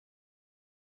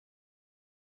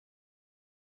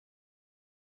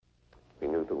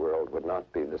the world would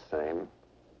not be the same.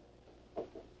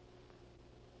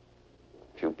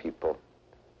 Few people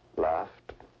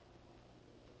laughed.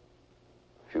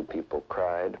 Few people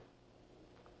cried.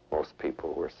 Most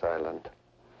people were silent.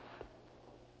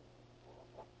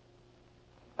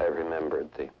 I remembered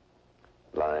the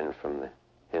line from the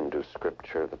Hindu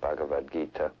scripture, the Bhagavad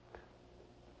Gita.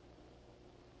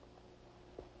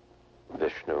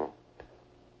 Vishnu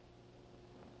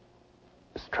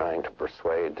is trying to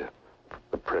persuade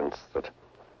the prince that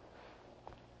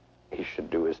he should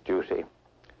do his duty,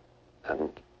 and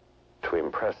to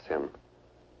impress him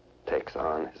takes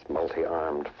on his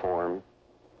multi-armed form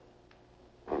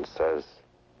and says,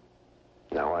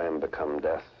 "Now I am become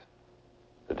death,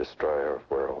 the destroyer of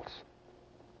worlds."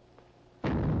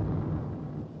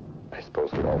 I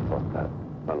suppose we all thought that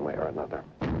one way or another.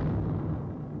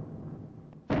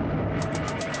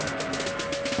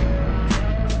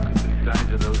 The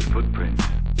size of those footprints.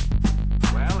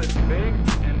 Well, it's big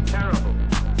and terrible.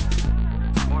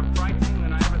 More frightening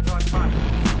than I ever thought possible.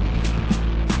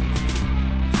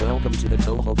 Welcome to the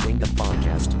Toho Kingdom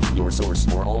Podcast, your source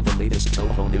for all the latest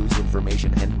Toho news,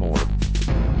 information, and more.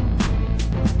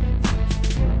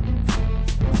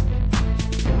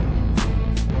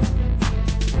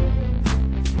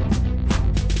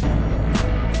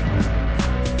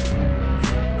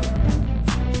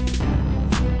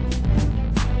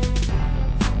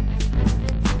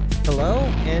 Hello,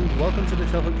 and welcome to the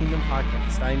Toho Kingdom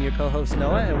Podcast. I am your co-host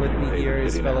Noah, and with me here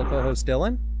is fellow co-host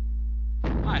Dylan.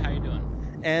 Hi, how you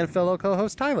doing? And fellow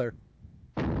co-host Tyler.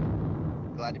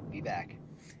 Glad to be back.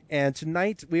 And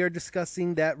tonight we are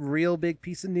discussing that real big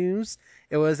piece of news.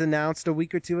 It was announced a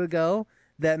week or two ago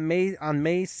that on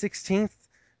May 16th,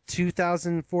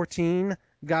 2014,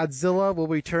 Godzilla will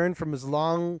return from his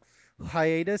long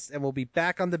hiatus and will be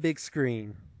back on the big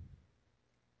screen.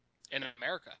 In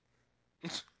America.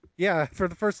 Yeah, for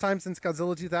the first time since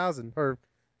Godzilla 2000, or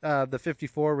the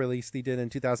 54 release they did in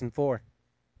 2004.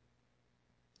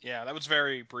 Yeah, that was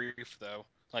very brief, though.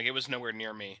 Like, it was nowhere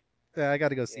near me. Yeah, I got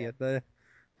to go see Yeah. it.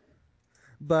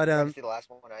 But Actually, the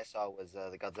last one I saw was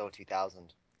the Godzilla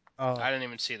 2000. I didn't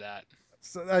even see that.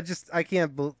 So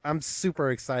I'm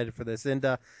super excited for this. And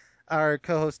our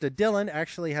co-host Dylan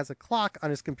actually has a clock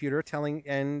on his computer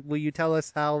and will you tell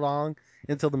us how long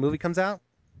until the movie comes out?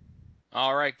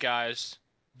 Alright, guys.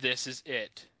 This is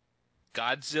it.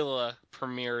 Godzilla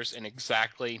premieres in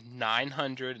exactly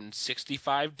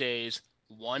 965 days,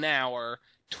 1 hour,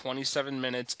 27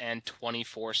 minutes, and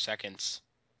 24 seconds.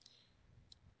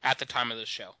 At the time of this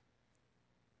show.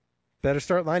 Better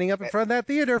start lining up in front of that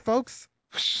theater, folks.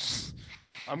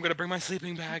 I'm gonna bring my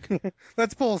sleeping bag.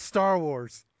 Let's pull Star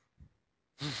Wars.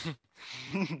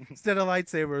 Instead of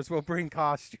lightsabers, we'll bring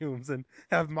costumes and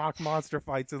have mock monster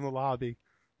fights in the lobby.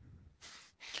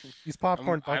 Use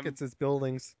popcorn buckets as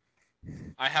buildings.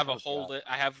 I have a whole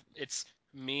it's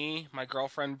me, my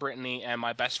girlfriend Brittany, and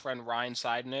my best friend Ryan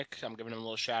Seidnick. I'm giving him a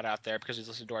little shout out there because he's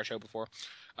listened to our show before.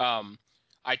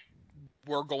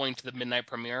 We're going to the midnight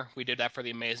premiere. We did that for The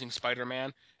Amazing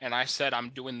Spider-Man, and I said I'm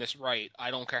doing this right.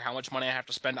 I don't care how much money I have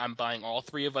to spend. I'm buying all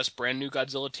three of us brand new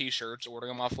Godzilla t-shirts,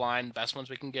 ordering them offline, best ones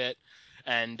we can get,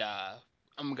 and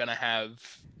I'm going to have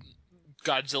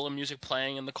Godzilla music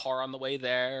playing in the car on the way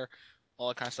there, all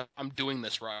that kind of stuff. I'm doing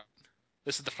this right.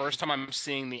 This is the first time I'm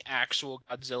seeing the actual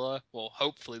Godzilla, well,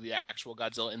 hopefully the actual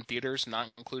Godzilla in theaters,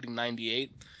 not including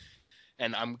 98,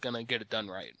 and I'm going to get it done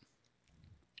right.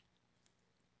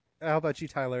 How about you,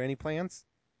 Tyler? Any plans?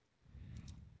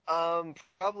 I'm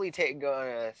probably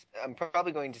going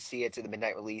to see it to the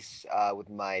midnight release with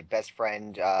my best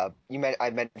friend. I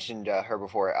mentioned her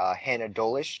before, Hannah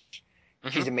Dolish.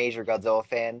 She's a major Godzilla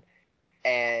fan,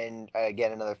 and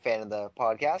again another fan of the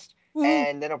podcast. Woo-hoo.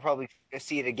 And then I'll probably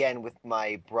see it again with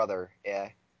my brother.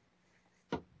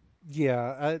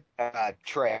 Yeah,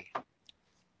 Trey.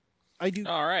 I do.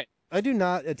 All right. I do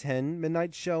not attend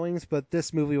midnight showings, but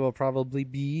this movie will probably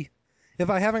be, if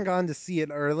I haven't gone to see it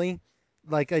early,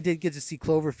 like I did get to see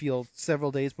Cloverfield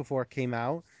several days before it came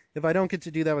out. If I don't get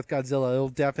to do that with Godzilla, it'll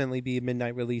definitely be a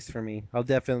midnight release for me. I'll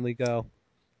definitely go.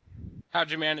 How'd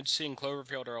you manage seeing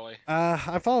Cloverfield early?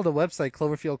 I followed the website,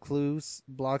 Cloverfield Clues,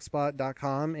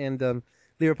 blogspot.com, and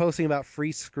they were posting about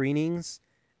free screenings,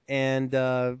 and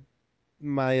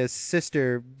my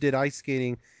sister did ice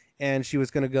skating, and she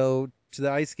was going to go to the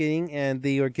ice skating, and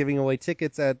they were giving away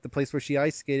tickets at the place where she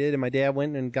ice skated, and my dad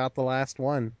went and got the last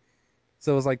one.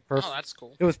 So it was like perfect. Oh, that's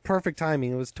cool. It was perfect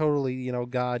timing. It was totally,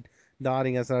 God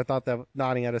nodding at us, and I thought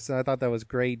that was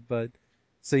great. But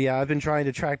so yeah, I've been trying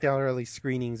to track down early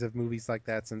screenings of movies like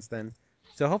that since then.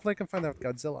 So hopefully I can find that with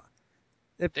Godzilla.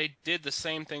 They did the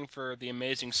same thing for The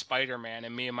Amazing Spider-Man,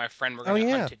 and me and my friend were going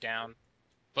to hunt it down.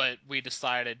 But we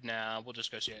decided, nah, we'll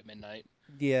just go see it at midnight.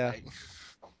 Yeah, Like,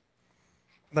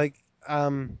 like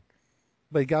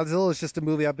but Godzilla is just a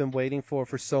movie I've been waiting for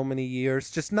so many years.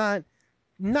 Just not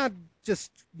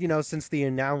just since they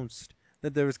announced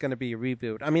that there was going to be a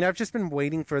reboot. I mean, I've just been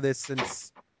waiting for this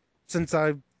since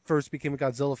I first became a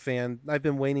Godzilla fan. I've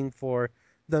been waiting for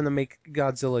them to make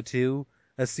Godzilla 2,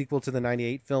 a sequel to the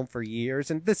 '98 film, for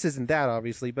years, and this isn't that,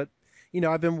 obviously, but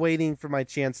I've been waiting for my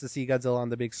chance to see Godzilla on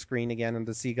the big screen again and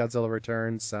to see Godzilla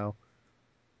return. So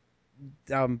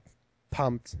I'm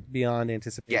pumped beyond Yes,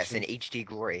 anticipation. in HD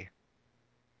glory.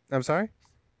 I'm sorry.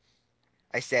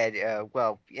 I said,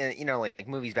 well, like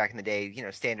movies back in the day,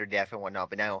 standard def and whatnot,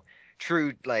 but now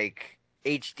true like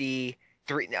HD,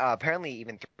 apparently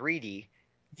even 3D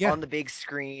Yeah, on the big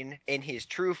screen in his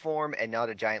true form and not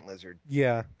a giant lizard.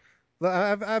 yeah. Well,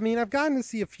 I've gotten to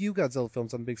see a few Godzilla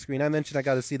films on the big screen. I mentioned I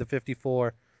got to see the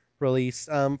 '54 release.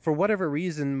 For whatever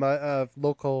reason, my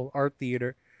local art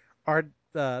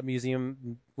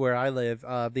museum where I live,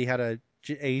 they had a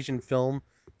Asian film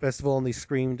festival, and they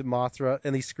screened Mothra,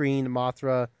 and they screened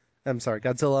Mothra. I'm sorry,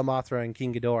 Godzilla, Mothra, and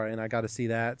King Ghidorah, and I got to see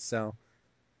that. So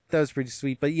that was pretty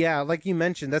sweet. But yeah, like you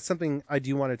mentioned, that's something I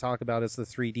do want to talk about is the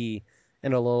 3D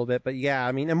in a little bit. But yeah,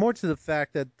 I mean, and more to the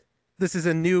fact that this is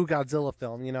a new Godzilla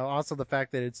film. Also the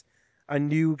fact that it's a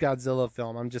new Godzilla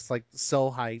film. I'm just like so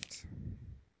hyped.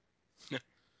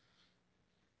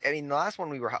 I mean, the last one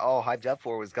we were all hyped up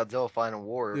for was Godzilla Final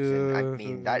Wars, and I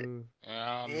mean that,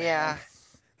 oh man. yeah,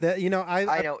 that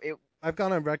I know it. I've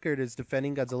gone on record as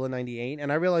defending Godzilla '98,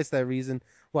 and I realized that reason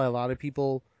why a lot of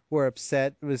people were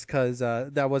upset was because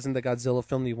that wasn't the Godzilla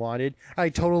film they wanted. I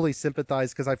totally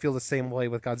sympathize because I feel the same way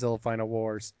with Godzilla Final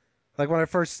Wars. Like when I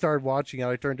first started watching it,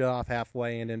 I turned it off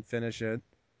halfway and didn't finish it.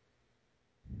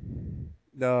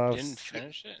 You No, didn't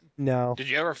finish it? no. Did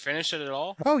you ever finish it at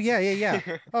all? Oh yeah, yeah, yeah.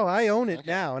 Oh, I own it Okay.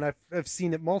 now, and I've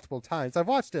seen it multiple times. I've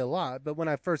watched it a lot, but when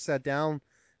I first sat down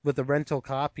with the rental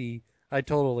copy, I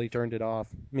totally turned it off.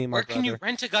 Me and my Where can you brother.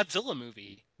 rent a Godzilla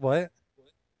movie? What?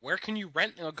 Where can you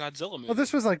rent a Godzilla Well,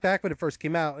 this movie? was like back when it first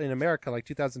came out in America, like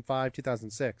 2005,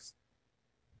 2006.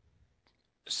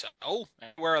 So,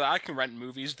 where I can rent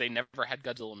movies, they never had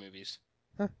Godzilla movies.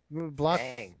 Huh. Block.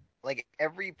 Dang. Like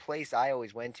every place I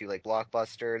always went to, like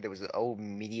Blockbuster, there was an old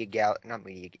media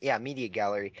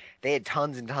gallery. They had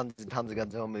tons and tons and tons of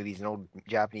Godzilla movies and old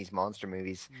Japanese monster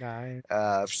movies. Nah.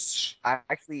 Uh,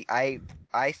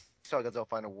 I saw Godzilla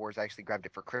Final Wars. I actually grabbed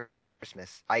it for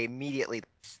Christmas. I immediately,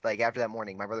 like after that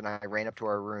morning, my brother and I ran up to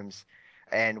our rooms,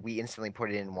 and we instantly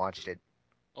put it in and watched it.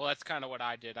 Well, that's kind of what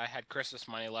I did. I had Christmas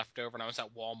money left over, and I was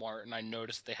at Walmart, and I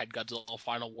noticed they had Godzilla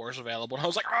Final Wars available, and I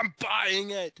was like, I'm buying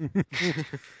it!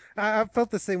 I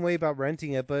felt the same way about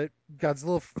renting it, but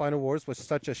Godzilla Final Wars was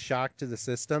such a shock to the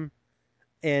system.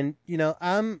 And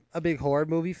I'm a big horror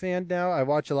movie fan now. I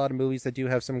watch a lot of movies that do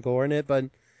have some gore in it, but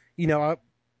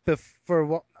before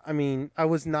what I mean, I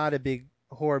was not a big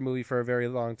horror movie for a very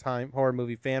long time, horror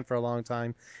movie fan for a long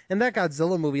time. And that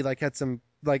Godzilla movie like had some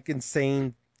like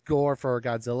insane gore for a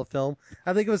Godzilla film.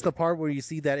 I think it was the part where you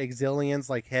see that Exilian's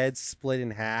like head split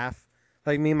in half.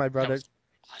 Like That was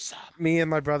awesome. me and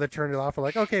my brother turned it off. We're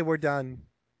like, okay, we're done.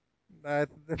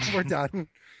 We're done.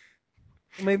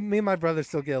 Me and my brother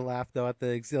still get a laugh though at the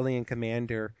Exilian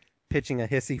commander pitching a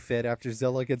hissy fit after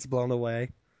Zilla gets blown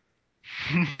away.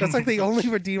 That's like the only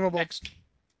redeemable. Next.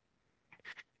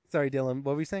 Sorry, Dylan.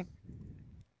 What were you saying?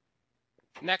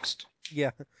 Next.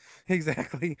 Yeah,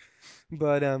 exactly.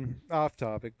 But off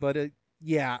topic. But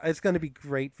yeah, it's going to be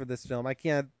great for this film. I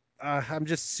can't. I'm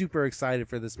just super excited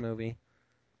for this movie.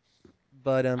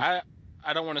 But I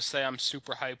don't want to say I'm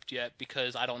super hyped yet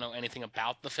because I don't know anything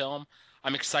about the film.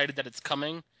 I'm excited that it's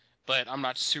coming, but I'm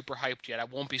not super hyped yet. I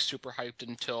won't be super hyped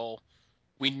until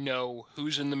we know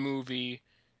who's in the movie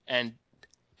and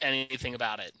anything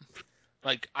about it.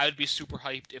 Like, I would be super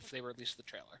hyped if they released the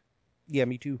trailer. yeah,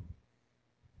 me too.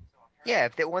 Yeah,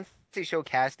 if they once they show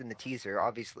cast in the teaser,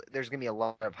 obviously there's gonna be a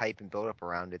lot of hype and build up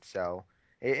around it. So,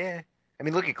 yeah, I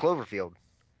mean, look at Cloverfield.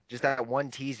 Just that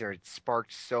one teaser it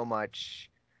sparked so much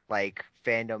like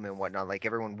fandom and whatnot. Like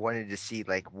everyone wanted to see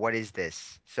like what is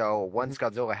this? So Mhm. once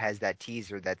Godzilla has that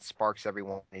teaser that sparks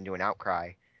everyone into an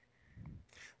outcry,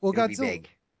 Well, it'll be Godzilla. big.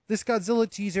 This Godzilla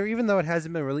teaser, even though it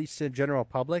hasn't been released to the general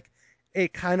public,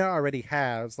 it kind of already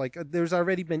has. Like, there's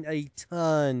already been a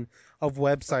ton of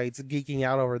websites geeking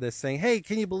out over this, saying, "Hey,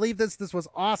 can you believe this? This was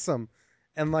awesome!"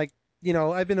 And like,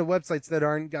 I've been to websites that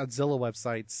aren't Godzilla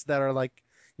websites that are like,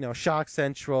 Shock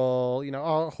Central,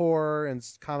 all horror and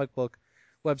comic book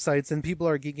websites, and people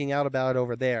are geeking out about it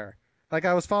over there. Like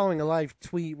I was following a live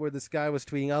tweet where this guy was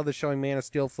tweeting, "Oh, they're showing Man of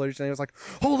Steel footage," and he was like,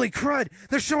 "Holy crud!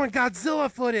 They're showing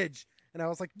Godzilla footage!" And I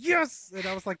was like, yes! And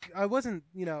I was like, I wasn't,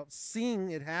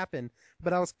 seeing it happen,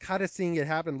 but I was kind of seeing it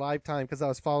happen live time because I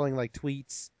was following like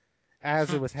tweets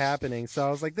as it was happening. So I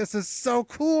was like, this is so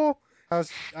cool.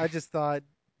 I just thought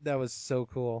that was so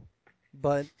cool.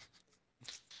 But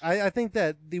I think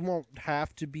that they won't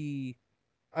have to be.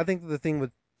 I think the thing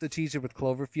with the teaser with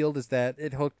Cloverfield is that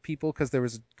it hooked people because there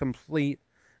was a complete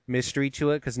mystery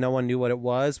to it because no one knew what it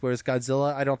was. Whereas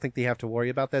Godzilla, I don't think they have to worry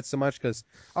about that so much because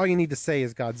all you need to say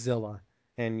is Godzilla,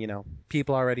 and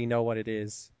people already know what it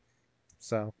is.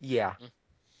 So Yeah.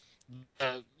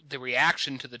 The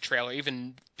reaction to the trailer,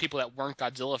 even people that weren't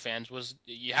Godzilla fans, was,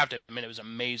 you have to admit, it was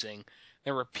amazing.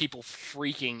 There were people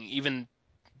freaking, even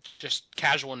just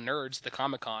casual nerds at the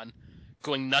Comic-Con,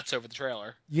 going nuts over the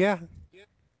trailer. yeah,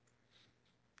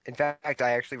 In fact,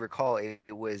 I actually recall it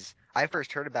was I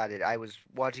first heard about it. I was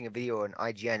watching a video on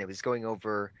IGN. It was going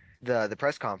over the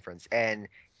press conference, and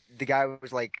the guy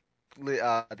was like,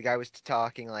 the guy was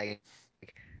talking like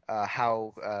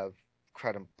how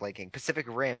crud, I'm blanking. Pacific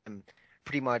Rim,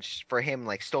 pretty much for him,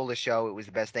 like stole the show. It was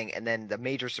the best thing, and then the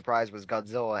major surprise was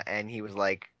Godzilla, and he was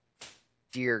like,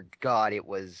 "Dear God, it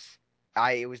was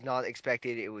not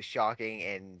expected. It was shocking,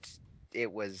 and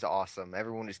it was awesome.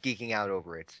 Everyone was geeking out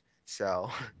over it." So.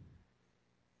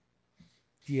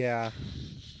 yeah,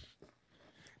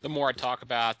 The more I talk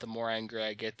about it, the more angry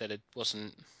I get that it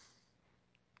wasn't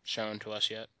shown to us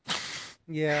yet.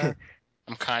 yeah,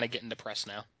 I'm kind of getting depressed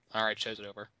now. All right, show's it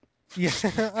over. yeah.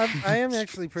 I am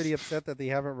actually pretty upset that they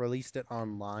haven't released it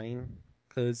online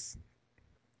because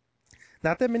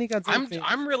not that many Godzilla fans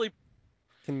I'm really.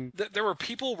 can. There were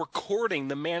people recording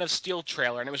the Man of Steel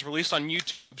trailer, and it was released on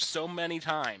YouTube so many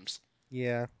times,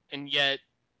 Yeah, and yet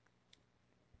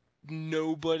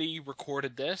nobody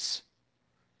recorded this.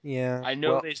 yeah. I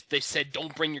know Well, they said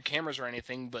don't bring your cameras or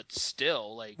anything, but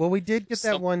still, like, Well, we did get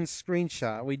that some one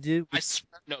screenshot. We did.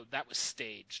 no, that was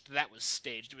staged. That was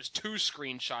staged. It was two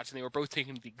screenshots, and they were both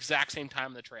taken at the exact same time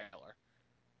in the trailer.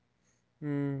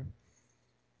 Mm,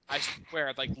 I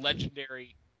swear, like,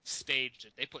 Legendary staged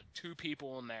it. They put two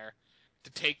people in there to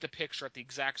take the picture at the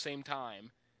exact same time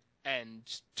and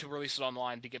to release it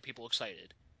online to get people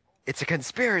excited. it's a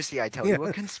conspiracy, I tell yeah, you, a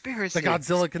the conspiracy.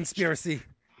 Godzilla conspiracy.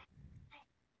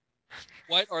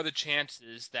 What are the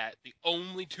chances that the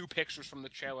only two pictures from the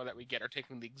trailer that we get are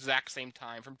taken at the exact same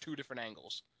time from two different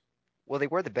angles? Well, they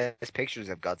were the best pictures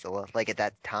of Godzilla, like at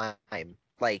that time.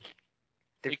 Like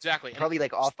they're Exactly. probably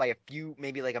like off by a few,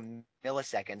 maybe like a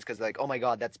milliseconds, because like, oh my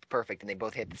God, that's perfect, and they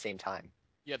both hit at the same time.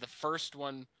 Yeah, the first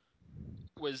one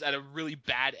was at a really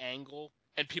bad angle,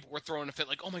 and people were throwing a fit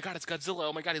like, "Oh my God, it's Godzilla!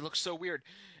 Oh my God, he looks so weird,"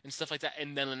 and stuff like that.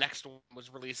 And then the next one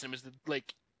was released, and it was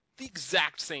the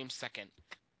exact same second,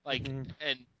 Mhm.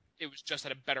 and it was just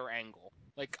at a better angle.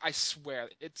 Like, I swear,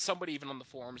 somebody even on the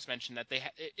forums mentioned that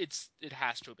it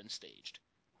has to have been staged.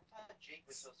 I thought Jake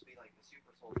was supposed to be like the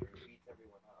super soldier who beats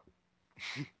everyone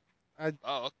up.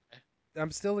 Oh, okay.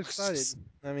 I'm still excited.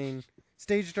 I mean,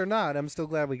 staged or not, I'm still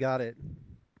glad we got it.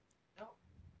 No.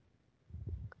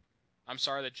 I'm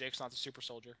sorry that Jake's not the super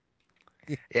soldier.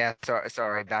 Yeah,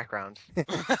 sorry, background.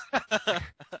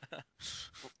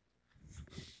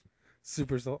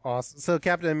 Super so awesome. So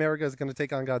Captain America is going to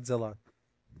take on Godzilla.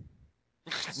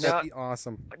 No, That'd be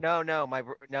awesome.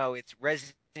 no, it's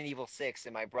Resident Evil 6,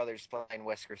 and my brother's playing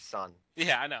Wesker's son.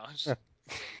 Yeah, I know. So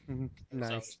it's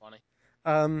Nice.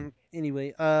 funny.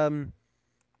 Anyway,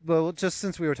 well, just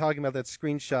since we were talking about that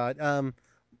screenshot,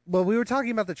 well, we were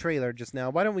talking about the trailer just now.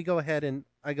 Why don't we go ahead and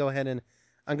I'm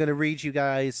going to read you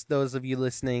guys, those of you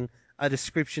listening, a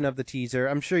description of the teaser.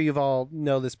 I'm sure you've all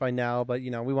know this by now, but we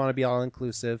want to be all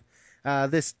inclusive.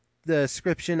 The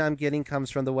description I'm getting comes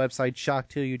from the website Shock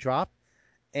Till You Drop,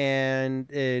 and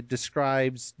it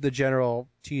describes the general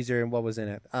teaser and what was in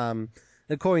it.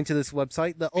 According to this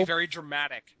website, Be very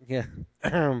dramatic. yeah.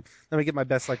 Let me get my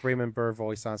best like Raymond Burr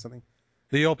voice on something.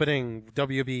 The opening,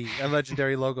 WB, and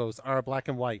legendary logos are black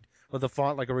and white with a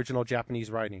font like original Japanese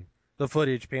writing. The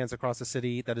footage pans across a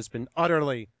city that has been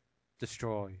utterly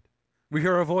destroyed. We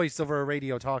hear a voice over a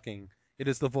radio talking. It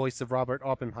is the voice of Robert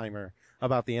Oppenheimer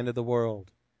about the end of the world.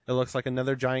 It looks like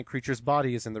another giant creature's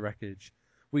body is in the wreckage.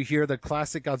 We hear the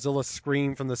classic Godzilla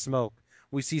scream from the smoke.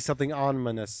 We see something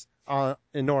enormous.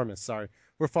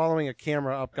 We're following a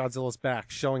camera up Godzilla's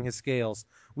back, showing his scales.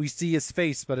 We see his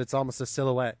face, but it's almost a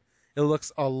silhouette. It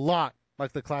looks a lot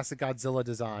like the classic Godzilla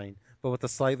design, but with a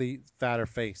slightly fatter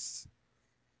face.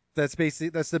 That's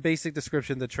the basic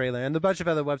description of the trailer, and a bunch of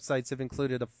other websites have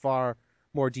included a far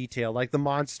more detail. Like the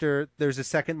monster, there's a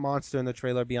second monster in the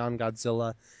trailer beyond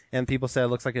Godzilla, and people say it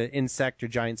looks like an insect or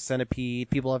giant centipede.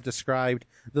 People have described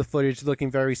the footage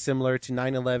looking very similar to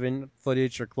 9/11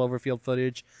 footage or Cloverfield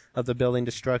footage of the building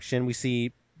destruction. We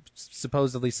see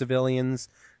supposedly civilians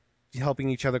helping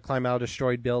each other climb out of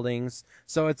destroyed buildings.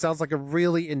 So it sounds like a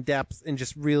really in-depth and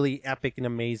just really epic and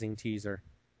amazing teaser.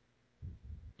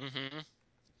 Mm-hmm.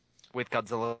 With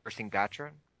Godzilla versus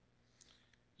Batra.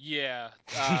 Yeah.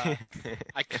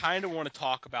 I kind of want to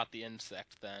talk about the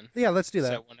insect then. Yeah, let's do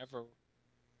that. So whenever,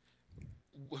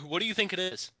 what do you think it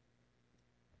is?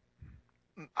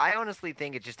 I honestly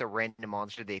think it's just a random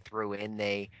monster they threw in.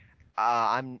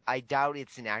 I doubt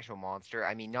it's an actual monster.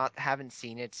 I mean, haven't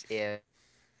seen it.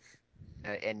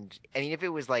 And I mean, if it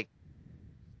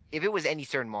was any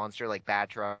certain monster like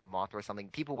Batra, Mothra, or something,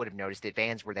 people would have noticed it.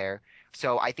 Fans were there,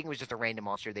 so I think it was just a random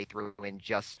monster they threw in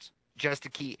just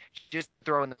just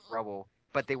throw in the rubble.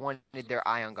 But they wanted their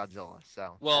eye on Godzilla,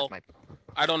 so Well, that's my.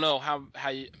 I don't know how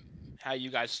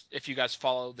you guys, if you guys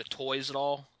follow the toys at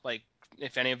all, like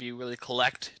if any of you really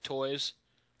collect toys.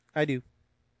 I do.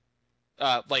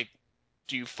 Like,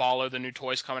 do you follow the new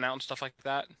toys coming out and stuff like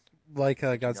that? Like do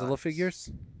Godzilla not.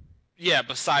 figures Yeah,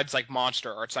 besides like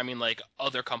Monster Arts, I mean like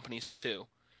other companies too.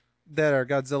 that are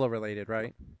Godzilla related,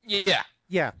 right? Yeah.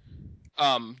 Yeah.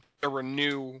 There were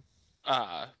new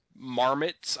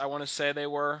marmots, I want to say they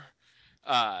were.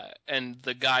 And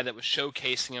the guy that was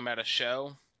showcasing them at a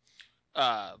show,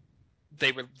 uh,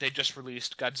 they just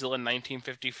released Godzilla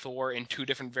 1954 in 2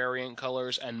 different variant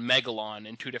colors and Megalon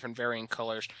in 2 different variant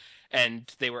colors,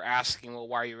 and they were asking, well,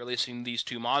 why are you releasing these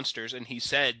 2 monsters? And he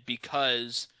said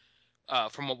because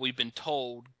from what we've been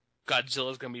told,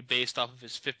 Godzilla is going to be based off of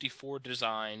his 54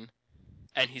 design,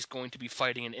 and he's going to be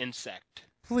fighting an insect.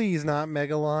 Please not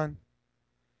Megalon.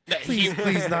 Please,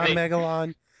 please not they,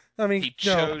 Megalon. I mean, he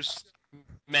no. chose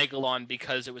Megalon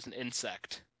because it was an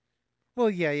insect. Well,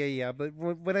 yeah. But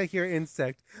when I hear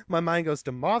insect, my mind goes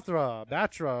to Mothra,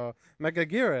 Batra,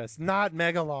 Megaguirus, not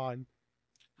Megalon.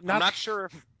 I'm not sure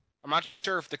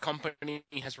if the company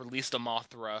has released a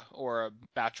Mothra or a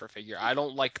Batra figure. I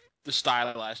don't like the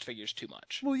stylized figures too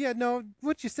much. Well, yeah, no,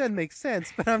 what you said makes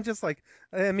sense, but I'm just like,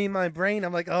 I mean, my brain,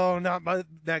 I'm like, oh, not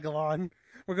Megalon.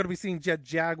 We're gonna be seeing Jet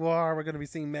Jaguar. We're gonna be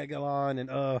seeing Megalon, and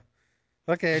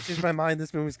okay, it's just my mind.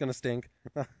 This movie's gonna stink.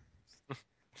 But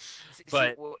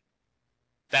well,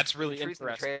 that's really the truth in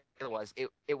the interesting. trailer was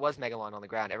it was Megalon on the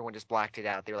ground. Everyone just blacked it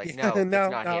out. They were like, Yeah, no, it's no,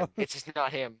 not no. him. It's just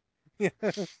not him. Yeah.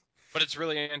 But it's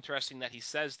really interesting that he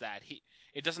says that.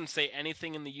 It doesn't say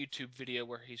anything in the YouTube video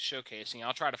where he's showcasing.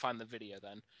 I'll try to find the video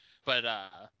then. But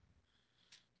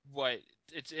what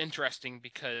it's interesting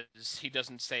because he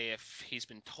doesn't say if he's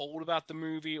been told about the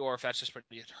movie or if that's just what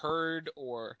he had heard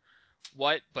or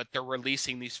what, but they're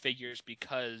releasing these figures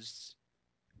because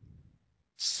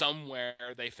somewhere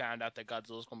they found out that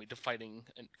Godzilla's going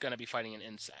to be fighting an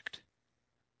insect.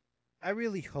 I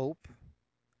really hope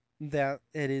that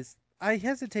it is. I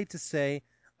hesitate to say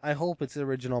I hope it's the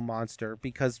original monster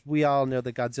because we all know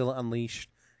that Godzilla Unleashed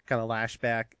kind of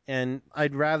lashback, and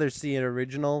I'd rather see an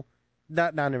original,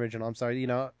 not an original. I'm sorry,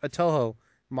 a Toho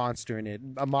monster in it,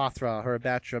 a Mothra or a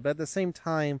Batra. But at the same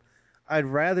time, I'd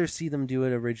rather see them do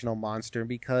an original monster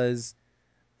because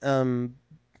um,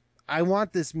 I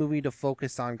want this movie to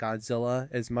focus on Godzilla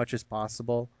as much as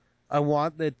possible. I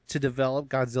want it to develop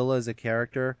Godzilla as a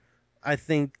character. I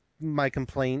think my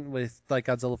complaint with like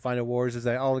Godzilla Final Wars is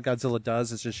that all Godzilla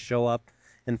does is just show up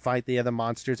and fight the other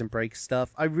monsters and break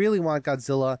stuff. I really want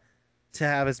Godzilla to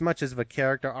have as much of a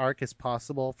character arc as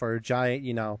possible for a giant,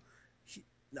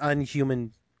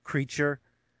 unhuman creature.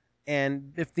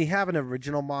 And if they have an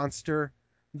original monster,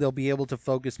 they'll be able to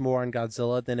focus more on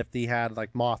Godzilla than if they had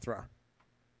like Mothra.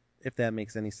 If that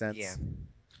makes any sense.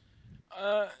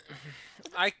 Yeah.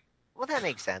 I Well, that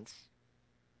makes sense.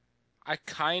 I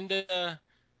kind of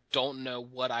don't know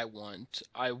what I want.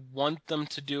 I want them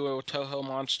to do a Toho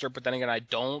monster, but then again, I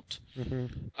don't. Mm-hmm.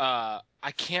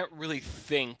 I can't really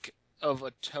think of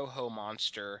a Toho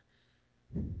monster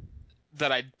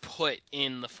that I'd put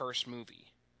in the first movie.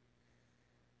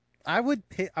 I would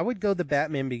go the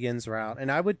Batman Begins route,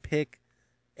 and I would pick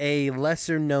a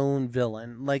lesser known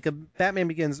villain, like a Batman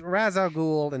Begins, Ra's al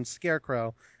Ghul and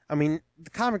Scarecrow. I mean,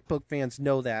 the comic book fans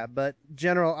know that, but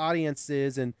general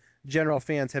audiences and general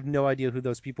fans have no idea who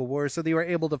those people were, so they were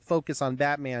able to focus on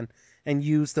Batman and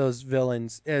use those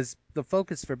villains as the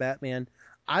focus for Batman.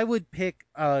 I would pick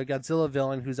a Godzilla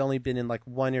villain who's only been in like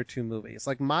 1 or 2 movies.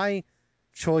 Like my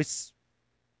choice,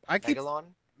 I keep Megalon?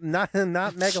 not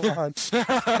Megalon.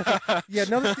 Yeah,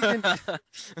 notice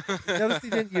they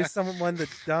didn't use one of the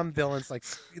dumb villains like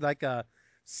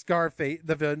Scarface,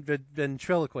 the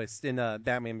ventriloquist in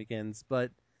Batman Begins,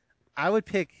 but I would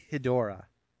pick Hedora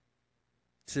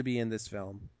to be in this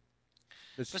film.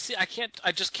 But see,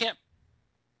 I just can't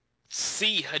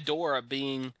see Hedora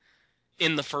being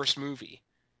in the first movie.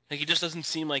 Like, he just doesn't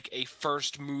seem like a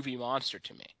first movie monster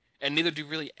to me. And neither do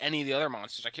really any of the other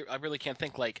monsters. I really can't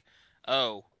think like,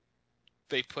 oh,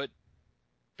 they put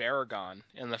Baragon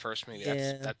in the first movie.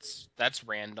 Yeah. That's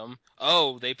random.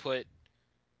 Oh, they put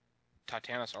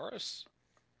Titanosaurus.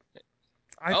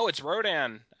 Oh, it's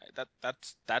Rodan.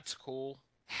 That's cool.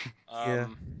 Yeah.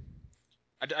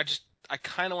 I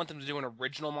kind of want them to do an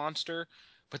original monster,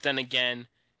 but then again,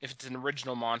 if it's an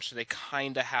original monster, they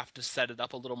kind of have to set it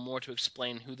up a little more to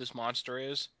explain who this monster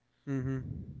is. Mm-hmm.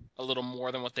 A little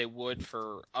more than what they would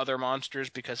for other monsters,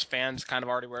 because fans kind of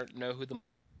already know who the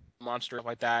monster is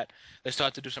like that. They still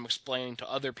have to do some explaining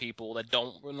to other people that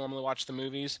don't normally watch the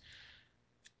movies.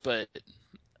 But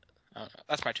I don't know.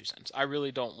 That's my 2 cents. I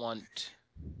really don't want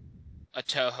a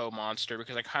Toho monster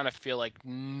because I kind of feel like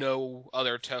no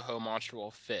other Toho monster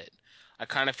will fit. I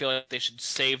kind of feel like they should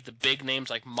save the big names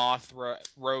like Mothra,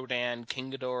 Rodan,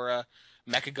 King Ghidorah,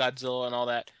 Mechagodzilla, and all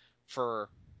that for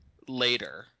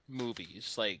later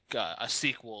movies, like a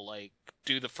sequel. Like,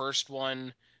 do the first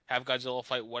one, have Godzilla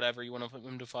fight whatever you want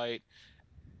him to fight,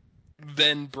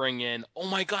 then bring in, oh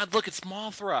my god, look, it's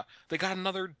Mothra! They got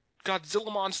another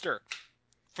Godzilla monster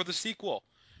for the sequel.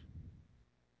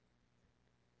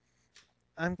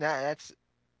 I'm Nah,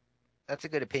 that's a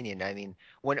good opinion. I mean,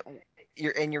 when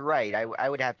you're right. I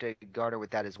would have to garner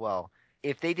with that as well.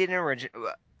 If they did an original,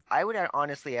 I would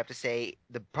honestly have to say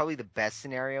probably the best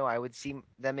scenario I would see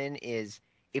them in is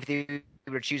if they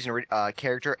were to choose a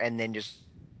character and then just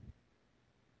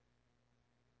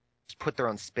put their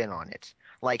own spin on it.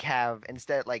 Like have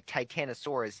instead like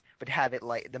Titanosaurus, but have it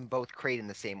like them both create in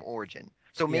the same origin.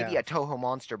 So maybe yeah. a Toho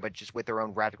monster, but just with their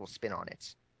own radical spin on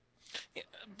it.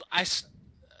 I,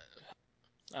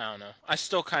 I don't know. I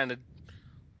still kind of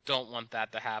don't want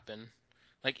that to happen.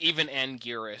 Like, even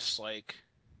Anguirus, like,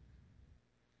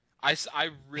 I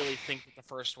really think that the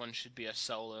first one should be a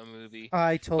solo movie.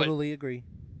 I But totally agree.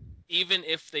 even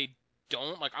if they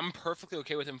don't, like, I'm perfectly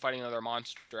okay with him fighting another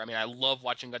monster. I mean, I love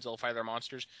watching Godzilla fight other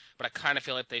monsters, but I kind of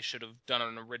feel like they should have done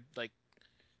like,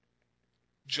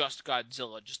 just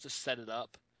Godzilla, just to set it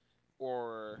up.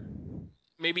 Or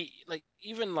maybe, like,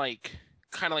 even, like,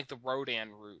 kind of like the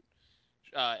Rodan route.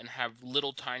 And have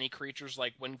little tiny creatures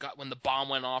like when the bomb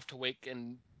went off to wake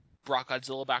and brought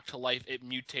Godzilla back to life, it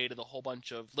mutated a whole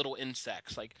bunch of little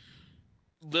insects, like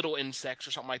little insects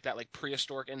or something like that, like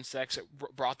prehistoric insects. It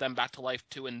brought them back to life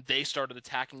too, and they started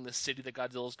attacking the city that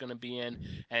Godzilla's going to be in.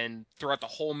 And throughout the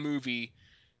whole movie,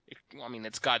 I mean,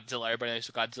 it's Godzilla. Everybody knows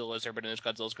who Godzilla is. Everybody knows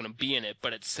Godzilla's going to be in it,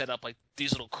 but it's set up like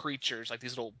these little creatures, like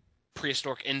these little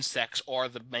prehistoric insects, are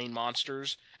the main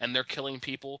monsters, and they're killing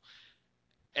people.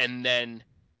 And then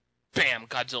bam,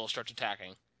 Godzilla starts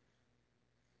attacking.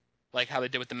 Like how they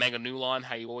did with the Meganulon,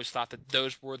 how you always thought that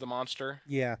those were the monster.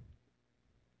 Yeah.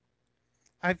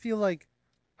 I feel like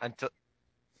Until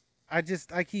I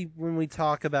keep, when we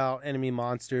talk about enemy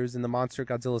monsters and the monster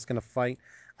Godzilla's going to fight,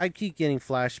 I keep getting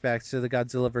flashbacks to the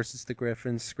Godzilla versus the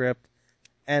Griffin script.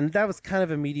 And that was kind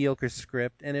of a mediocre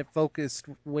script, and it focused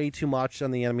way too much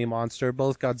on the enemy monster.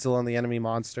 Both Godzilla and the enemy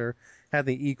monster had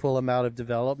the equal amount of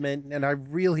development, and I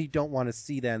really don't want to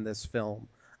see that in this film.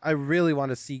 I really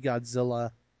want to see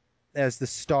Godzilla as the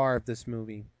star of this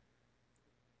movie.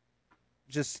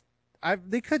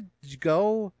 They could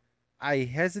go. I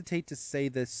hesitate to say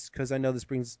this because I know this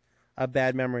brings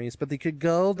bad memories, but they could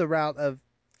go the route of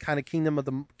kind of Kingdom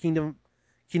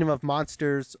of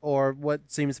Monsters, or what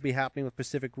seems to be happening with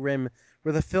Pacific Rim,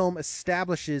 where the film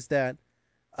establishes that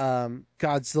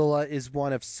Godzilla is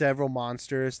one of several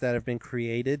monsters that have been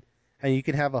created, and you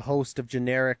can have a host of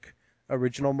generic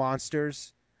original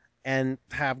monsters, and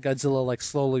have Godzilla like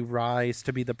slowly rise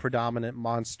to be the predominant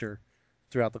monster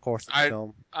throughout the course of the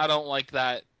film. I don't like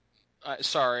that.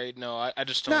 Sorry, no, I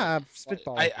just don't. Nah,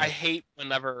 spitballing. I hate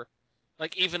whenever,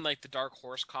 like, even like the Dark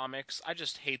Horse comics. I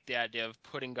just hate the idea of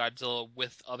putting Godzilla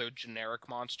with other generic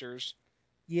monsters.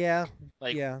 Yeah,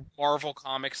 Like, yeah. Marvel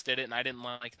Comics did it, and I didn't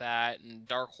like that, and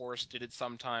Dark Horse did it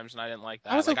sometimes, and I didn't like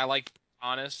I was that. Like, I liked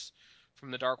Honest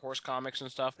from the Dark Horse comics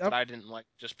and stuff, but I I didn't like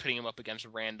just putting him up against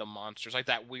random monsters, like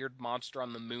that weird monster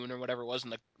on the moon or whatever it was in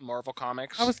the Marvel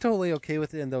comics. was totally okay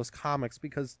with it in those comics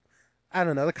because I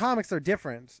don't know, the comics are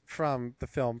different from the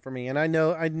film for me, and I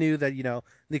knew that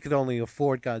they could only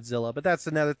afford Godzilla, but that's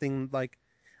another thing. Like,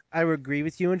 I would agree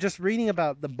with you, and just reading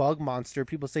about the bug monster,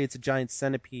 people say it's a giant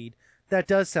centipede. That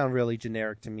does sound really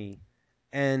generic to me,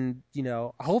 and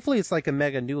hopefully it's like a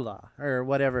Meganula or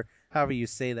whatever, however you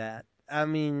say that. I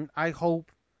mean, I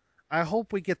hope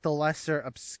we get the lesser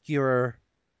obscure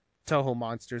Toho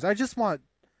monsters. I just want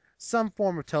some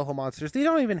form of Toho monsters. They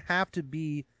don't even have to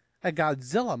be a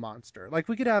Godzilla monster. Like,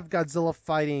 we could have Godzilla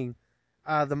fighting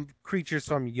the creatures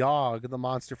from Yog, the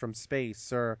monster from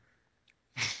space, or,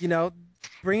 you know,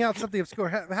 bring out something obscure.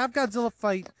 Have Godzilla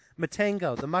fight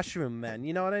Matango, the Mushroom Men.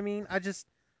 You know what I mean?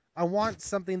 I want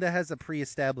something that has a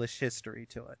pre-established history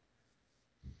to it.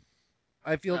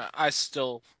 I feel I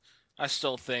still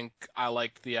think I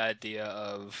like the idea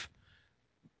of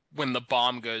when the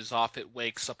bomb goes off, it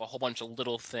wakes up a whole bunch of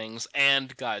little things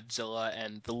and Godzilla,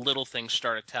 and the little things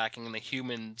start attacking, and the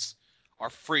humans are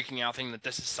freaking out, thinking that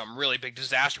this is some really big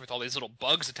disaster with all these little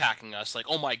bugs attacking us. Like,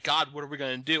 oh my god, what are we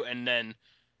going to do? And then,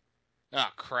 oh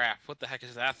crap, what the heck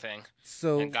is that thing?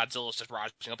 so And Godzilla's just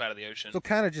rising up out of the ocean. so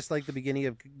kind of just like the beginning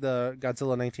of the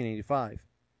Godzilla 1985,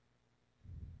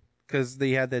 because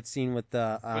they had that scene with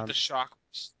the With the shock.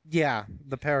 yeah,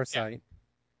 the parasite.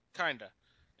 Kinda.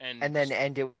 And then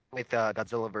end it with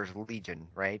Godzilla vs. Legion,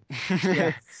 right?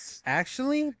 Yeah.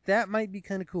 Actually, that might be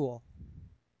kind of cool.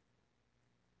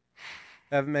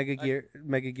 Have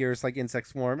Megagears like insect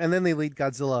swarm, and then they lead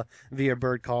Godzilla via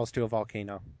bird calls to a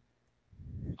volcano.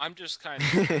 I'm just kind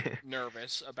of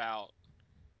nervous about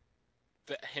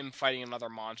him fighting another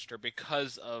monster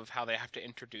because of how they have to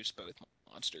introduce both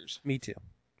monsters. Me too.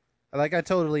 Like, I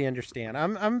totally understand.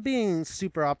 I'm being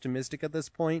super optimistic at this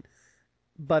point,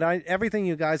 but everything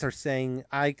you guys are saying,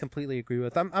 I completely agree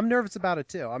with. I'm nervous about it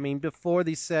too. I mean, before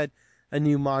they said a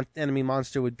new enemy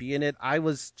monster would be in it, I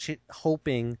was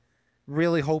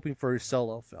really hoping for a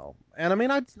solo film. And I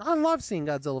mean, I love seeing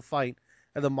Godzilla fight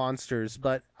the monsters,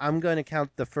 but I'm going to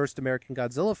count the first American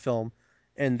Godzilla film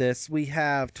in this. We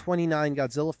have 29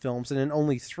 Godzilla films, and in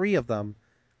only 3 of them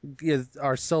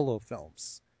are solo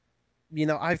films. You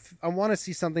know, I want to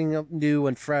see something new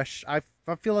and fresh. I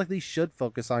feel like they should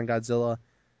focus on Godzilla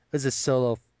as a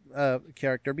solo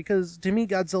character, because to me,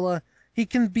 Godzilla, he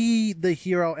can be the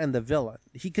hero and the villain.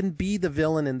 He can be the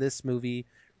villain in this movie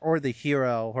or the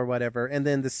hero or whatever, and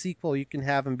then the sequel, you can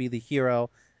have him be the hero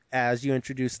as you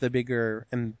introduce the bigger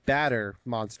and badder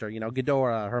monster, you know,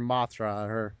 Ghidorah or Mothra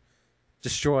or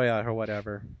Destroya or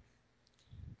whatever.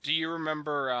 Do you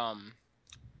remember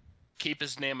Keep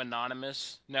His Name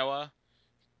Anonymous, Noah?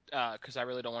 Because I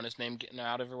really don't want his name getting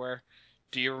out everywhere.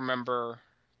 Do you remember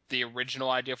the original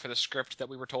idea for the script that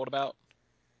we were told about?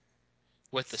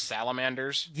 With the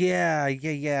salamanders? Yeah.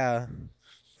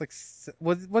 Like,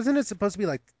 wasn't it supposed to be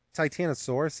like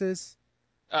Titanosauruses?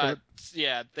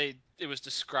 Yeah, it was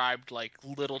described like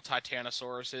little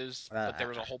Titanosauruses, but there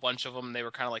was a whole bunch of them. They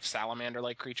were kind of like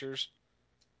salamander-like creatures.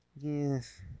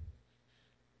 Yes.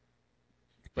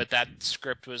 But that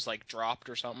script was like dropped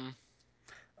or something.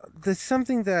 There's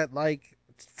something that, like,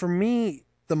 for me,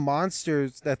 the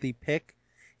monsters that they pick,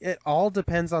 it all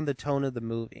depends on the tone of the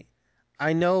movie.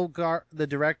 I know the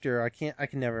director, I can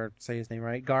never say his name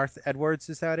right. Garth Edwards,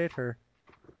 is that it? Or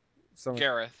someone?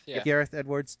 Gareth, yeah. Gareth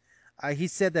Edwards. He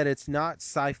said that it's not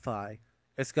sci-fi.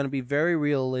 It's going to be very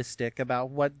realistic about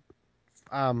what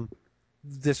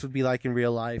this would be like in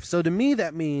real life. So to me,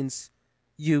 that means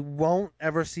you won't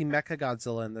ever see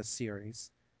Mechagodzilla in this series.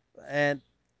 And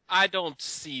I don't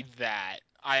see that.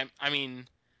 I mean,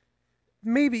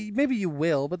 maybe you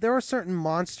will, but there are certain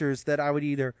monsters that I would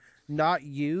either not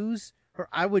use or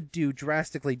I would do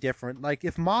drastically different. Like,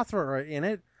 if Mothra are in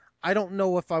it, I don't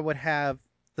know if I would have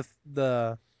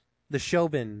the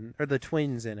Shobin or the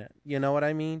twins in it. You know what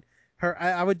I mean?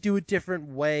 I would do a different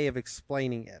way of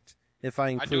explaining it if I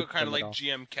include do it kind them of at like all.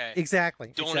 GMK.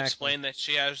 Exactly. Don't explain that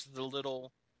she has the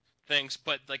little things,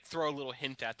 but like throw a little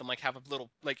hint at them. Like have a little,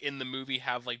 like in the movie,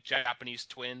 have like Japanese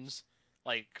twins,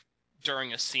 like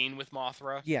during a scene with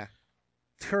Mothra. Yeah.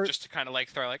 Just to kind of like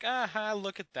throw like,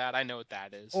 look at that. I know what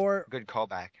that is. Or Good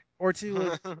callback. or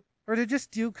to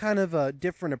just do kind of a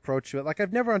different approach to it. Like,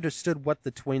 I've never understood what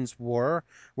the twins were.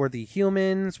 Were they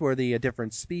humans? Were they a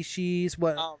different species?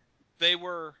 What? They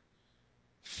were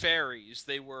fairies.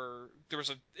 There was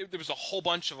a whole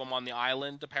bunch of them on the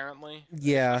island apparently.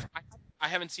 Yeah. I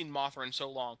haven't seen Mothra in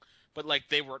so long, but like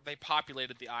they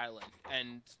populated the island,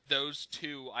 and those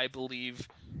two I believe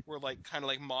were like kind of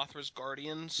like Mothra's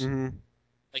guardians. Mm-hmm.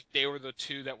 Like they were the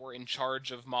two that were in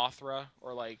charge of Mothra,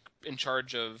 or like in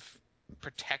charge of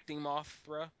protecting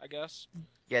Mothra, I guess.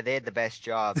 Yeah, they had the best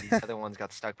job. These other ones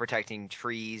got stuck protecting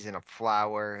trees and a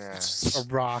flower. A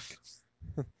rock.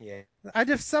 Yeah. I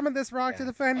just summoned this rock to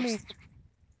defend me.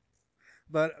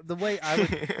 But the way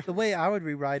I would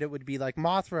rewrite it would be like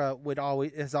Mothra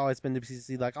has always been to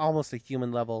see like almost a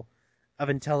human level of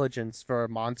intelligence for a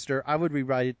monster. I would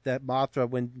rewrite it that Mothra,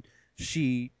 when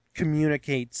she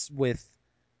communicates with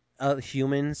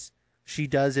humans. She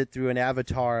does it through an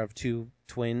avatar of two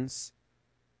twins.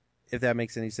 If that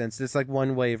makes any sense, it's like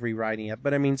one way of rewriting it.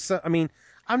 But I mean,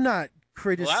 I'm not Well, that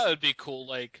critic. would be cool.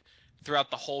 Like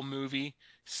throughout the whole movie,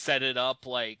 set it up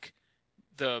like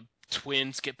the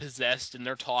twins get possessed and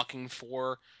they're talking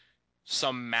for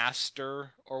some master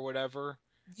or whatever,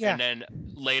 Yeah, and then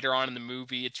later on in the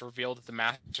movie, it's revealed that the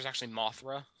master's actually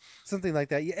Mothra. something like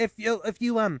that. If you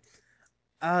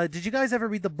did you guys ever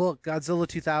read the book Godzilla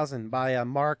 2000 by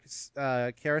Mark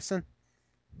Carrison?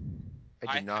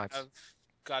 I I did not. have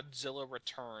Godzilla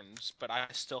Returns, but I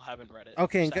still haven't read it,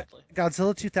 Okay, in sadly.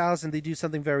 Godzilla 2000, they do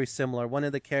something very similar. One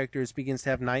of the characters begins to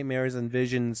have nightmares and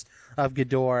visions of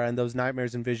Ghidorah, and those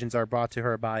nightmares and visions are brought to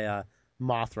her by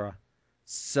Mothra.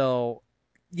 So,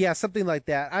 yeah, something like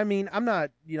that. I mean, I'm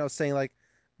not, saying like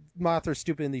Mothra's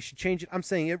stupid and they should change it. I'm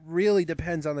saying it really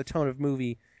depends on the tone of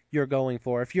movie you're going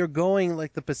for. If you're going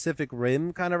like the Pacific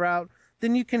Rim kind of route,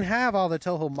 then you can have all the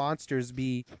Toho monsters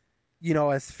be,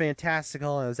 as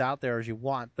fantastical and as out there as you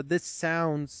want. But this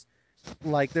sounds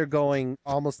like they're going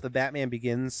almost the Batman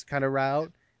Begins kind of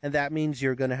route, and that means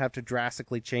you're going to have to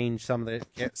drastically change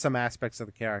some aspects of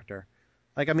the character.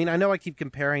 Like, I mean, I know I keep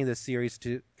comparing this series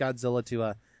to Godzilla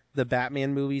to the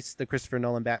Batman movies, the Christopher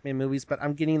Nolan Batman movies, but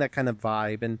I'm getting that kind of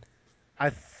vibe, and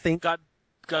I think,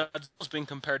 Godzilla's been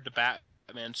compared to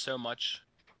Batman so much.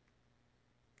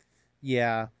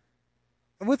 yeah,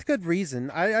 with good reason.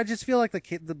 I just feel like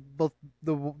the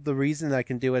reason I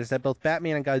can do it is that both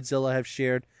Batman and Godzilla have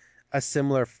shared a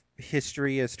similar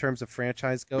history as terms of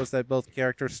franchise goes. That both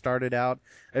characters started out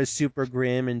as super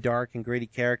grim and dark and gritty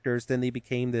characters, then they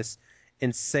became this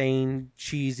insane,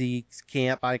 cheesy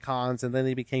camp icons, and then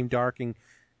they became dark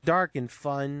and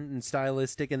fun and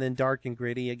stylistic, and then dark and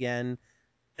gritty again.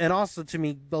 And also, to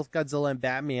me, both Godzilla and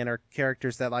Batman are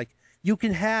characters that, like, you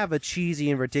can have a cheesy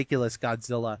and ridiculous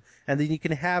Godzilla, and then you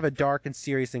can have a dark and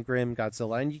serious and grim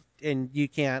Godzilla, and you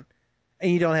can't,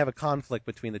 and you don't have a conflict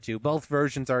between the two. Both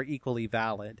versions are equally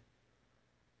valid.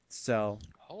 So,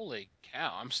 Holy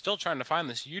cow! I'm still trying to find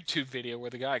this YouTube video where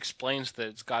the guy explains that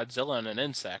it's Godzilla and an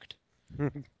insect.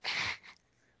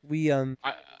 we I,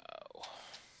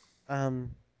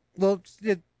 um well,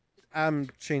 I'm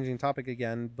changing topic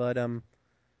again, but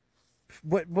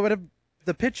what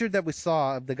the picture that we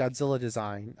saw of the Godzilla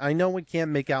design? I know we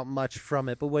can't make out much from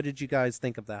it, but what did you guys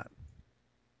think of that?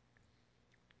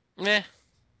 eh.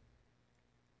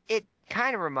 It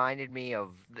kind of reminded me of.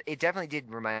 It definitely did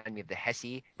remind me of the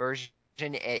Hesse version,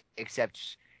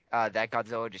 except that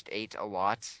Godzilla just ate a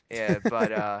lot.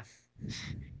 But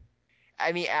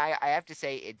I mean, I have to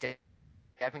say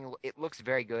definitely it looks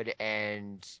very good,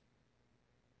 and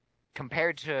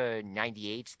compared to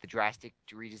 '98, the drastic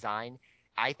redesign,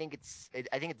 I think it's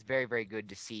very very good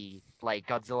to see like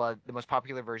Godzilla, the most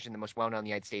popular version, the most well known in the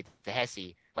United States, the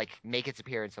Hesse, like make its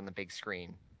appearance on the big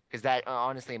screen. Because that,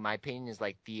 honestly, in my opinion, is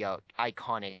like the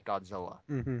iconic Godzilla.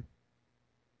 Mm-hmm.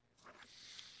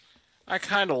 I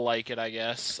kind of like it, I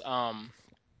guess.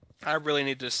 I really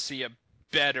need to see a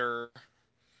better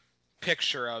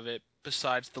picture of it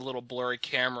besides the little blurry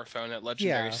camera phone that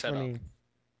Legendary Yeah, set I up. mean,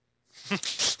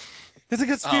 it's a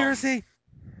conspiracy.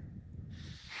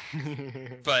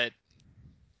 But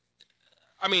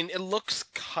I mean, it looks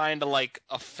kind of like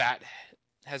a fat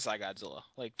Heisei Godzilla.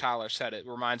 Like Tyler said, it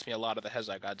reminds me a lot of the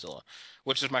Heisei Godzilla,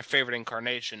 which is my favorite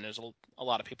incarnation, as a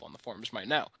lot of people on the forums might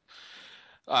know.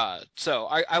 So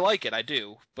I like it, I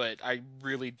do, but I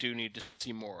really do need to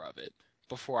see more of it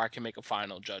before I can make a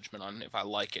final judgment on if I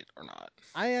like it or not.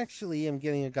 I actually am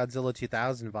getting a Godzilla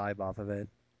 2000 vibe off of it,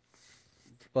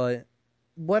 but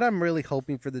what I'm really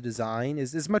hoping for the design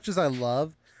is, as much as I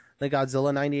love the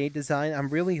Godzilla 98 design, I'm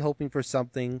really hoping for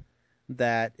something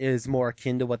that is more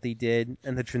akin to what they did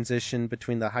in the transition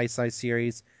between the Heisei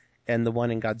series and the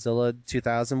one in Godzilla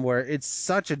 2000, where it's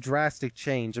such a drastic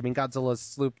change. I mean, Godzilla's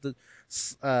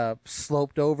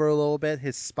sloped over a little bit.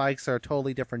 His spikes are a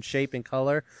totally different shape and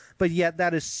color, but yet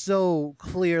that is so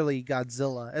clearly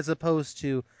Godzilla, as opposed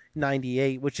to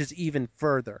 98, which is even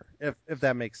further, if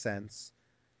that makes sense.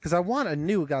 Because I want a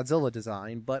new Godzilla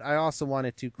design, but I also want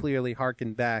it to clearly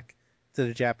harken back to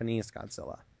the Japanese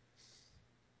Godzilla.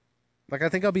 Like, I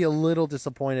think I'll be a little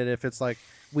disappointed if it's like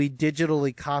we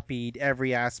digitally copied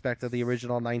every aspect of the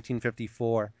original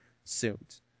 1954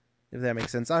 suit, if that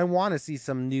makes sense. I want to see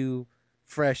some new,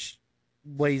 fresh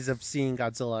ways of seeing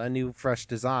Godzilla, a new, fresh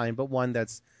design, but one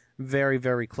that's very,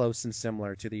 very close and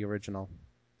similar to the original,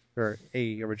 or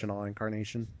a original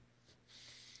incarnation.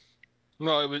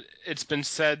 No, it's been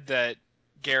said that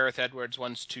Gareth Edwards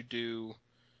wants to do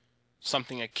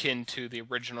something akin to the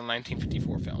original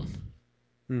 1954 film.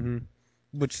 Mm-hmm.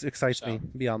 Which excites So me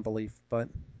beyond belief, but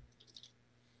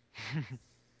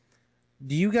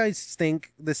Do you guys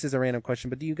think, this is a random question,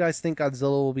 but do you guys think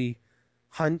Godzilla will be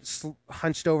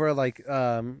hunched over like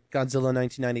Godzilla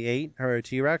 1998 or a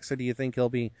T-Rex, or do you think he'll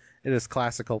be in his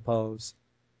classical pose?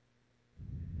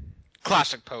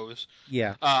 Classic pose.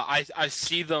 Yeah. I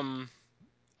see them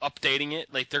updating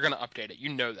it. Like, they're gonna update it. You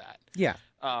know that. Yeah.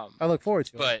 Um, I look forward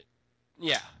to it. but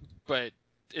yeah, but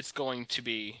it's going to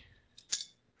be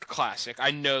classic.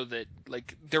 I know that.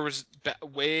 Like, there was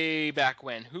way back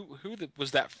when.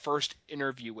 Was that first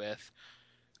interview with?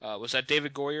 Was that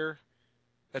David Goyer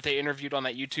that they interviewed on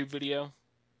that YouTube video?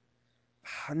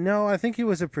 No, I think he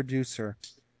was a producer.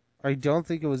 I don't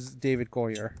think it was David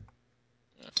Goyer.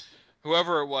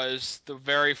 Whoever it was, the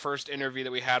very first interview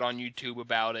that we had on YouTube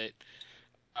about it,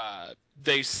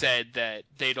 they said that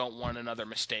they don't want another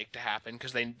mistake to happen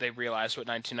because they realized what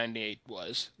 1998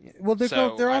 was. Well,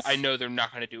 I know they're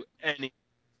not going to do any.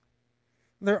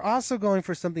 They're also going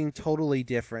for something totally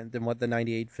different than what the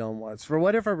 98 film was. For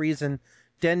whatever reason,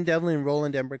 Den Devlin and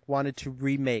Roland Emmerich wanted to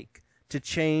remake, to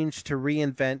change, to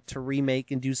reinvent, to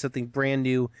remake, and do something brand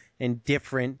new and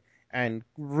different and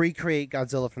recreate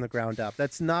Godzilla from the ground up.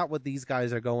 That's not what these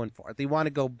guys are going for. They want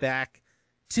to go back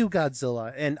to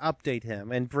Godzilla and update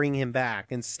him and bring him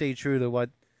back and stay true to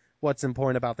what's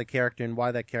important about the character and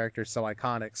why that character is so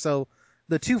iconic. So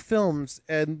the two films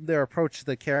and their approach to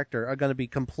the character are going to be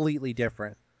completely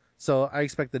different. So I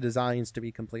expect the designs to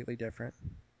be completely different.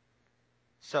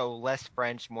 So less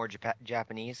French, more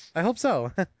Japanese. I hope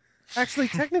so. Actually,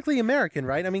 technically American,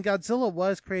 right? I mean, Godzilla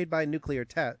was created by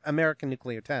American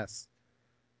nuclear tests.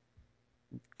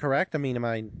 Correct? I mean, am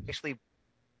I... Actually,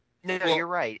 no, Well- you're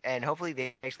right. And hopefully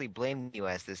they actually blame the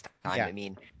U.S. this time. Yeah.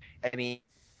 I mean,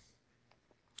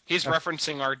 He's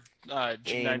referencing our and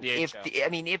G98 show.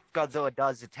 if Godzilla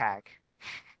does attack,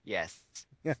 yes.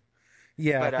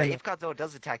 Yeah. But and- if Godzilla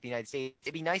does attack the United States,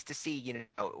 it'd be nice to see,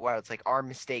 wow, it's like our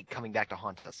mistake coming back to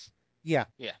haunt us. Yeah.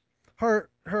 Yeah.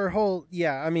 Her whole,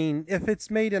 yeah, I mean, if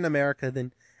it's made in America,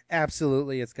 then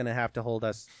absolutely it's going to have to hold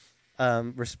us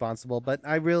responsible. But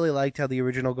I really liked how the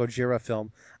original Gojira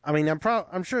film, I mean,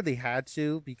 I'm sure they had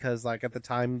to, because like at the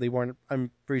time I'm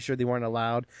pretty sure they weren't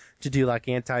allowed to do like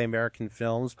anti-American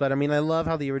films. But I mean, I love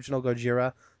how the original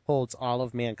Gojira holds all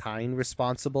of mankind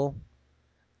responsible.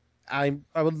 I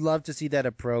would love to see that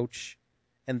approach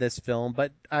in this film,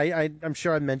 but I'm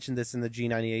sure I mentioned this in the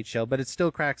G98 show, but it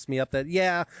still cracks me up that,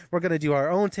 yeah, we're going to do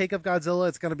our own take of Godzilla.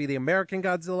 It's going to be the American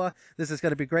Godzilla. This is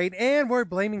going to be great. And we're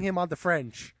blaming him on the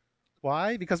French.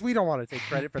 Why? Because we don't want to take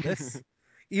credit for this.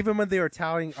 Even when they were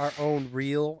touting our own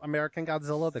real American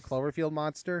Godzilla, the Cloverfield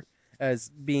monster, as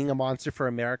being a monster for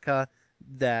America,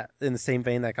 that in the same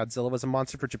vein that Godzilla was a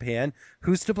monster for Japan,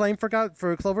 who's to blame for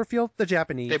Cloverfield? The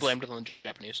Japanese. They blamed it on the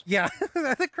Japanese. Yeah,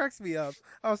 that cracks me up.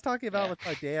 I was talking about it with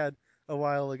my dad a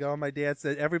while ago, and my dad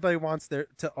said everybody wants to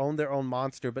own their own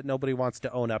monster, but nobody wants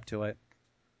to own up to it.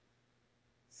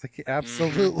 It's like,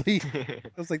 absolutely. I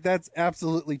was like, that's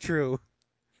absolutely true.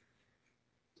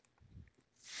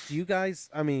 Do you guys,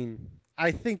 I mean,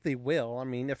 I think they will. I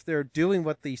mean, if they're doing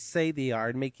what they say they are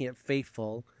and making it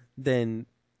faithful, then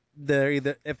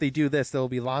if they do this, they'll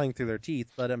be lying through their teeth.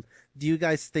 But do you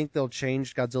guys think they'll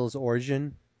change Godzilla's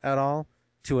origin at all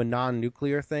to a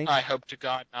non-nuclear thing? I hope to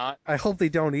God not. I hope they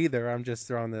don't either. I'm just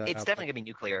throwing that out. It's definitely going to be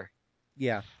nuclear.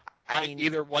 Yeah. I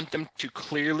either want them to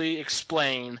clearly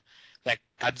explain that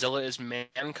Godzilla is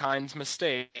mankind's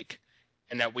mistake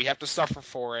and that we have to suffer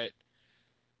for it,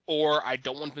 or I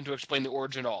don't want them to explain the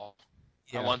origin at all.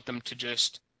 Yeah. I want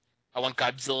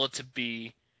Godzilla to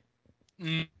be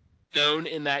known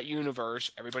in that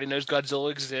universe. Everybody knows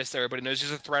Godzilla exists. Everybody knows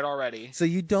he's a threat already. So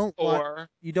you don't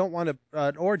want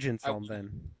an origin film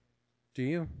then, do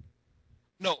you?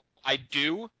 No, I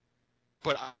do,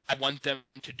 but I want them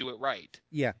to do it right.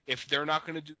 Yeah. If they're not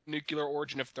going to do nuclear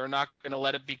origin, if they're not going to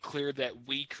let it be clear that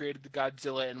we created the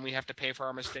Godzilla and we have to pay for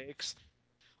our mistakes,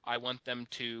 I want them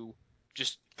to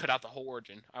just cut out the whole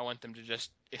origin. I want them to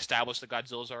just establish that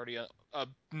Godzilla is already a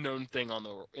known thing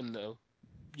in the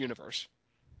universe.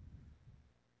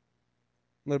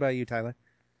 What about you, Tyler?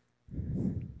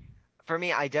 For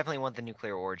me, I definitely want the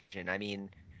nuclear origin. I mean,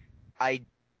 I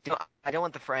don't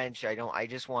want the French. I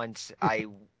just want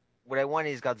what I want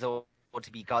is Godzilla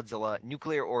to be Godzilla,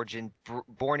 nuclear origin,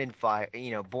 born in fire,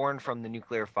 born from the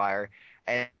nuclear fire,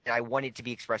 and I want it to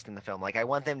be expressed in the film. Like I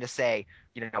want them to say,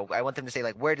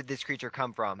 like, where did this creature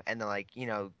come from? And then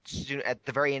soon at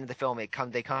the very end of the film, they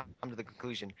come to the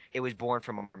conclusion it was born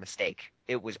from a mistake.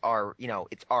 It was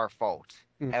it's our fault.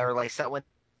 Mhm. Or like someone.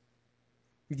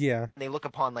 Yeah. They look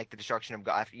upon like the destruction of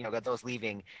God, Godzilla's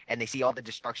leaving, and they see all the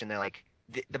destruction. They're like,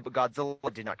 the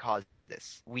Godzilla did not cause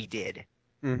this. We did.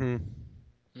 Mm-hmm.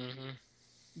 Mm-hmm.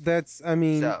 That's, I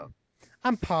mean, So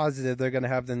I'm positive they're going to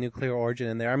have the nuclear origin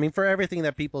in there. I mean, for everything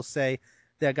that people say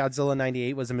that Godzilla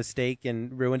 98 was a mistake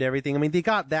and ruined everything, I mean, they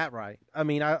got that right. I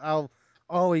mean, I'll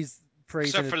always praise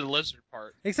Except it, for the lizard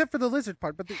part. except for the lizard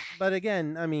part. But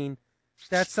again, I mean,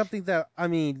 that's something that, I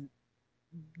mean,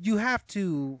 you have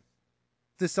to.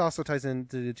 This also ties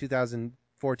into the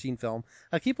 2014 film.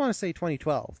 I keep wanting to say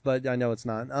 2012, but I know it's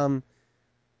not.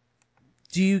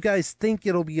 Do you guys think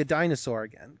it'll be a dinosaur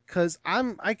again? Because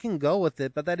I can go with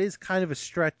it, but that is kind of a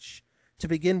stretch to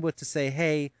begin with to say,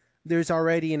 hey, there's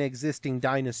already an existing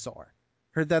dinosaur,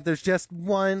 or that there's just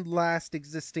one last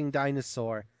existing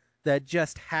dinosaur that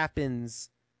just happens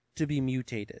to be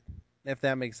mutated. If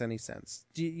that makes any sense.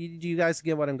 Do you guys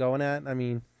get what I'm going at? I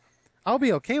mean, I'll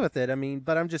be okay with it. I mean,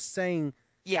 but I'm just saying.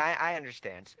 yeah, I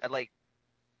understand. Like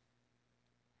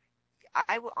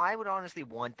I would honestly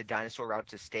want the dinosaur route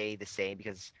to stay the same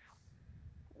because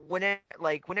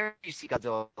whenever you see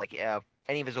Godzilla, like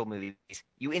any of his old movies,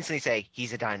 you instantly say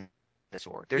he's a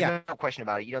dinosaur. There's Yeah. no question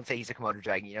about it. You don't say he's a Komodo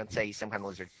dragon. You don't say he's some kind of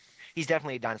lizard. He's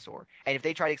definitely a dinosaur. And if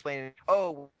they try to explain it,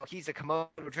 oh, well, he's a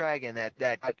Komodo dragon that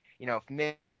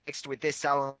mixed with this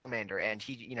salamander, and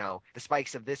he the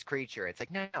spikes of this creature. It's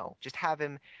like no, just have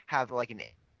him have like an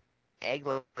egg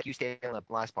like you stated on the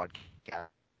last podcast,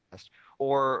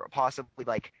 or possibly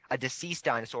like a deceased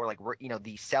dinosaur, like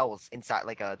the cells inside,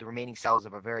 like the remaining cells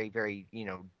of a very very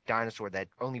dinosaur that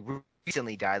only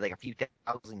recently died, like a few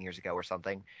thousand years ago or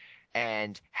something,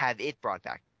 and have it brought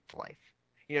back to life.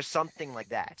 Something like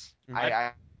that.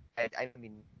 I'd, I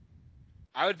mean,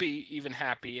 I would be even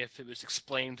happy if it was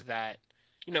explained that,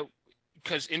 you know,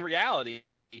 because in reality,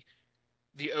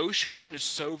 the ocean is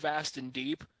so vast and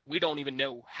deep, we don't even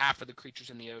know half of the creatures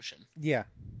in the ocean. Yeah.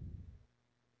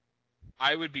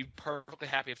 I would be perfectly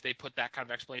happy if they put that kind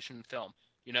of explanation in film.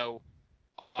 You know,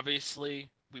 obviously,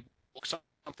 we woke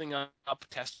something up,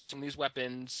 testing these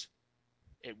weapons.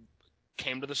 It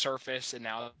came to the surface, and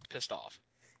now it's pissed off.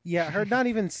 Yeah, her not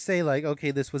even say like, okay,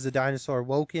 this was a dinosaur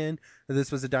woken, or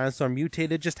this was a dinosaur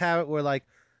mutated. Just have it where like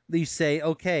you say,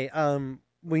 okay,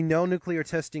 we know nuclear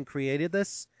testing created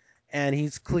this, and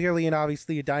he's clearly and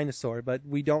obviously a dinosaur, but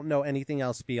we don't know anything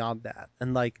else beyond that.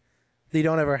 And like, they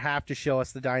don't ever have to show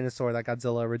us the dinosaur that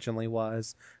Godzilla originally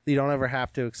was. They don't ever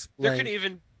have to There explain. could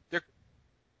even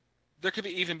there could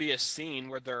even be a scene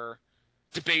where they're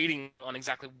debating on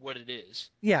exactly what it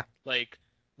is. Yeah, Like,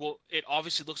 well, it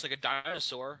obviously looks like a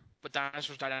dinosaur, but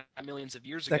dinosaurs died out millions of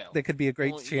years that ago. that could be a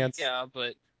great Well, chance. yeah,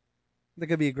 but That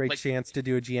could be a great like, chance to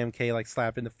do a GMK like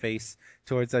slap in the face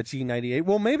towards a G98.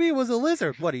 Well, maybe it was a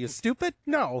lizard. What are you stupid?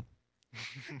 No.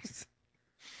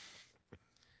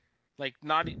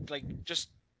 not like just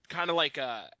kind of like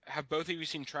have both of you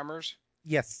seen Tremors?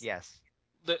 Yes. yes.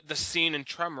 The scene in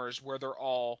Tremors where they're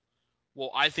all,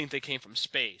 well, I think they came from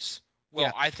space. Well,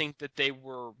 Yeah. I think that they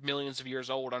were millions of years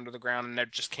old under the ground and they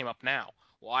just came up now.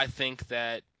 Well, I think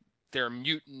that they're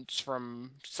mutants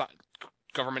from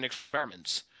government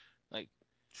experiments. Like,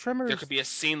 there Tremors. could be a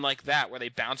scene like that where they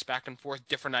bounce back and forth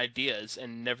different ideas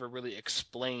and never really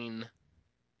explain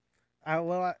Well,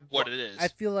 what Well, it I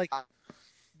is. feel like I,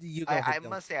 you go I ahead, Dylan.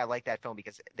 must say I like that film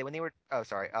because when they were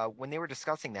when they were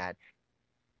discussing that,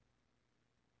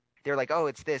 they were like, oh,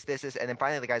 it's this, and then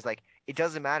finally the guy's like, it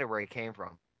doesn't matter where he came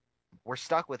from. We're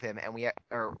stuck with him, and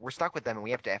we're stuck with them, and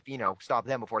we have to stop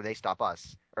them before they stop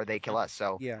us or they kill us.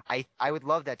 So Yeah. I would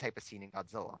love that type of scene in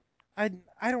Godzilla.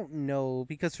 I don't know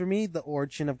because for me the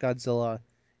origin of Godzilla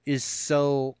is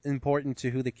so important to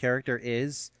who the character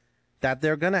is that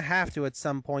they're gonna have to at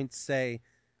some point say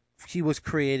he was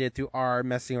created through our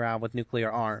messing around with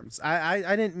nuclear arms.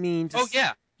 I didn't mean to. Oh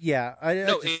yeah, Yeah. I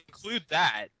no, just. include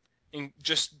that, and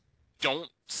just don't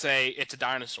say it's a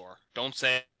dinosaur. Don't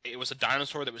say it was a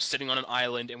dinosaur that was sitting on an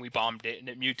island and we bombed it and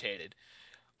it mutated.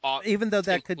 Even though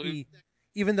that could Include, be.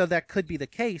 Even though that could be the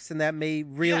case, and that may yeah,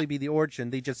 really be the origin,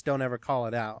 they just don't ever call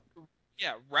it out.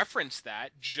 yeah, reference that.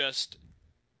 Just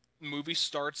movie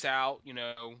starts out,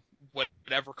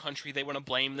 whatever country they want to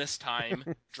blame this time,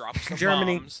 drops some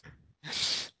Germany. bombs.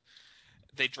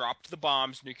 They dropped the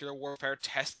bombs, nuclear warfare,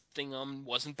 testing them,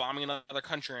 wasn't bombing another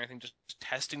country or anything, just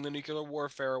testing the nuclear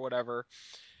warfare or whatever.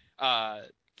 Uh,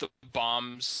 the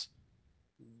bombs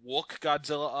woke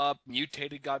Godzilla up,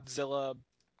 mutated Godzilla,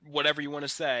 whatever you want to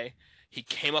say. He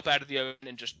came up out of the ocean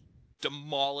and just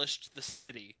demolished the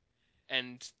city.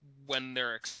 And when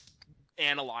they're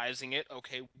analyzing it,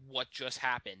 okay, what just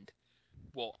happened?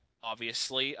 Well,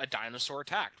 obviously a dinosaur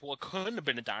attacked. Well, it couldn't have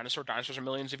been a dinosaur. Dinosaurs are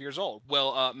millions of years old.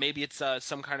 Well, maybe it's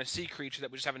some kind of sea creature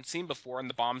that we just haven't seen before, and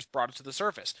the bombs brought it to the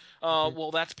surface. Mhm.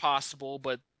 Well, that's possible,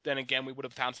 but then again, we would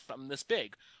have found something this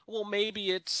big. Well,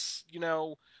 maybe it's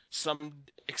some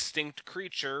extinct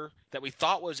creature that we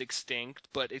thought was extinct,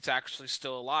 but it's actually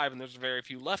still alive, and there's very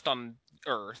few left on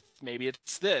Earth. Maybe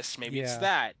it's this, maybe it's Yeah.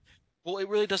 that. Well, it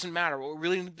really doesn't matter. What we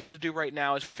really need to do right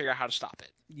now is figure out how to stop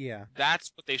it. Yeah.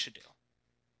 That's what they should do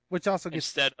Which also gets,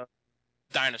 instead of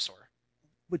dinosaur.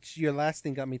 which your last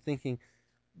thing got me thinking,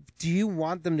 do you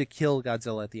want them to kill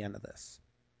Godzilla at the end of this?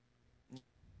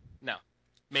 No,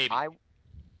 maybe.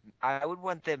 I would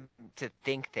want them to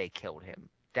think they killed him.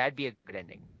 That'd be a good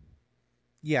ending.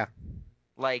 Yeah.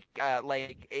 I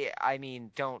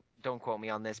mean, don't quote me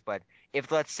on this, but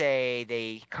if let's say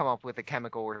they come up with a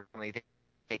chemical or something,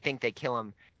 they think they kill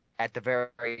him at the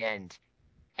very end,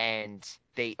 and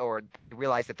they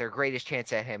realize that their greatest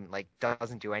chance at him like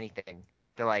doesn't do anything.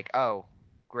 They're like, oh,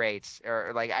 great,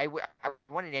 or like I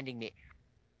want an ending.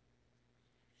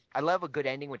 I love a good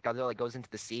ending with Godzilla goes into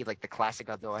the sea, like the classic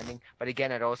Godzilla ending. But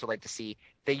again, I'd also like to see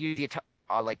they use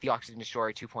like the Oxygen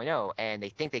Destroyer 2.0, and they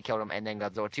think they killed him, and then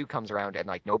Godzilla 2 comes around, and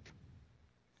like, nope.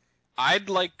 I'd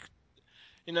like,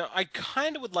 I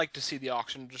kind of would like to see the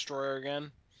Oxygen Destroyer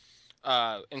again.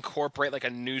 Incorporate like a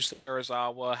new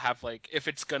Serizawa, have like, if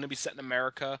it's going to be set in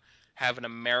America, have an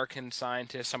American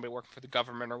scientist, somebody working for the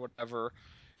government or whatever,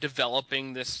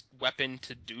 developing this weapon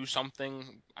to do something.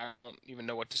 I don't even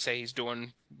know what to say he's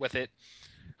doing with it.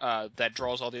 That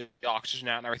draws all the oxygen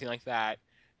out and everything like that.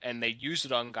 And they use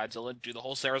it on Godzilla, do the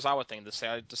whole Serizawa thing.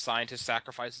 The scientist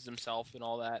sacrifices himself and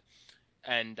all that.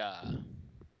 And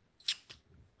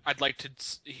I'd like to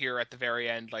hear at the very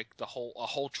end, like a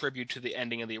whole tribute to the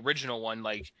ending of the original one.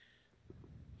 Like,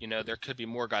 there could be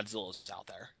more Godzillas out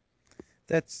there.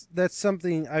 That's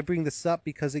something I bring this up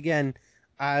because again,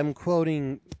 I'm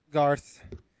quoting Garth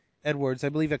Edwards. I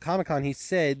believe at Comic-Con he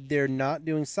said they're not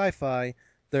doing sci-fi,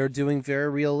 they're doing very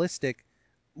realistic.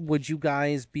 Would you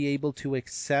guys be able to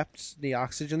accept the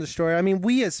Oxygen Destroyer? I mean,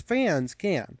 we as fans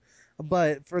can,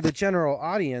 but for the general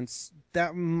audience,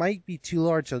 that might be too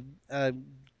large a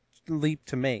leap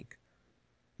to make.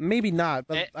 Maybe not,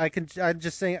 but I'm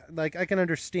just saying, like, I can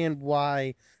understand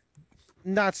why.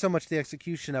 Not so much the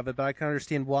execution of it, but I can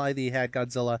understand why they had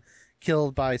Godzilla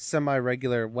killed by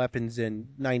semi-regular weapons in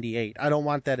 '98. I don't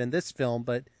want that in this film,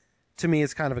 but to me,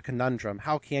 it's kind of a conundrum.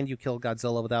 How can you kill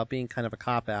Godzilla without being kind of a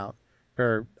cop-out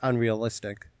or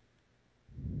unrealistic?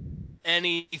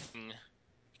 Anything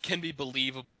can be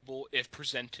believable if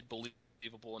presented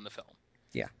believable in the film.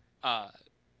 Yeah.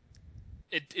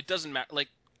 It doesn't matter. Like,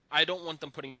 I don't want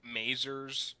them putting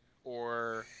masers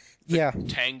or Yeah.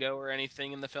 Tango or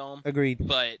anything in the film. Agreed.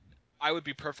 But I would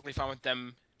be perfectly fine with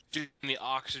them doing the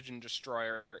Oxygen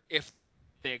Destroyer if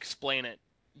they explain it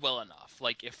well enough.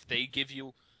 Like, if they give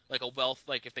you like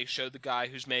if they show the guy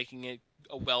who's making it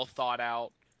a well thought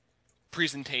out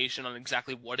presentation on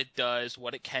exactly what it does,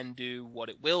 what it can do, what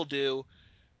it will do,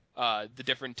 the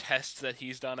different tests that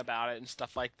he's done about it and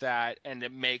stuff like that, and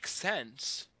it makes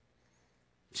sense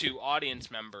to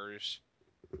audience members,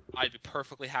 I'd be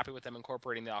perfectly happy with them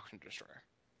incorporating the Oxygen Destroyer.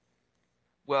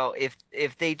 Well,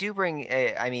 if they do bring,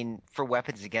 I mean, for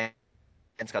weapons against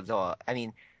Godzilla, I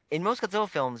mean, in most Godzilla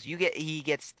films, he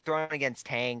gets thrown against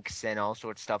tanks and all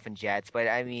sorts of stuff and jets, but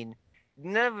I mean,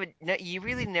 you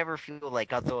really never feel like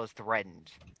Godzilla is threatened.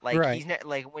 Like Right. he's not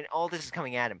like when all this is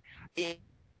coming at him.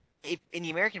 If in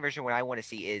the American version, what I want to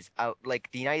see is like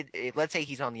let's say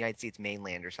he's on the United States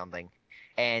mainland or something,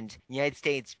 and the United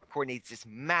States coordinates this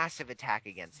massive attack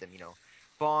against him.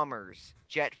 Bombers,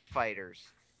 jet fighters,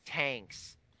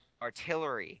 tanks,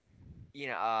 artillery,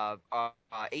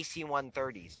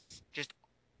 AC-130s, just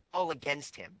all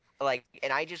against him. Like,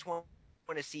 and I just want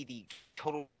to see the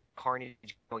total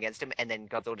carnage go against him, and then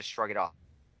Godzilla just shrug it off.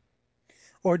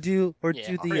 Or do Yeah,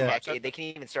 the pretty much. Heck, they can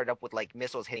even start up with like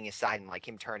missiles hitting his side and like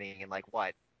him turning and like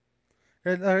what?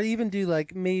 or even do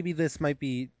like maybe this might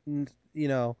be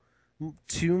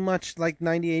too much like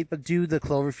 '98, but do the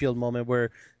Cloverfield moment where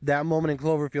that moment in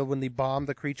Cloverfield when they bombed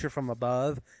the creature from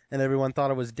above and everyone thought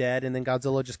it was dead, and then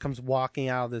Godzilla just comes walking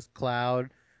out of this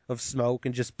cloud of smoke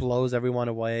and just blows everyone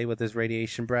away with his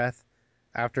radiation breath.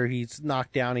 After he's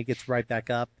knocked down, he gets right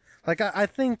back up. Like I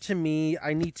think to me,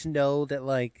 I need to know that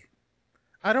like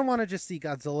I don't want to just see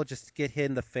Godzilla just get hit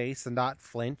in the face and not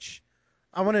flinch.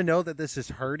 I want to know that this is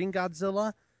hurting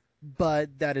Godzilla,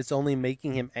 but that it's only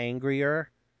making him angrier,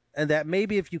 and that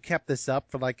maybe if you kept this up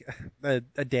for like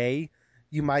a day,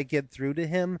 you might get through to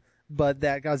him, but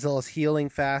that Godzilla's healing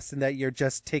fast and that you're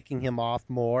just ticking him off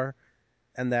more,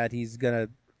 and that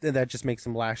that just makes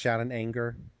him lash out in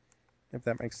anger, if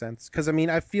that makes sense. Because I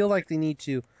mean, I feel like they need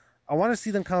to. I want to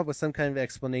see them come up with some kind of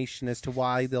explanation as to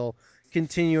why they'll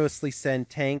continuously send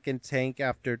tank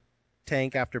after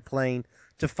plane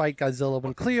to fight Godzilla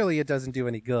when clearly it doesn't do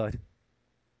any good.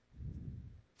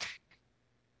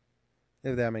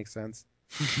 if that makes sense.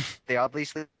 They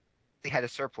obviously had a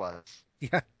surplus.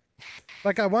 Yeah.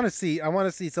 Like I want to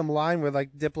see some line where like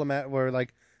where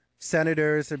like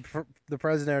senators and the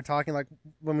president are talking like,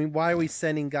 I mean, why are we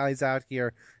sending guys out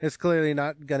here? It's clearly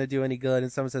not going to do any good.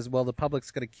 And someone says, well, the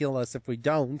public's going to kill us if we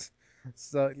don't.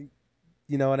 So,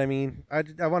 you know what I mean?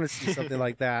 I want to see something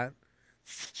like that.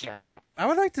 Yeah. I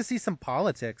would like to see some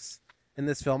politics in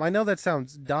this film. I know that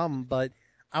sounds dumb, but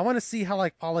I want to see how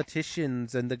like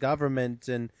politicians and the government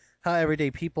and how everyday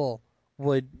people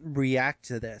would react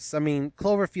to this. I mean,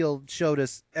 Cloverfield showed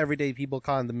us everyday people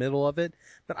caught in the middle of it,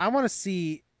 but I don't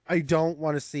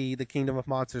want to see the Kingdom of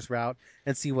Monsters route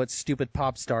and see what stupid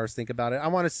pop stars think about it. I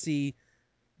want to see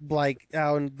like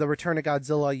how in the Return of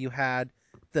Godzilla you had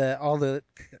all the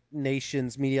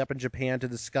nations meeting up in Japan to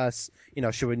discuss,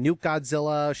 should we nuke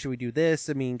Godzilla? Should we do this?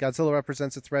 I mean, Godzilla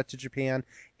represents a threat to Japan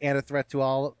and a threat to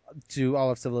all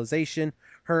of civilization.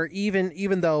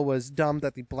 Even though it was dumb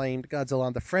that they blamed Godzilla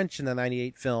on the French in the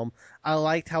 '98 film, I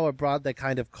liked how it brought that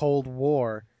kind of Cold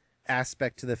War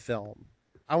aspect to the film.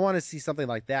 I want to see something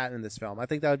like that in this film. I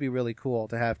think that would be really cool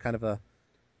to have kind of a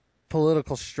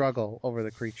political struggle over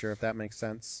the creature, if that makes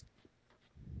sense.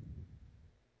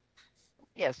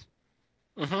 Yes.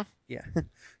 Mm-hmm. Yeah.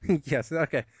 Yes.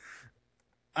 Okay.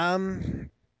 Um,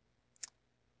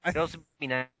 I It'd also be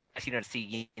nice, to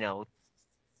see,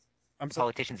 I'm so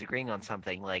politicians agreeing on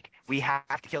something like we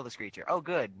have to kill this creature. Oh,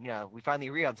 good. We finally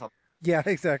agree on something. yeah,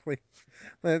 exactly.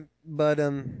 But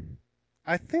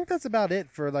I think that's about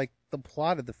it for like the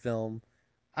plot of the film.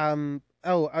 I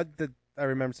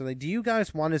remember something. Do you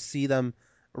guys want to see them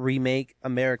remake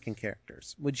American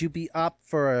characters? Would you be up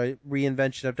for a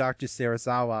reinvention of Dr.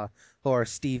 Serizawa or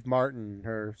Steve Martin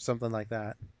or something like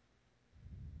that?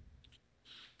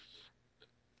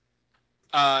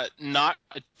 Not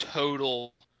a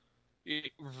total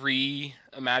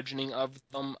reimagining of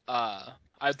them.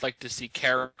 I'd like to see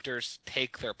characters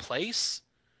take their place.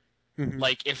 Mm-hmm.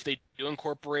 Like if they do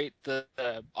incorporate the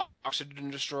Oxygen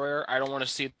Destroyer, I don't want to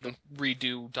see them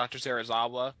redo Dr.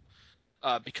 Serizawa,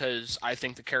 because I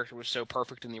think the character was so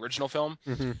perfect in the original film.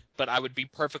 Mm-hmm. But I would be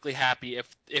perfectly happy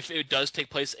if it does take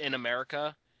place in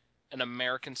America, an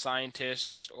American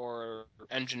scientist or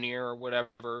engineer or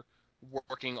whatever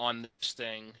working on this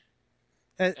thing,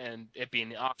 A, and it being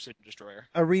the Oxygen Destroyer.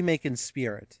 a remake in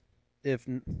spirit, if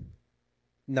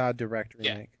not a direct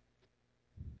Yeah, remake.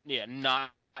 yeah,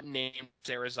 not named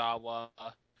Serizawa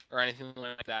or anything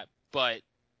like that, but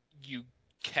you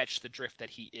catch the drift that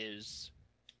he is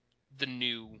the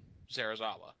new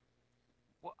Serizawa.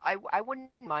 Well, I wouldn't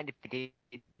mind if they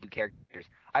did new characters.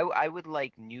 I would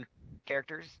like new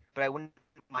characters, but I wouldn't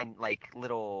mind like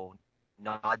little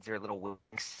nods or little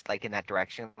winks like in that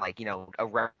direction, like a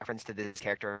reference to this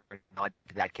character, or a nod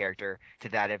to that character, to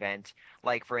that event.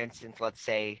 Like for instance, let's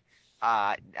say,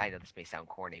 I know this may sound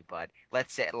corny, but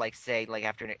let's say like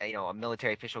after a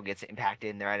military official gets impacted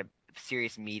and they're at a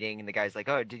serious meeting and the guy's like,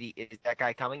 oh, is that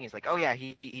guy coming? He's like, oh yeah,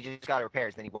 he just got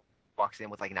repairs. Then he walks in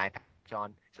with like an eye patch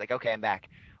on. It's like, okay, I'm back.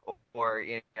 Or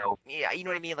yeah, you know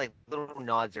what I mean, like little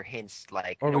nods or hints,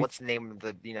 like Or we, what's the name of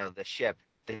the ship,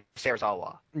 the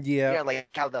Sarazawa. yeah, Like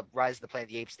how the Rise of the Planet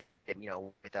of the Apes did,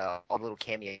 with all the little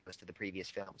cameos to the previous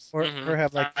films. or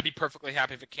have like I'd be perfectly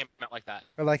happy if it came out like that,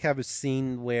 have a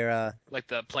scene where like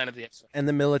the Planet of the Apes. in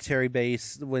the military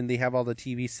base when they have all the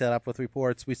TV set up with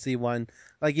reports, we see one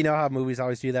like how movies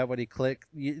always do that when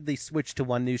they switch to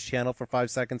one news channel for 5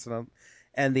 seconds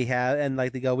and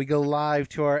like they go, we go live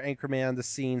to our anchorman on the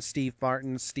scene, Steve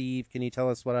Martin. Steve, can you tell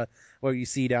us what you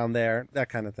see down there? That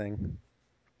kind of thing.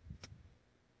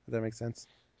 Does that make sense?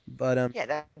 But Yeah,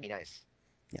 that'd be nice.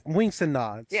 yeah, winks and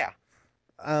nods. Yeah,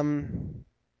 Um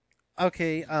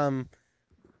okay,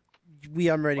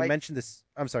 we already like mentioned this.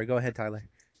 I'm sorry, go ahead, Tyler.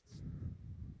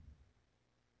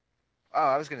 oh,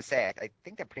 I was gonna say, I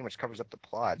think that pretty much covers up the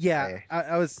plot. Yeah,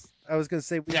 I was gonna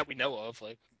say That we know of,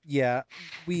 like. yeah,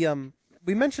 we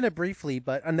mentioned it briefly,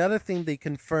 but another thing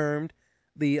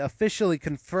they officially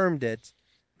confirmed it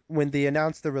when they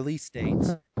announced the release date.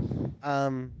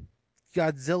 Um,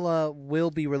 Godzilla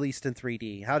will be released in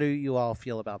 3D. How do you all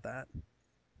feel about that?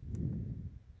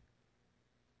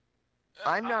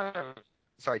 I'm not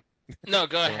sorry. No,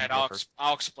 go Dylan, ahead. go first.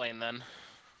 I'll explain then.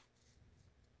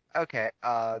 Okay.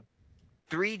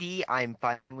 3D I'm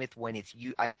fine with when it's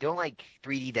you. I don't like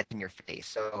 3D that's in your face.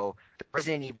 So the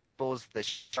Resident Evils, the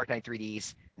Shark Knight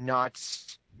 3Ds, not.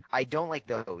 I don't like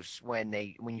those when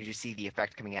you just see the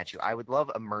effect coming at you. I would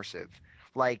love immersive.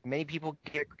 Like many people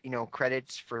get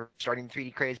credits for starting the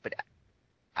 3D craze, but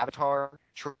Avatar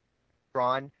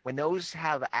Tron, when those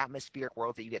have atmospheric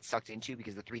worlds that you get sucked into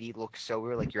because the 3D looks so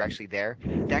real, like you're actually there,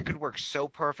 that could work so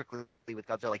perfectly with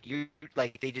Godzilla.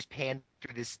 Like they just pan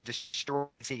through this destroyed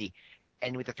city,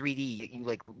 and with the 3D, you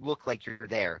like look like you're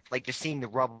there. Like just seeing the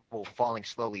rubble falling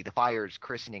slowly, the fires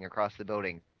christening across the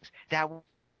buildings. That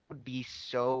would be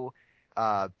so.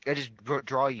 It just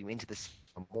draw you into the scene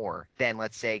more than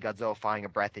let's say Godzilla finding a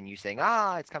breath and you saying,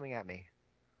 "Ah, it's coming at me."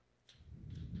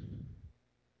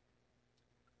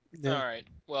 Yeah. All right.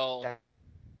 Well,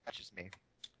 That's just me.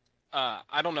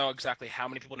 I don't know exactly how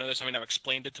many people know this. I mean, I've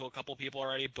explained it to a couple people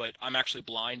already, but I'm actually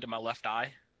blind in my left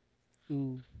eye,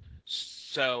 Ooh.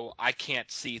 so I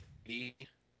can't see 3D.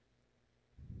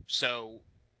 So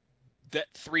that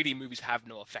 3D movies have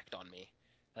no effect on me.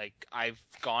 Like I've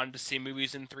gone to see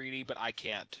movies in 3D, but I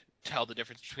can't tell the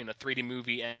difference between a 3D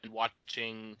movie and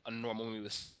watching a normal movie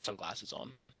with sunglasses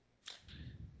on.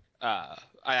 I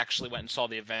actually went and saw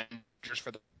the Avengers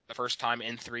for the first time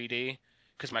in 3D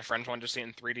because my friends wanted to see it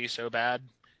in 3D so bad,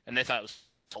 and they thought it was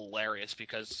hilarious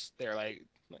because they're like,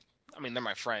 I mean, they're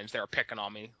my friends. They were picking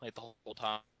on me like the whole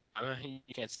time. You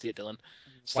can't see it, Dylan.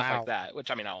 Stuff Wow. like that, which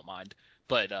I mean, I don't mind.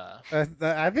 But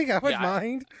I think I would yeah,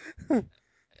 mind.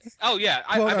 oh yeah,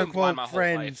 Quote I've been blind unquote my whole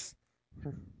life. friends.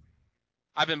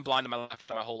 I've been blind to my left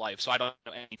my whole life, so I don't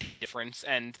know any difference.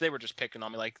 And they were just picking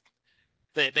on me, like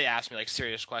they asked me like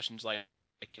serious questions, like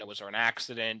was there an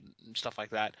accident and stuff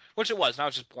like that, which it was. And I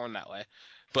was just born that way.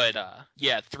 But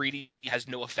yeah, 3D has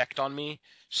no effect on me.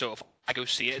 So if I go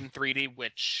see it in 3D,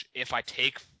 which if I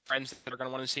take friends that are going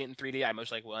to want to see it in 3D, I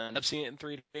most likely will end up seeing it in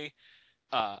 3D.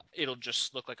 It'll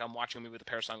just look like I'm watching a movie with a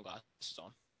pair of sunglasses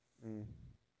on.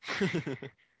 Mm.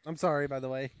 I'm sorry, by the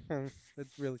way.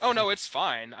 It's really. Oh no, it's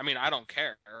fine. I mean, I don't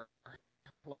care.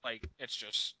 Like, it's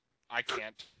just I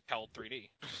can't tell 3D.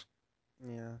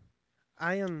 Yeah.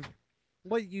 I am.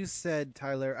 What you said,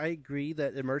 Tyler, I agree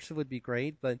that immersive would be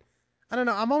great, but I don't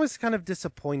know. I'm always kind of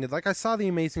disappointed. Like, I saw The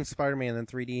Amazing Spider Man in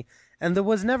 3D, and there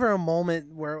was never a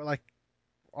moment where, like,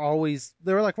 always.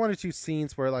 There were, like, one or two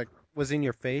scenes where, like, was in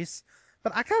your face,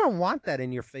 but I kind of want that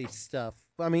in your face stuff.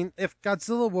 I mean, if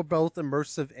Godzilla were both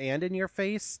immersive and in your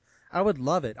face, I would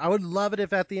love it. I would love it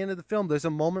if at the end of the film there's a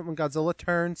moment when Godzilla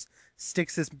turns,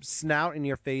 sticks his snout in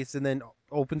your face, and then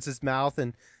opens his mouth,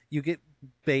 and you get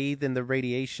bathed in the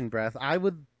radiation breath. I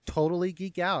would totally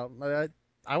geek out.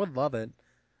 I would love it.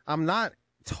 I'm not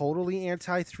totally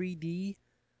anti 3D,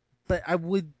 but I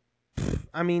would.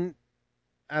 I mean,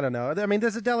 I don't know. I mean,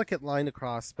 there's a delicate line to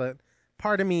cross, but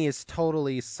part of me is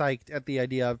totally psyched at the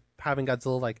idea of having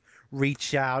Godzilla like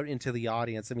reach out into the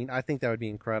audience. I mean, I think that would be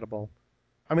incredible.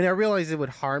 I mean, I realize it would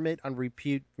harm it on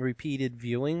repeated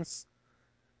viewings,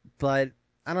 but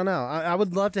I don't know. I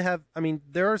would love to have. I mean,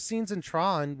 there are scenes in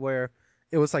Tron where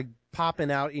it was like popping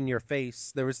out in your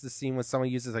face. There was the scene when someone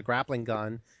uses a grappling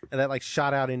gun and that like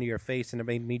shot out into your face and it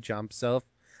made me jump. So if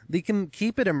they can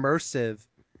keep it immersive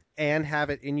and have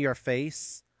it in your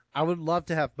face, I would love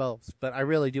to have both. But I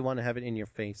really do want to have it in your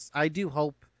face. I do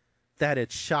hope that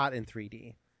it's shot in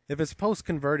 3D. If it's post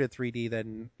converted 3D,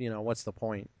 then what's the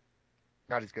point?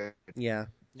 Not as good. Yeah.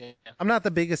 Yeah. I'm not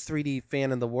the biggest 3D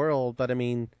fan in the world, but I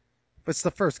mean, it's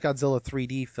the first Godzilla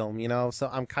 3D film, so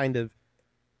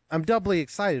I'm doubly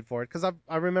excited for it because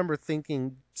I remember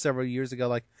thinking several years ago,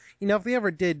 like, if they ever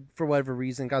did, for whatever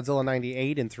reason, Godzilla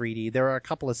 98 in 3D, there are a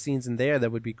couple of scenes in there that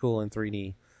would be cool in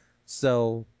 3D.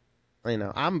 So,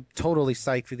 I'm totally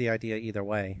psyched for the idea either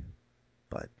way.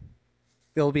 But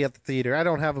it'll be at the theater. I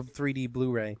don't have a 3D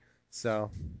Blu-ray,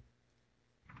 so.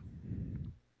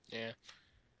 Yeah.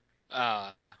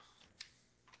 Uh,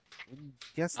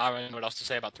 Yes. I don't know what else to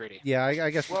say about 3D. Yeah, I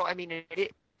guess. Well, I mean,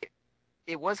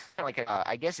 it was kind of like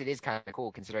I guess it is kind of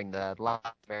cool considering the last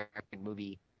American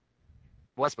movie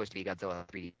was supposed to be Godzilla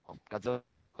 3D. Godzilla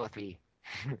 3D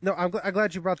No, I'm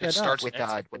glad you brought It that up. starts and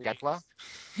ends in with 3D. Deathla.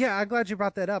 Yeah, I'm glad you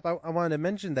brought that up. I wanted to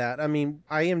mention that. I mean,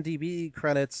 IMDb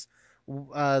credits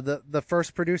the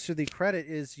first producer the credit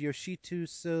is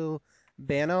Yoshitsu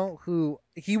Banno, who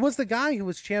he was the guy who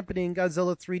was championing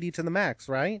Godzilla 3D to the max,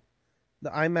 right? The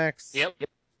IMAX Yep.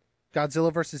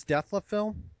 Godzilla versus Deathla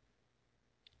film.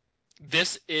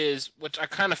 This is, which I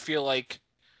kind of feel like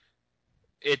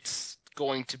it's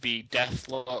going to be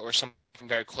Deathla or something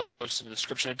very close to the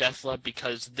description of Deathla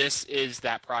because this is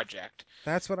that project.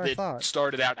 That's what I That thought,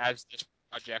 started out as this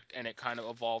project and it kind of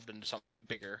evolved into something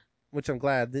bigger. which I'm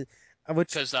glad.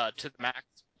 Which Because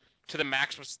to the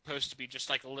max was supposed to be just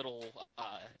like a little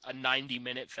a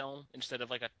 90-minute film instead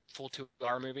of like a full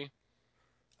 2-hour movie.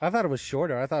 I thought it was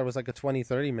shorter. I thought it was like a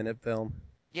 20-30 minute film.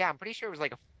 Yeah, I'm pretty sure it was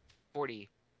like a 40.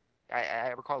 I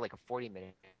recall like a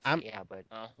 40-minute. I'm Yeah, but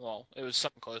Well, it was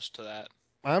something close to that.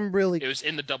 I'm really It was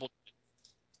in the double.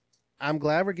 I'm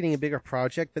glad we're getting a bigger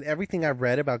project, but everything I've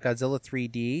read about Godzilla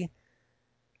 3D,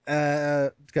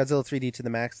 Godzilla 3D to the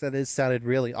max, that is, sounded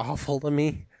really awful to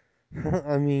me.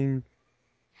 I mean,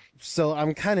 so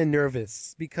I'm kind of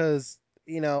nervous because,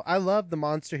 I love the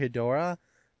monster Hedorah,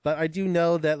 but I do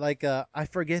know that, like, I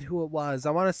forget who it was.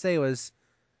 I want to say it was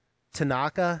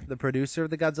Tanaka, the producer of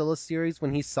the Godzilla series.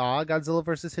 When he saw Godzilla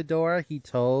vs. Hedorah, he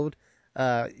told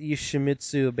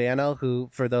Yoshimitsu Banno, who,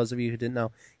 for those of you who didn't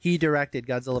know, he directed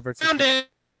Godzilla vs. Found it.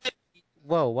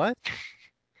 Whoa, what?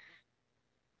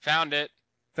 Found it.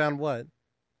 Found what?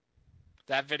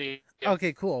 That video.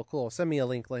 Okay, cool. Send me a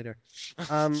link later.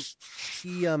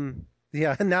 He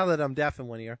yeah. Now that I'm deaf in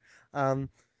one ear,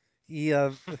 he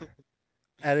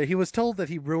he was told that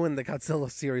he ruined the Godzilla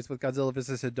series with Godzilla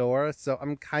vs. Hedorah, so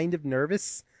I'm kind of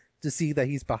nervous to see that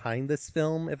he's behind this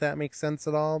film, if that makes sense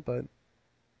at all. But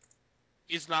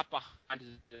He's not behind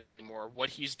it anymore. What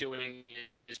he's doing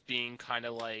is being kind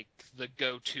of like the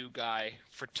go-to guy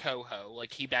for Toho.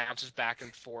 Like, he bounces back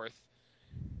and forth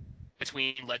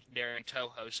between Legendary and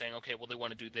Toho, saying, okay, well, they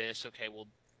want to do this. Okay, well,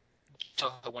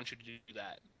 Toho wants you to do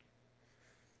that.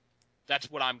 That's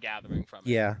what I'm gathering from it.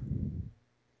 yeah,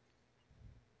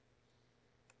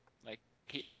 Like,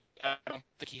 I don't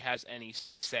think he has any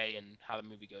say in how the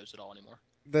movie goes at all anymore.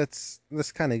 that's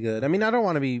kind of good. I mean, I don't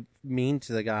want to be mean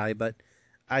to the guy, but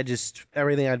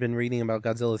everything I've been reading about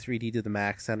Godzilla 3D to the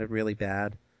max sounded really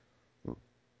bad.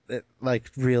 Like,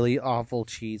 really awful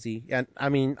cheesy. And I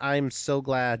mean, I'm so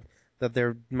glad that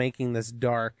they're making this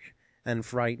dark and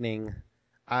frightening.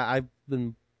 I've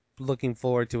been looking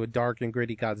forward to a dark and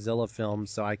gritty Godzilla film,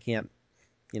 so I can't,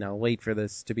 wait for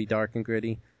this to be dark and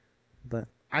gritty. But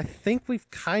I think we've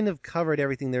kind of covered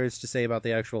everything there is to say about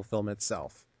the actual film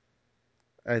itself.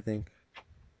 I think.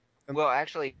 Well,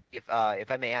 actually, if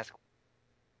I may ask,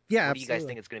 Yeah, what do you guys absolutely.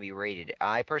 think it's going to be rated?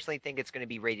 I personally think it's going to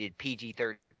be rated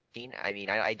PG-13. I mean,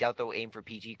 I doubt they'll aim for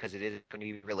PG because it is going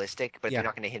to be realistic, but Yeah. they're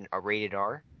not going to hit a rated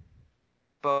R.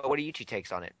 But what are you two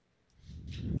takes on it?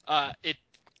 I'm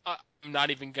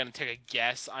not even going to take a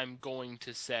guess. I'm going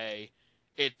to say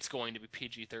it's going to be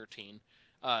PG-13.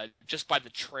 Just by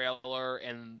the trailer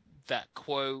and that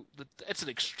quote, it's an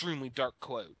extremely dark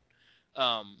quote.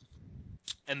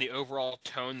 And the overall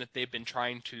tone that they've been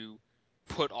trying to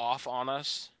put off on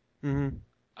us, Mm-hmm.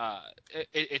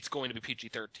 it's going to be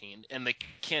PG-13, and they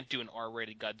can't do an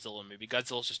R-rated Godzilla movie.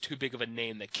 Godzilla's just too big of a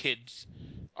name that kids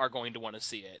are going to want to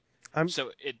see it.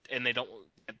 They don't.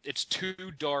 It's too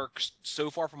dark. So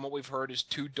far from what we've heard, is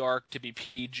too dark to be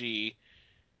PG,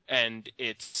 and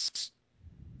it's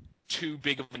too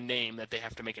big of a name that they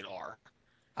have to make it R.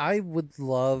 I would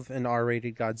love an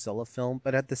R-rated Godzilla film,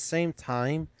 but at the same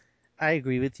time, I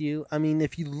agree with you. I mean,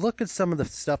 if you look at some of the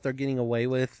stuff they're getting away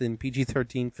with in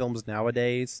PG-13 films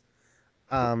nowadays,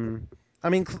 I mean,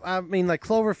 like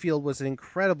Cloverfield was an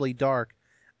incredibly dark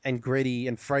and gritty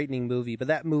and frightening movie, but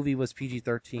that movie was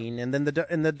PG-13, and then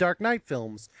the Dark Knight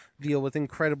films deal with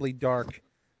incredibly dark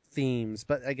themes,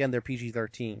 but again, they're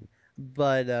PG-13.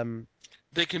 But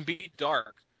They can be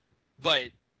dark, but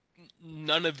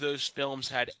none of those films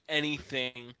had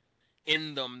anything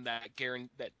in them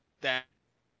that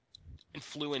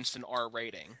influenced an R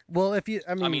rating. well,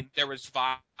 I mean, there was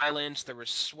violence, there was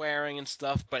swearing and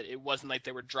stuff, but it wasn't like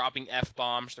they were dropping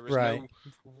F-bombs. There was right, no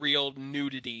real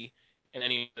nudity in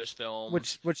any of those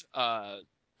films. which I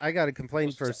got to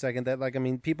complain for a second that, like, I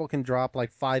mean, people can drop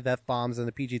like 5 F-bombs in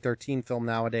a PG-13 film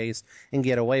nowadays and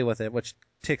get away with it, which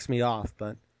ticks me off,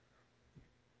 but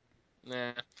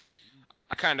Yeah,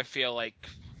 I kind of feel like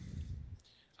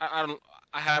I don't.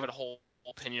 I have a whole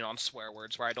opinion on swear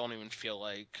words where I don't even feel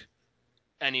like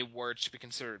any words should be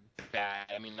considered bad.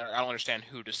 I mean, I don't understand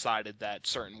who decided that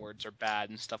certain words are bad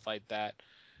and stuff like that.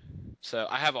 So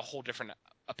I have a whole different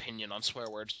opinion on swear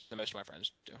words than most of my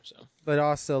friends do. So, but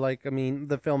also, like, I mean,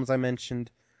 the films I mentioned,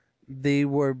 they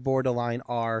were borderline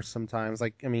R sometimes.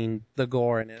 Like, I mean, the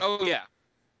gore in it. oh yeah,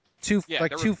 Two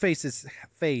Faces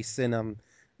face in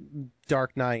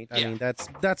Dark Knight. I mean,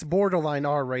 that's borderline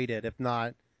R rated, if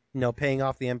not, paying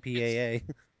off the MPAA.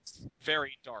 It's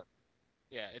very dark.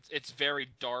 Yeah, it's very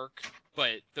dark,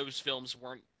 but those films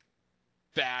weren't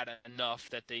bad enough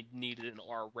that they needed an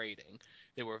R rating.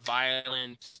 They were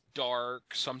violent, dark,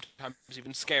 sometimes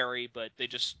even scary, but they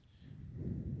just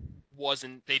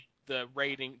wasn't the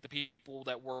people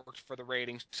that worked for the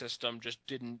rating system just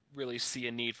didn't really see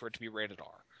a need for it to be rated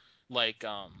R. Like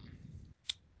I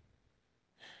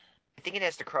think it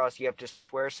has to cross. You have to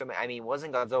swear some. I mean,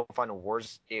 wasn't Godzilla Final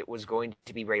Wars? It was going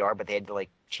to be rated R, but they had to like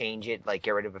change it, like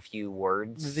get rid of a few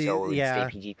words, so it would stay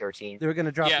PG-13. They were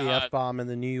gonna drop the F-bomb in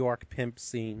the New York pimp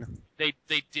scene. They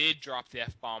did drop the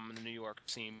F-bomb in the New York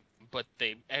scene, but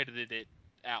they edited it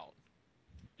out.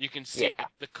 You can see Yeah.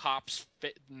 the cop's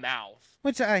mouth.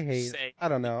 Which I hate. Say I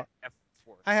don't know. the F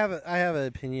word. I have an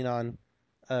opinion on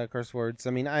curse words. I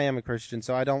mean, I am a Christian,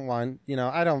 so I don't want,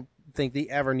 I don't think they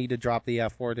ever need to drop the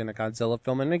F word in a Godzilla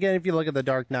film. And again, if you look at The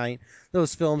Dark Knight,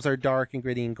 those films are dark and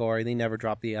gritty and gory. They never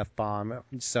drop the F bomb.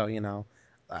 So,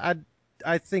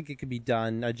 I think it could be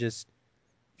done.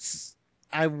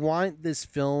 I want this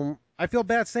film. I feel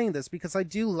bad saying this because I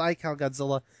do like how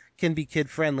Godzilla can be kid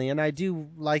friendly, and I do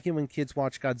like it when kids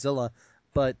watch Godzilla.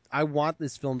 But I want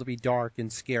this film to be dark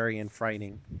and scary and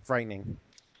frightening.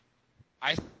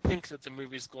 I think that the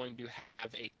movie is going to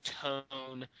have a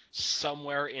tone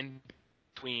somewhere in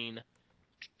between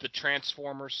the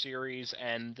Transformers series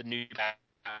and the new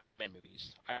Batman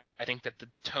movies. I think that the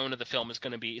tone of the film is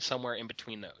going to be somewhere in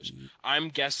between those. I'm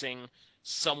guessing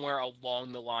somewhere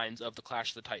along the lines of the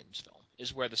Clash of the Titans film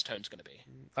is where this tone's going to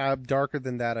be. Darker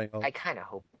than that, I hope. I kind of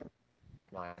hope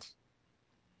not.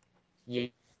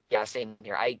 Yeah, same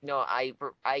here. I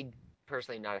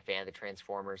personally am not a fan of the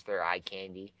Transformers. They're eye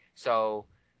candy. So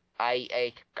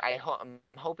I'm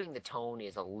hoping the tone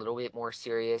is a little bit more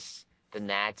serious than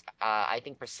that. I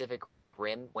think Pacific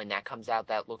Rim, when that comes out,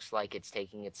 that looks like it's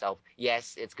taking itself.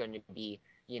 Yes, it's going to be,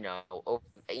 it's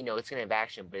going to have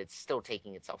action, but it's still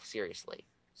taking itself seriously.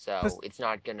 So it's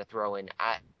not going to throw in,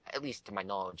 at least to my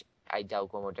knowledge, I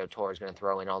doubt Guillermo del Toro is going to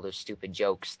throw in all those stupid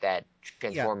jokes that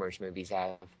Transformers movies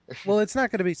have. Well, it's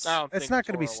not going to be. I don't It's think not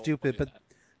going to be Toro will stupid, do but that.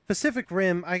 Pacific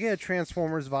Rim, I get a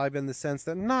Transformers vibe in the sense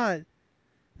that not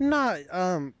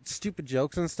stupid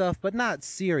jokes and stuff, but not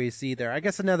serious either. I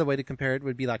guess another way to compare it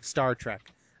would be like Star Trek.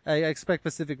 I expect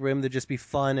Pacific Rim to just be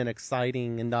fun and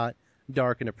exciting and not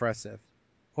dark and oppressive.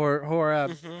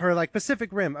 Or like Pacific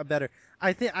Rim, a better.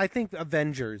 I think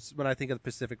Avengers when I think of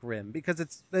Pacific Rim because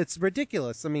it's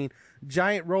ridiculous. I mean,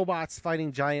 giant robots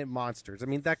fighting giant monsters. I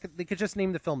mean, they could just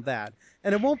name the film that,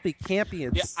 and it won't be campy.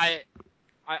 Yeah,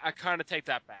 I kind of take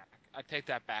that back. I take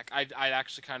that back. I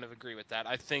actually kind of agree with that.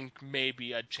 I think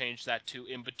maybe I'd change that to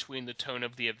in between the tone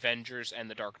of the Avengers and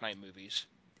the Dark Knight movies.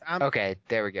 Okay,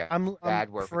 there we go. I'm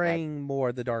That'd work with that. praying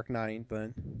more the Dark Knight,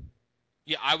 but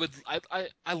Yeah, I would.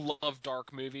 I love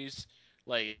dark movies.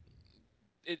 Like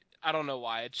it. I don't know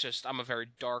why. It's just I'm a very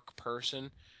dark person.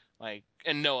 Like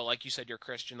and Noah, like you said, you're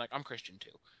Christian. Like I'm Christian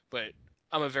too, but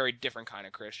I'm a very different kind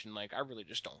of Christian. Like I really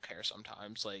just don't care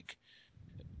sometimes. Like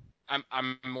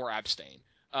I'm more abstain.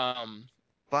 Um,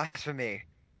 Blasphemy.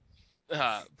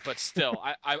 but still,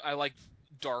 I like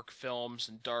dark films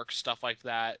and dark stuff like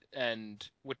that, and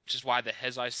which is why the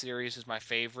Hezai series is my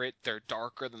favorite. They're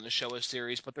darker than the Showa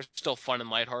series, but they're still fun and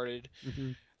lighthearted.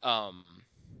 mhm. Um,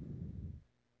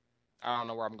 I don't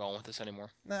know where I'm going with this anymore.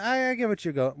 I get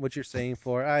what you're saying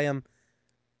for. I am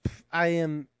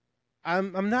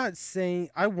I'm not saying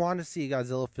I want to see a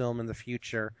Godzilla film in the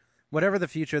future. Whatever the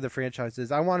future of the franchise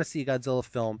is, I want to see a Godzilla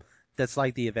film that's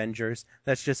like the Avengers,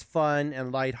 that's just fun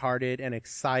and lighthearted and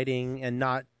exciting and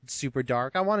not super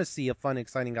dark. I want to see a fun,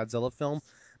 exciting Godzilla film.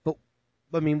 But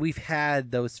I mean, we've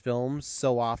had those films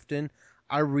so often.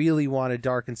 I really want a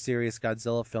dark and serious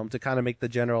Godzilla film to kind of make the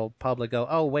general public go,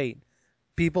 "Oh, wait,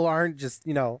 people aren't just,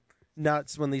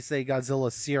 nuts when they say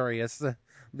Godzilla's serious.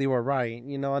 They were right."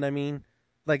 You know what I mean?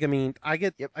 Like, I mean,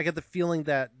 Yep. I get the feeling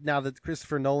that now that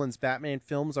Christopher Nolan's Batman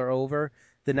films are over,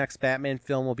 the next Batman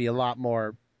film will be a lot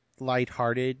more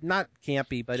lighthearted, not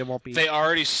campy, but it won't be. They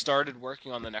already started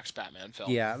working on the next Batman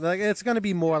film. Yeah, like it's going to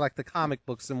be more like the comic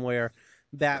books and where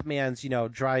Batman's,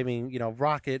 driving,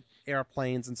 rocket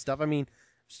airplanes and stuff. I mean,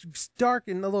 it's dark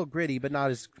and a little gritty, but not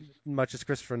as much as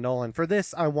Christopher Nolan. For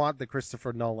this, I want the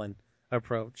Christopher Nolan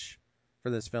approach for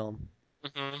this film.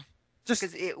 hmm Just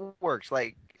Because it works.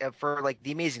 Like for like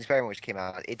the Amazing Spider-Man which came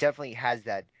out, it definitely has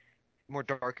that more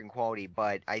dark and quality.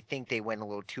 But I think they went a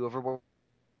little too overboard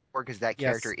because that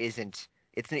character yes, isn't.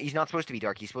 He's not supposed to be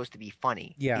dark. He's supposed to be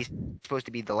funny. yeah, He's supposed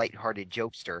to be the lighthearted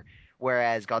jokester.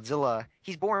 Whereas Godzilla,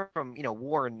 he's born from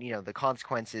war and the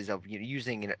consequences of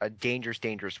using a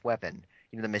dangerous weapon.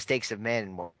 The mistakes of man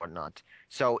and whatnot.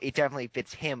 So it definitely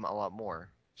fits him a lot more.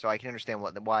 So I can understand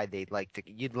why you'd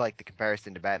like the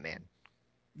comparison to Batman.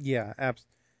 yeah,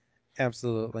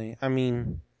 absolutely. I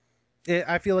mean,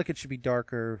 I feel like it should be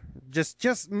darker,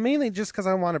 just mainly just because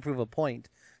I want to prove a point,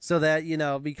 so that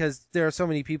because there are so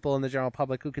many people in the general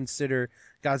public who consider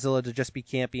Godzilla to just be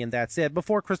campy and that's it.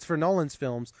 Before Christopher Nolan's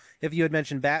films, if you had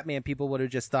mentioned Batman, people would have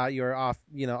just thought you were off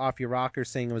your rocker,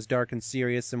 saying it was dark and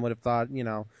serious, and would have thought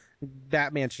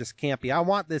Batman's just campy. I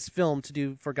want this film to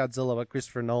do for Godzilla what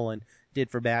Christopher Nolan did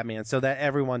for Batman, so that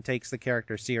everyone takes the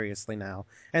character seriously now,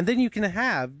 and then you can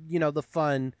have the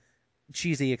fun,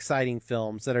 cheesy, exciting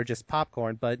films that are just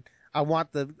popcorn, but I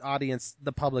want the audience,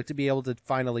 the public, to be able to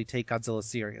finally take Godzilla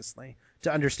seriously,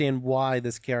 to understand why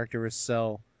this character is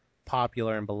so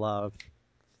popular and beloved.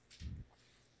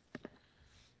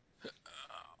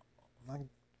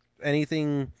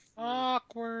 Anything?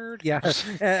 Awkward. Yeah,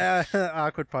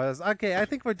 awkward pause. Okay, I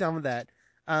think we're done with that.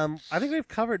 I think we've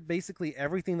covered basically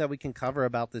everything that we can cover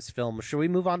about this film. Should we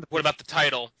move on to? What about the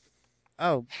title?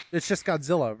 Oh, it's just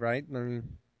Godzilla, right? I mean,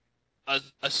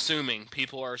 Assuming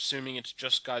people are assuming it's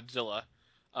just Godzilla.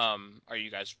 Are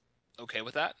you guys okay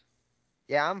with that?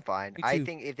 Yeah, I'm fine. me I too.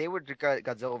 think if they were to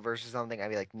Godzilla versus something, I'd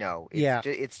be like, no. Yeah.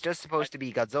 It's just supposed to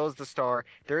be Godzilla's the star.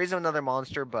 There is another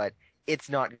monster, but it's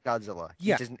not Godzilla.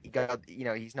 Yeah.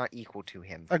 He's not equal to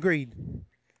him. Agreed.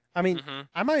 I mean, Mm-hmm.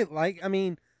 I might like. I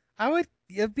mean, I would.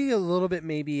 It'd be a little bit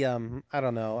maybe. I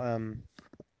don't know.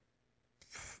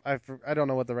 I don't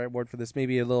know what the right word for this.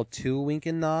 Maybe a little too wink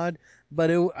and nod. But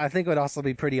I think it would also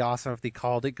be pretty awesome if they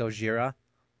called it Gojira.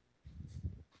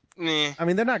 I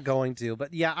mean, they're not going to,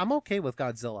 but yeah, I'm okay with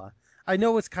Godzilla. I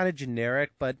know it's kind of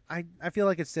generic, but I feel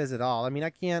like it says it all. I mean, I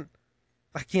can't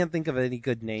think of any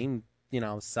good name,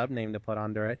 sub name to put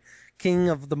under it. King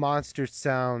of the Monsters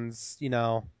sounds,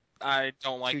 I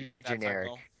don't like Too that generic.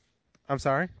 title. I'm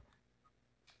sorry.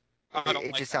 I don't It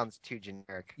like just that. sounds too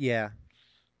generic. Yeah,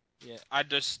 Yeah,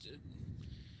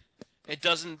 it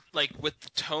doesn't, like, with the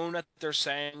tone that they're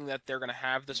saying that they're gonna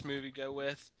have this movie go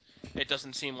with, it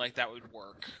doesn't seem like that would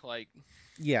work. Like,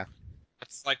 yeah.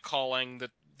 it's like calling the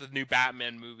new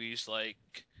Batman movies, like,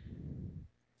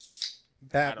 I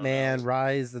don't Batman, know.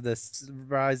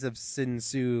 Rise of Sin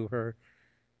Tzu, or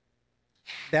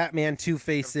Batman Two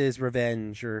Faces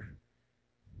Revenge, or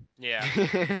Yeah.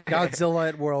 Godzilla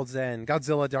at World's End,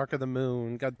 Godzilla Dark of the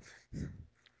Moon,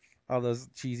 all those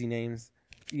cheesy names.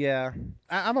 Yeah,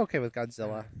 I'm okay with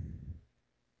Godzilla.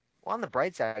 Well, on the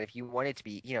bright side, if you want it to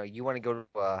be, you want to go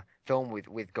to a film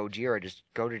with Gojira, just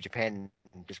go to Japan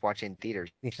and just watch it in theaters.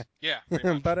 Yeah, pretty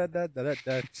much.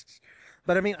 Ba-da-da-da-da-da.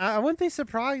 But I mean, I wouldn't be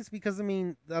surprised because I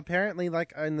mean, apparently,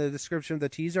 like in the description of the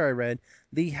teaser I read,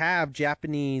 they have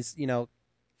Japanese,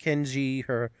 kanji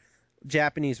or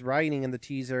Japanese writing in the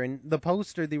teaser, and the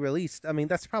poster they released. I mean,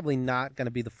 that's probably not going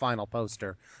to be the final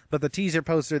poster, but the teaser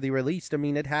poster they released, I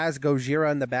mean, it has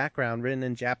Gojira in the background, written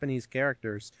in Japanese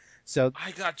characters. So, I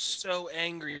got so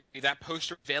angry. That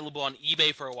poster available on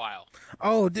eBay for a while.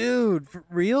 oh, dude, for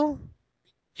real?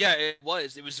 Yeah, it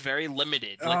was. It was very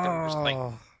limited. Like, there was like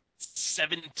Oh,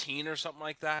 17 or something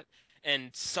like that, and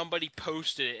somebody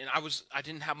posted it, and I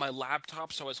didn't have my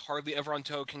laptop, so I was hardly ever on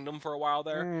Toho Kingdom for a while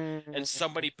there, and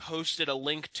somebody posted a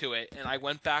link to it, and I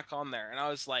went back on there, and I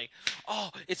was like, oh,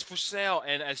 it's for sale,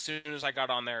 and as soon as I got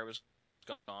on there, it was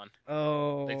gone.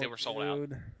 Like, they oh, were sold out.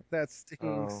 dude, that Oh.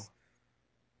 stinks.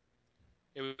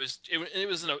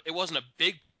 It wasn't a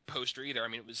big poster either. I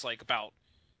mean, it was like about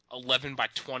 11 by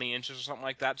 20 inches or something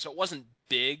like that, so it wasn't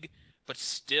big, but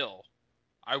still,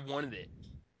 I wanted it.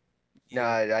 No,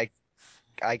 Yeah.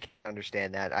 I can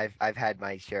understand that. I've had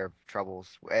my share of troubles,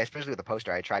 especially with the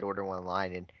poster. I tried ordering one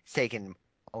online and it's taken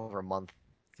over a month.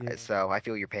 Yeah. So I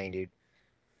feel your pain, dude.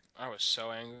 I was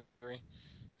so angry. In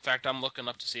fact, I'm looking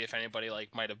up to see if anybody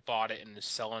like might have bought it and is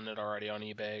selling it already on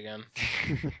eBay again.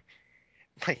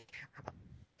 Like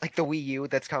like the Wii U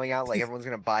that's coming out, like everyone's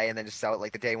gonna buy it and then just sell it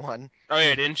like the day one. Oh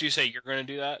yeah, didn't you say you're gonna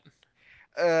do that?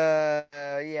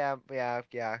 Yeah.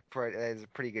 There's a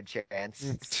pretty good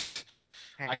chance.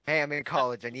 I Hey, I'm in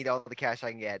college. I need all the cash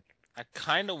I can get. I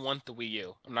kind of want the Wii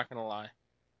U. I'm not gonna lie,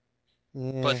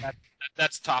 but Yeah.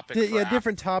 that's topic for Yeah, after.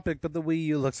 different topic, but the Wii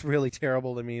U looks really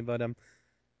terrible to me. But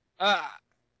Uh,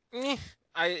 eh,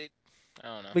 I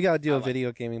don't know. we gotta do I a like.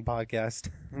 video gaming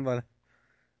podcast. But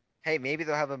Hey, maybe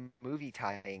they'll have a movie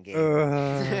tie-in game.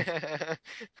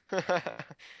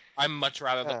 I'm much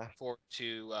rather Uh, looking forward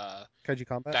to Kaiju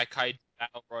Combat, Daikai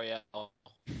Battle Royale,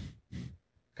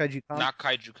 Kaiju Combat. not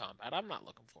Kaiju Combat. I'm not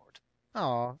looking forward.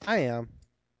 Oh, I am.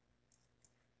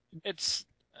 It's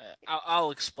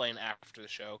I'll explain after the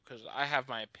show because I have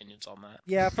my opinions on that.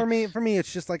 Yeah, for me,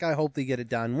 it's just like I hope they get it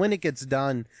done. When it gets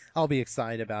done, I'll be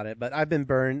excited about it. But I've been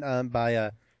burned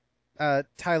by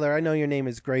Tyler. I know your name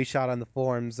is Gray Shot on the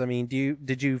forums. I mean,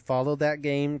 did you follow that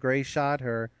game, Gray Shot,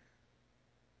 or?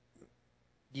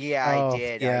 yeah, I Oh,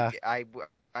 did. yeah,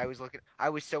 I was looking. I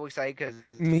was so excited because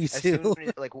me as too. soon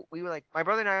as like we were like my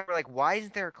brother and I were like, why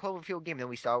isn't there a Cloverfield game? And then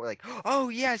we saw it. We're like, oh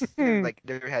yes. And then like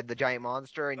there had the giant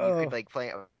monster and you could Oh, like play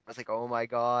it. I was like, oh my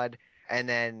god. And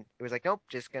then it was like, nope,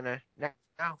 just gonna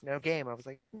no game. I was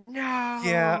like, yeah.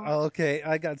 no. Oh, okay,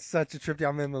 I got such a trip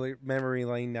down memory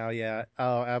lane now. Yeah.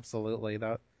 Oh, absolutely.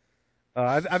 That.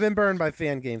 I've been burned by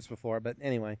fan games before, but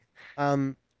anyway.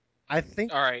 Um, I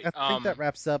think All right. that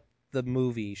wraps up the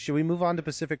movie. Should we move on to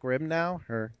Pacific Rim now,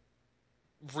 or?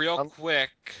 Real Um, quick,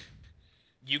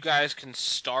 you guys can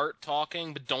start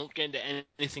talking, but don't get into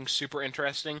anything super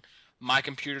interesting. My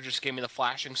computer just gave me the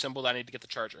flashing symbol that I need to get the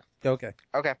charger. Okay.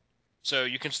 Okay, So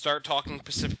you can start talking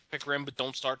Pacific Rim, but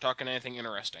don't start talking anything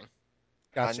interesting.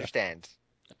 Gotcha. understand.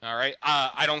 All right.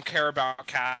 I don't care about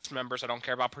cast members. I don't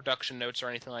care about production notes or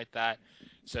anything like that.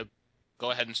 So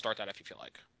go ahead and start that if you feel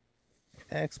like.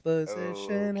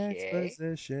 Exposition, Okay.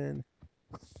 exposition.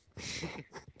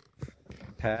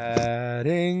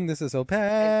 Padding. This is so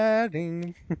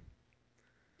padding.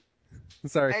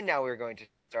 Sorry. And now we're going to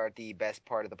start the best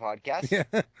part of the podcast.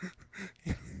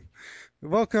 Yeah.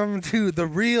 Welcome to the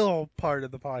real part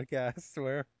of the podcast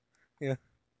where, yeah.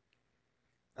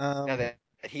 Now that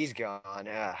he's gone.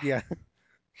 Yeah.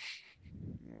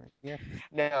 Yeah.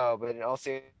 No, but in all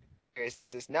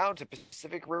seriousness, now to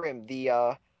Pacific Rim,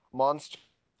 the monster,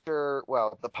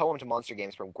 well, the poem to monster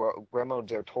games from Guillermo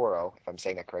del Toro, if I'm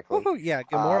saying that correctly, Woohoo! Yeah,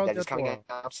 Guillermo that del is coming Toro.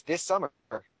 out this summer.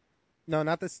 No,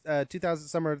 not this. 2000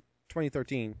 summer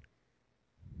 2013.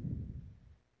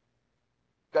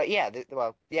 But yeah, yes,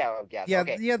 Yeah,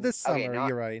 okay, yeah, this okay, summer.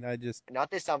 You're right. not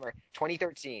this summer,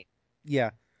 2013.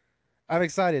 Yeah, I'm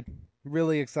excited.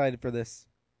 Really excited for this.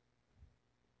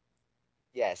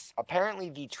 Yes, apparently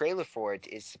the trailer for it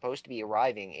is supposed to be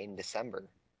arriving in December.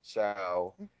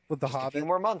 So With the just a few Hobbit.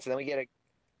 more months, and then we get a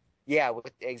yeah,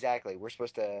 exactly. We're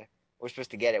supposed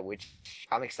to get it, which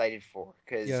I'm excited for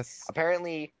because Yes.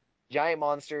 apparently giant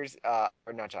monsters,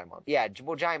 or not giant monsters, yeah,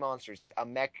 well, giant monsters, a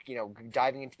mech,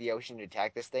 diving into the ocean to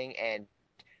attack this thing, and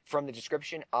from the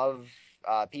description of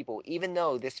people, even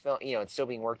though this film, it's still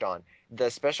being worked on, the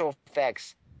special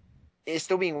effects is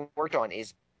still being worked on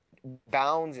is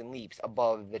bounds and leaps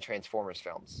above the Transformers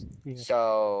films. Yeah.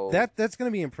 So That's gonna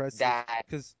be impressive that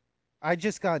because I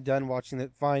just got done watching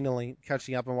it. Finally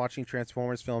catching up and watching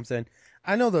Transformers films, and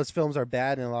I know those films are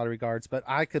bad in a lot of regards, but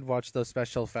I could watch those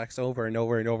special effects over and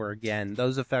over and over again.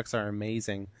 Those effects are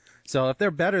amazing. So if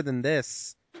they're better than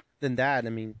this, than that, I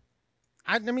mean,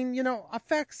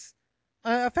 effects.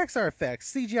 Effects are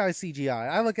effects. CGI is CGI.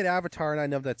 I look at Avatar and I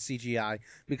know that's CGI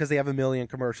because they have a million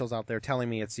commercials out there telling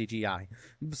me it's CGI.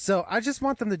 So I just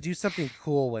want them to do something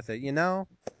cool with it, you know?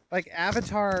 Like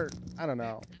Avatar, I don't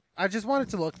know. I just want it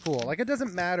to look cool. Like it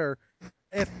doesn't matter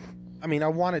if, I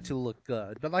want it to look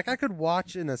good, but like I could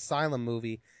watch an Asylum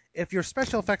movie if your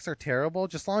special effects are terrible,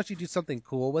 just as long as you do something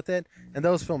cool with it, and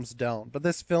those films don't. But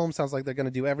this film sounds like they're going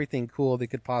to do everything cool they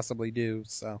could possibly do,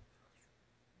 so.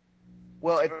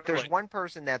 well, if there's one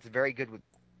person that's very good with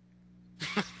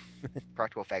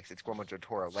practical effects, it's Guillermo del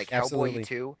Toro. Like Hellboy Absolutely.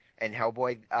 2 and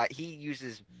Hellboy, he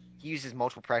uses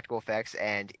multiple practical effects,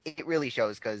 and it really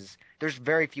shows because there's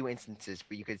very few instances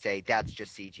where you could say that's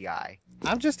just CGI.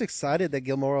 I'm just excited that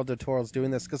Guillermo del Toro's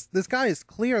doing this because this guy is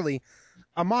clearly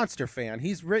a monster fan.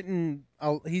 He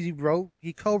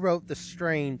co-wrote the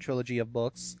Strain trilogy of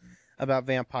books about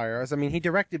vampires. I mean, he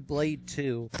directed Blade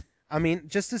 2. I mean,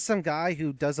 just as some guy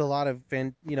who does a lot of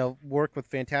work with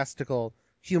fantastical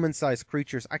human-sized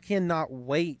creatures, I cannot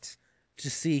wait to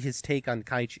see his take on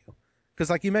kaiju. Because,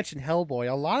 like you mentioned,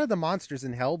 Hellboy, a lot of the monsters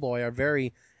in Hellboy are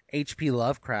very H.P.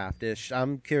 Lovecraft-ish.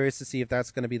 I'm curious to see if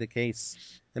that's going to be the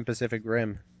case in Pacific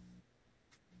Rim.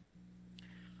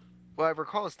 Well, I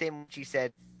recall a statement she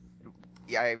said.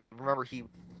 Yeah, I remember he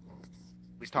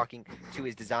was talking to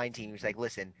his design team. He was like,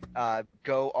 "Listen,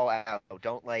 go all out.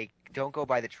 Don't go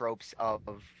by the tropes of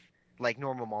like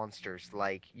normal monsters.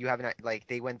 Like you haven't like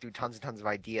they went through tons and tons of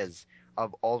ideas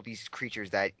of all these creatures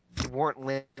that weren't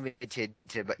limited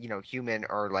to human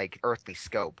or like earthly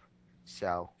scope.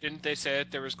 So Didn't they say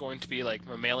that there was going to be like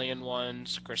mammalian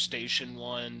ones, crustacean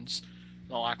ones,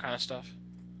 and all that kind of stuff?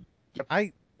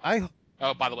 I, I,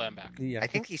 Oh, by the way, I'm back. yeah. I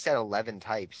think he said 11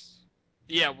 types.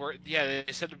 Yeah, they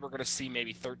said that we're going to see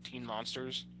maybe 13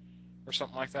 monsters or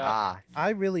something like that. I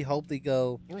really hope they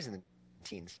go He was in the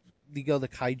teens. the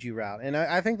kaiju route, and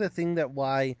I think the thing that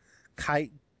why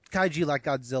kaiju like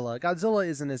Godzilla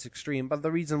isn't as extreme, but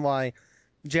the reason why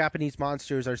Japanese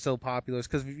monsters are so popular is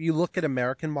because if you look at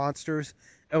American monsters,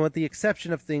 and with the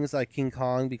exception of things like King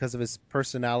Kong because of his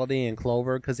personality and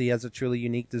Clover because he has a truly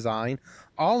unique design,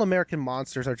 all American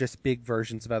monsters are just big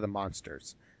versions of other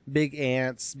monsters. Big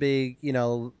ants, big,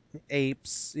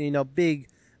 apes,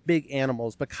 big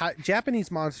animals. But Japanese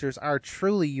monsters are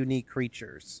truly unique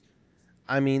creatures.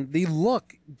 I mean, they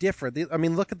look different.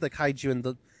 Look at the kaiju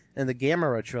in the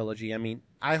Gamera trilogy. I mean,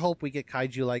 I hope we get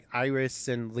kaiju like Iris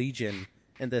and Legion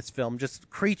in this film. Just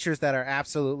creatures that are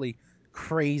absolutely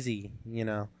crazy.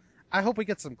 I hope we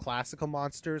get some classical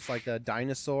monsters like a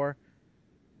dinosaur.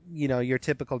 Your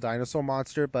typical dinosaur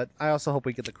monster. But I also hope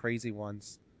we get the crazy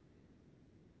ones.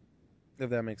 If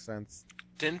that makes sense.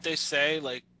 Didn't they say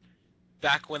like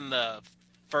back when the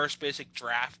first basic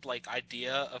draft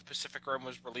idea of Pacific Rim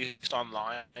was released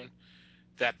online,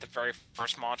 that the very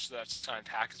first monster that's going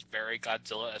to attack is very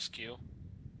Godzilla-esque.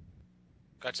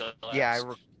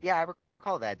 Godzilla-esque. I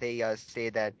recall that. They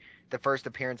stated that the first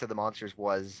appearance of the monsters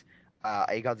was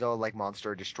a Godzilla-like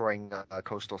monster destroying a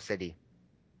coastal city.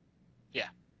 Yeah.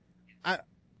 I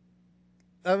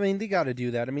mean, they got to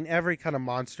do that. I mean, every kind of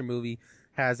monster movie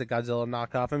has a Godzilla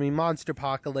knockoff. I mean, Monster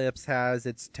Apocalypse has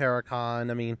its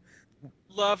Terracon. I mean,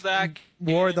 Love that.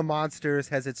 War of the game. Monsters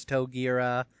has its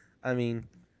Togira. I mean,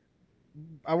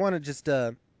 I want to just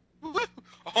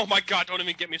Oh my God! Don't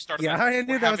even get me started. yeah, on I We're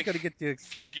knew that was having going to get you.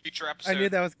 future I episode. knew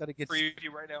that was going to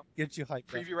Preview right now. get you hyped up.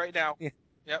 Preview right now. Yeah.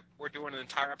 Yep, we're doing an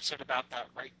entire episode about that.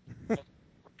 Right. We're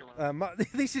doing.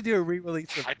 They should do a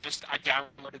re-release of. I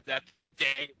downloaded that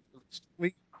day.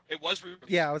 We It was released.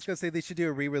 Yeah, I was gonna say they should do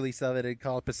a re-release of it and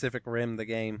call it Pacific Rim the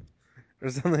game, or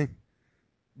something.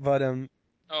 But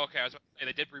Oh, okay. I was about to say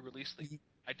they did re-release it.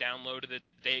 I downloaded it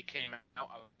the day it came out.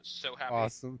 I was so happy.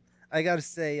 awesome. I gotta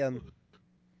say,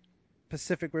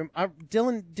 Pacific Rim.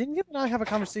 Dylan, didn't you and I have a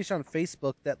conversation on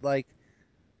Facebook that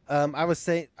I was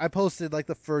saying I posted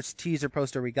the first teaser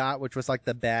poster we got, which was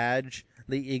the badge,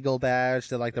 the eagle badge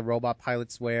that the robot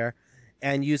pilots wear.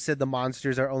 And you said the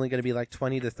monsters are only going to be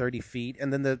 20 to 30 feet.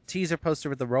 And then the teaser poster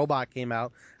with the robot came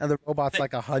out, and the robot's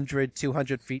 100,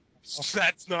 200 feet.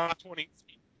 That's not 20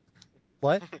 feet.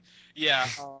 What? Yeah.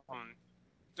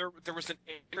 There was an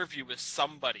interview with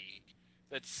somebody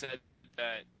that said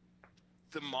that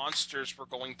the monsters were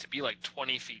going to be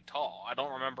 20 feet tall. I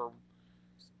don't remember.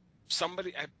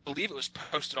 I believe it was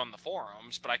posted on the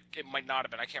forums, but it might not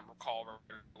have been. I can't recall.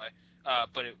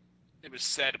 But it was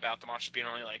said about the monsters being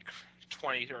only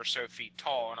 20 or so feet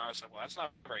tall, and I was like, well, that's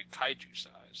not very kaiju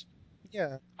size.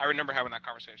 Yeah. I remember having that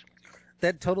conversation with you.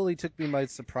 That totally took me by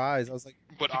surprise. I was like,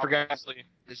 But You forgot obviously,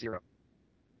 the zero.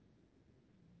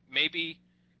 maybe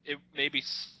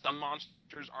some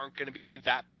monsters aren't going to be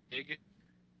that big.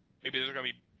 Maybe there's going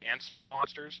to be ants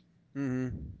monsters. mm-hmm.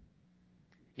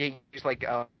 Yeah, you just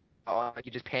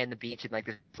you just pan the beach and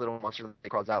this little monster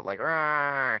crawls out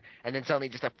 "Rawr!" And then suddenly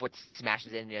just a foot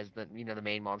smashes in as the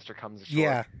main monster comes ashore.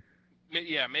 Yeah.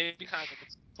 Yeah, maybe kind of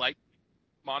like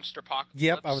Monster Apocalypse.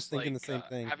 Yep, I was thinking the same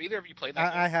thing. Have either of you played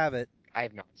that game? I have it. I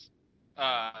have not.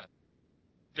 I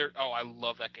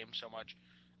love that game so much.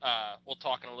 We'll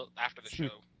talk in a little after the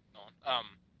show.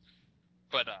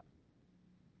 But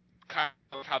kind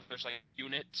of how there's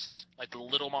units, the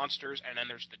little monsters, and then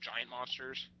there's the giant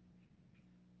monsters.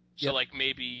 So Yep.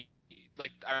 maybe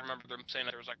I remember them saying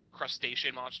that there was a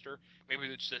crustacean monster. Maybe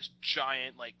it's this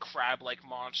giant crab-like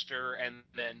monster, and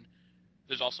then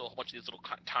there's also a whole bunch of these little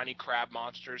tiny crab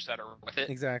monsters that are with it.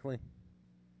 Exactly.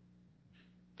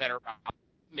 That are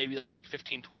maybe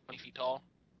 15, 20 feet tall.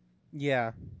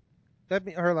 Yeah.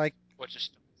 Which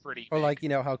is pretty or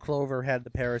big. how Clover had the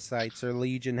parasites, or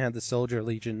Legion had the soldier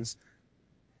legions,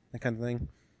 that kind of thing.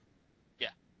 Yeah,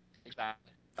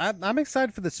 exactly. I'm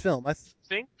excited for this film. I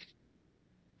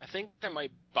think I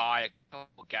might buy a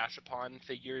couple Gashapon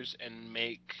figures and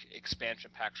make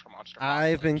expansion packs for Monster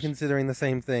Apocalypse. I've been considering the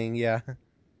same thing. Yeah.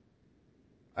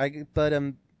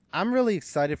 I'm really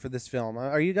excited for this film.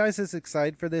 Are you guys as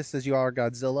excited for this as you are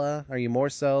Godzilla? Are you more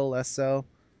so, less so?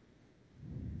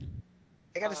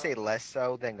 I gotta say less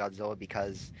so than Godzilla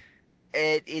because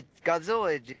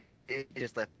Godzilla is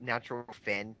just a natural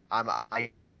fan.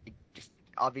 I just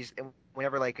obviously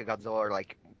whenever a Godzilla or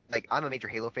I'm a major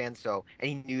Halo fan, so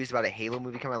any news about a Halo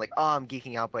movie coming out, oh, I'm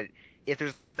geeking out. But if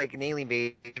there's an alien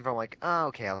invasion from, oh,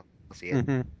 okay, I'll see it.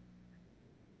 Mm-hmm.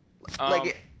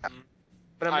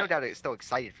 But I'm no doubt still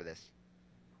excited for this.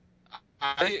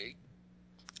 I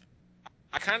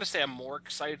kind of say I'm more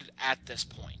excited at this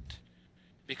point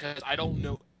because I don't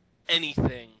know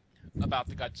anything about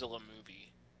the Godzilla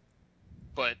movie,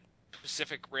 but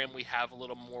Pacific Rim we have a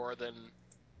little more than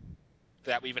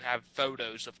that. We even have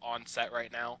photos of on set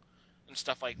right now and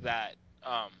stuff like that.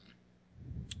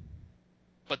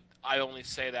 But I only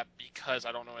say that because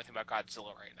I don't know anything about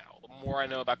Godzilla right now. The more I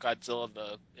know about Godzilla,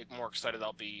 the more excited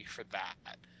I'll be for that.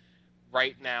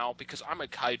 Right now, because I'm a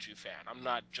kaiju fan, I'm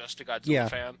not just a Godzilla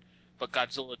fan, but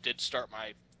Godzilla did start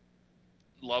my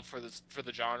love for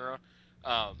the genre.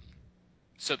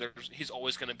 So he's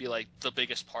always going to be the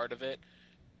biggest part of it.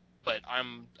 But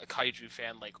I'm a kaiju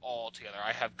fan all together.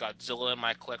 I have Godzilla in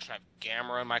my collection. I have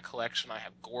Gamera in my collection. I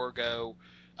have Gorgo,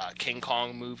 King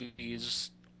Kong movies,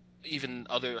 even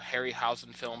other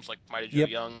Harryhausen films like Mighty Joe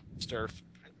Youngster,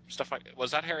 stuff like.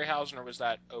 Was that Harryhausen or was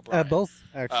that O'Brien? Both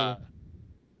actually.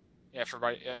 Yeah, for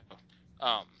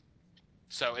yeah.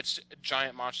 So it's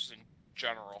giant monsters and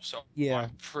general, so Yeah.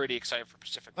 I'm pretty excited for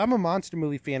Pacific. I'm a monster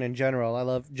movie fan in general. I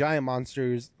love giant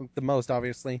monsters the most,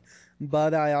 obviously,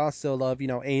 but I also love,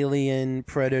 Alien,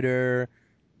 Predator,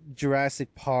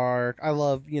 Jurassic Park. I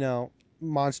love,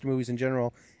 monster movies in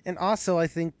general. And also, I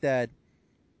think that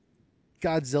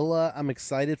Godzilla, I'm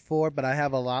excited for, but I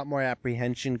have a lot more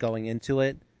apprehension going into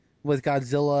it. With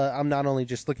Godzilla, I'm not only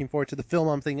just looking forward to the film,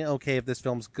 I'm thinking, okay, if this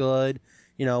film's good,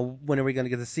 when are we going to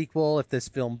get the sequel? If this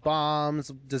film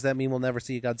bombs, does that mean we'll never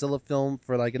see a Godzilla film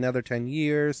for like another 10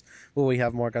 years? Will we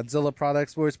have more Godzilla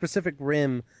products? Whereas Pacific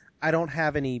Rim, I don't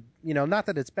have any, not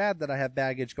that it's bad that I have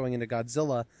baggage going into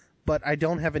Godzilla, but I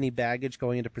don't have any baggage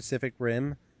going into Pacific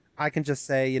Rim. I can just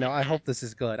say, I hope this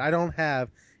is good. I don't have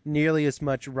nearly as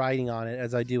much writing on it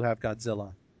as I do have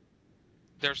Godzilla.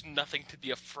 There's nothing to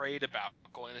be afraid about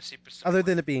going to see Pacific Other Rim.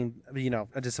 than it being,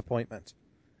 a disappointment.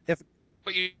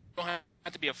 But you don't have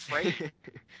to be afraid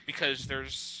because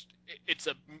it's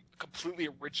a completely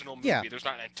original movie. Yeah. There's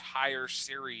not an entire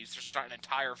series. There's not an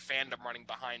entire fandom running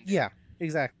behind it. Yeah,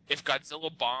 exactly. If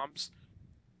Godzilla bombs,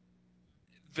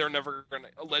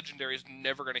 Legendary is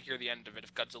never gonna hear the end of it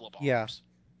if Godzilla bombs. Yeah.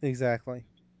 Exactly.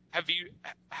 Have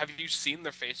you seen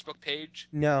their Facebook page?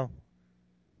 No.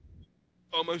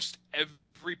 Almost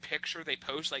every picture they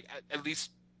post, like at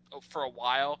least for a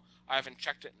while, I haven't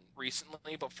checked it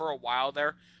recently, but for a while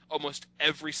there, almost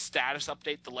every status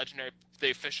update the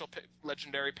official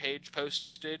Legendary page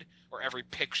posted, or every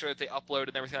picture that they upload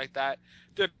and everything like that,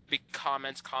 there'd be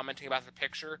comments commenting about the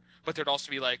picture, but there'd also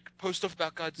be like, post stuff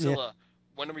about Godzilla. Yeah.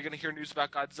 When are we going to hear news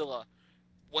about Godzilla?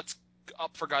 What's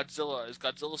up for Godzilla? Is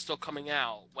Godzilla still coming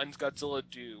out? When's Godzilla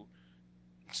due?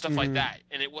 Stuff like that.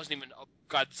 And it wasn't even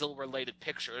a Godzilla related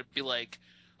picture. It'd be like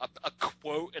a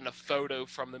quote and a photo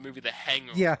from the movie The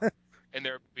Hangover. Yeah. And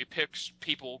there'd be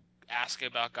people asking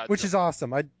about Godzilla. Which is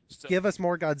awesome. So, Give us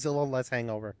more Godzilla, less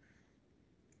Hangover.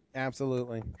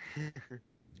 Absolutely.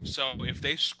 so if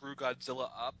they screw Godzilla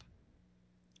up,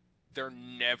 they're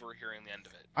never hearing the end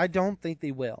of it. I don't think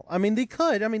they will. I mean, they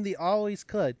could. I mean, they always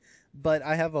could. But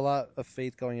I have a lot of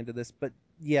faith going into this. But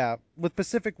yeah, with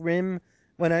Pacific Rim,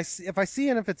 if I see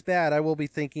it and if it's bad, I will be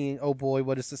thinking, oh boy,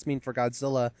 what does this mean for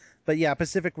Godzilla? But yeah,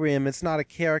 Pacific Rim, it's not a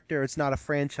character, it's not a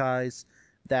franchise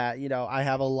that, I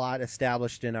have a lot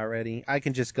established in already. I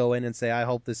can just go in and say, I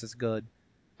hope this is good.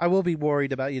 I will be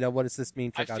worried about, what does this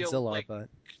mean for Godzilla, but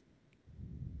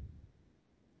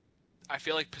I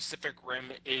feel like Pacific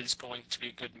Rim is going to be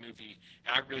a good movie,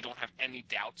 and I really don't have any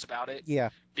doubts about it. yeah.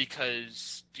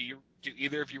 Because do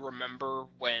either of you remember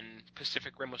when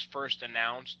Pacific Rim was first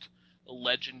announced,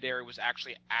 Legendary was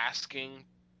actually asking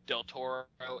Del Toro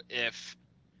if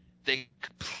they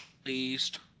could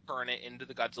please turn it into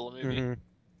the Godzilla movie? Mm-hmm.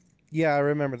 Yeah, I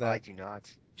remember that. I do not.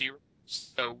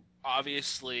 So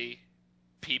obviously,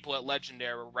 people at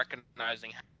Legendary were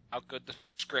recognizing how good the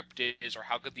script is, or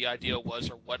how good the idea was,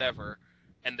 or whatever,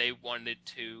 and they wanted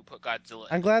to put Godzilla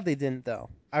in. I'm glad they didn't, though.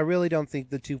 I really don't think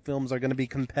the two films are going to be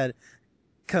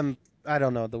I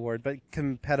don't know the word, but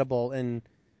compatible in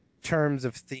terms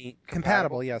of theme.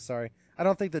 Compatible, yeah, sorry. I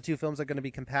don't think the two films are going to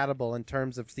be compatible in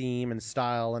terms of theme and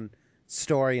style and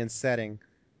story and setting.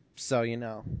 So,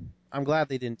 I'm glad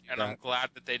they didn't do and that. I'm glad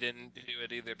that they didn't do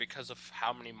it either because of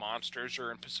how many monsters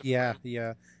are in Pacific Yeah, Rim.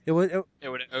 yeah. It would have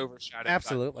overshadowed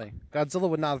absolutely. Godzilla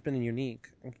would not have been unique.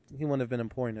 He wouldn't have been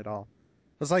important at all.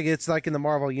 It's like in the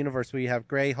Marvel universe where you have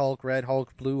Gray Hulk, Red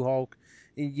Hulk, Blue Hulk.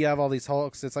 You have all these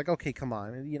Hulks. It's like, okay, come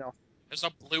on, There's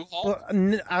a Blue Hulk?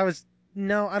 Well,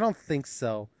 no, I don't think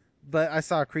so. But I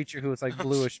saw a creature who was like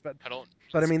bluish. But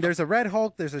I mean, there's a Red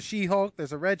Hulk, there's a She-Hulk,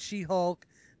 there's a Red She-Hulk.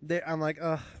 I'm like,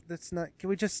 that's not. Can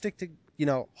we just stick to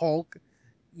Hulk?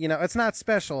 It's not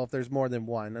special if there's more than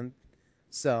one. And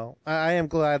so I am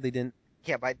glad they didn't.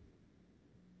 Yeah, by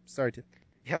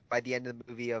the end of the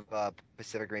movie of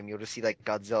Pacific Rim, you'll just see like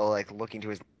Godzilla like looking to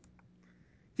his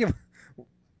Yeah.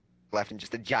 left and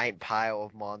just a giant pile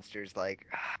of monsters. Like,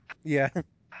 Yeah.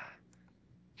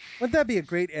 Wouldn't that be a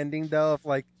great ending though? If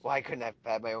like, why couldn't I have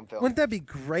had my own film? wouldn't that be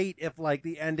great if like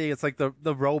the ending it's like the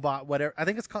robot whatever I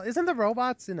think it's called? Isn't the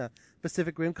robots in a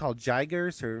Pacific Rim called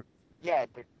Jaegers or? Yeah,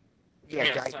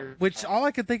 Yeah, Geiger. Which all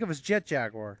I could think of was Jet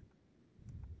Jaguar.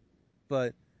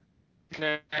 But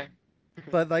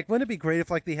like, wouldn't it be great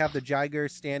if like they have the Jiger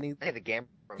standing? They had the Gamma.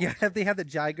 Yeah, if they had the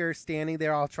Jiger standing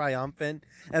there all triumphant,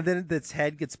 and then its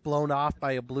head gets blown off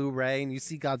by a blue ray, and you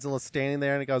see Godzilla standing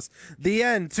there, and it goes, "The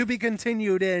end, to be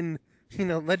continued in,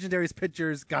 Legendary's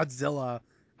Pictures Godzilla."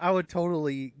 I would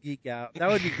totally geek out. That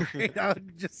would be great. I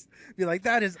would just be like,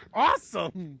 "That is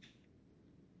awesome."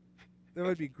 That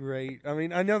would be great. I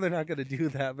mean, I know they're not going to do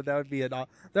that, but that would be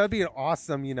an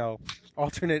awesome,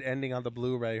 alternate ending on the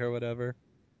Blu-ray or whatever.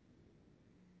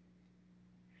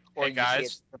 Or Hey you see it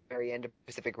guys, at the very end of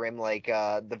Pacific Rim, like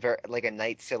like a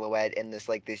night silhouette in this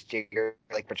jigger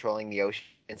like patrolling the ocean,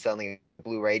 and suddenly a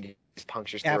blue ray just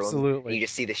punctures through him, and Absolutely. you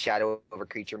just see the shadow of a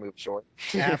creature move short.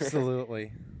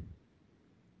 Absolutely.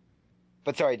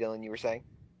 But sorry, Dylan, you were saying?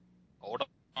 hold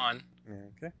on,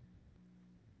 Okay.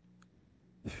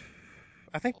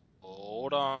 I think.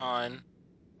 hold on.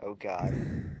 Oh God,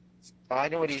 I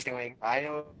know what he's doing. I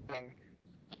know.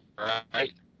 All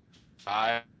right,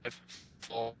 5,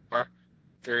 4,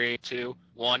 3, 2,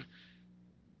 1.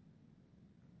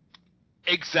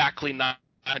 Exactly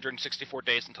 964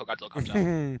 days until Godzilla comes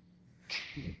out.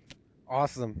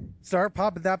 Awesome. Start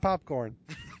popping that popcorn.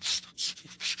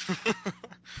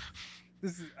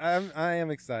 I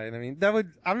am excited. I mean,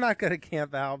 I'm not gonna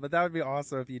camp out, but that would be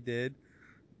awesome if you did.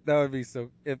 That would be so.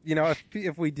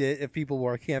 If people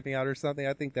were camping out or something,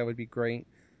 I think that would be great.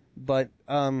 But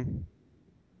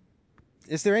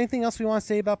is there anything else we want to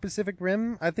say about Pacific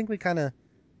Rim? I think we kind of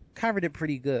covered it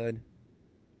pretty good.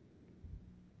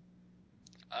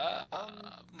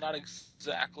 Not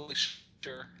exactly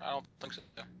sure. I don't think so.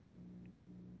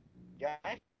 Yeah,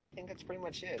 I think that's pretty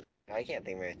much it. I can't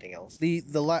think of anything else.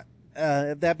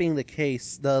 That being the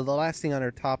case, the last thing on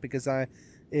our topic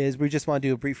is we just want to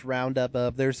do a brief roundup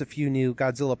of there's a few new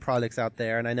Godzilla products out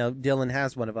there, and I know Dylan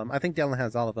has one of them. I think Dylan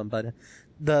has all of them, but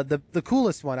the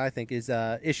coolest one I think is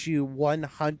issue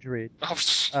 100 Oh,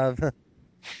 of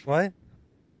what?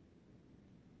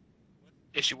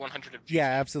 issue 100 of Yeah,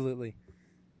 G-Fan. absolutely.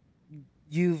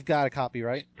 You've got a copy,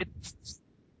 right?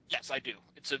 Yes, I do.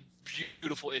 It's a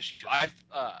beautiful issue.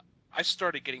 I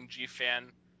started getting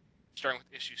G-Fan starting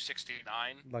with issue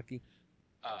 69. Lucky.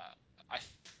 I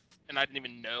and I didn't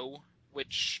even know what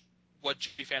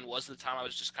G-Fan was at the time. I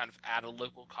was just kind of at a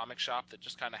local comic shop that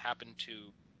just kind of happened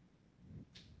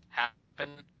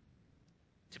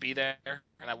to be there,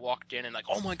 and I walked in and like,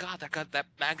 oh my god, that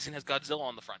magazine has Godzilla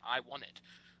on the front. I want it.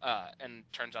 And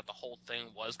turns out the whole thing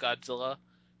was Godzilla,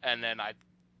 and then I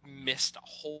missed a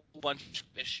whole bunch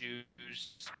of issues,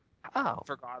 Oh,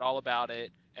 forgot all about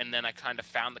it, and then I kind of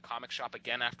found the comic shop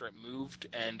again after it moved,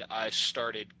 and I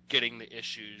started getting the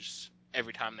issues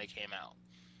every time they came out.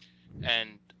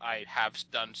 And I have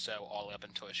done so all the way up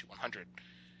until issue 100.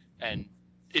 And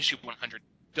issue 100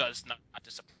 does not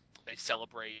disappoint. They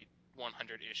celebrate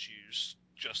 100 issues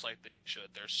just like they should.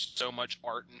 There's so much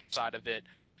art inside of it.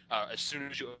 As soon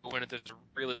as you open it, there's a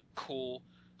really cool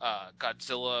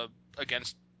Godzilla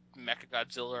against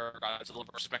Mechagodzilla, or Godzilla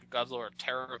versus Mechagodzilla, or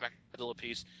Terror of Mechagodzilla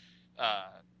piece. Uh,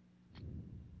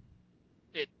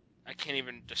 I can't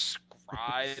even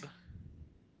describe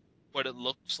what it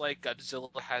looks like. Godzilla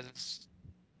has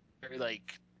very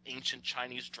like ancient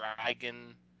Chinese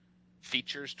dragon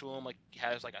features to him. Like he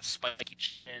has like a spiky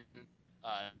chin.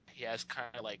 He has kind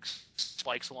of like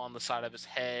spikes along the side of his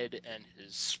head, and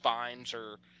his spines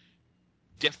are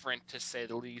different to say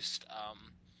the least.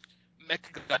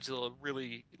 Mechagodzilla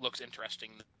really looks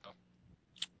interesting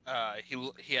though.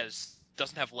 He has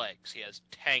doesn't have legs. He has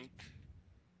tank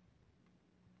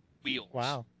wheels,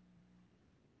 Wow.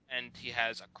 and he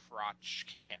has a crotch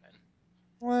cannon.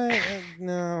 What?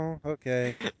 No.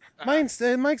 Okay. Uh,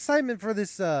 My excitement for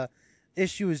this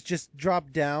issue has just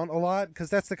dropped down a lot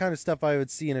because that's the kind of stuff I would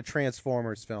see in a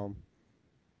Transformers film.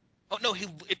 oh no,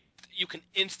 you can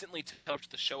instantly tell it's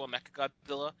the Showa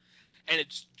Mechagodzilla, and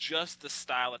it's just the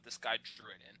style that this guy drew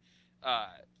it in.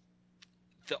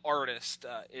 The artist,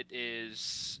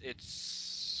 it's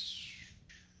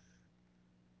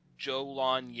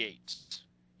Jolon Yates.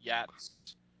 Yates.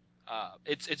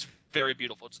 It's very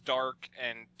beautiful. It's dark,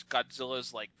 and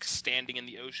Godzilla's like standing in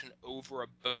the ocean over a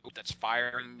boat that's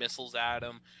firing missiles at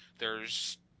him.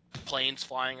 There's planes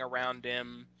flying around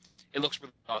him. It looks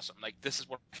really awesome. Like this is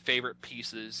one of my favorite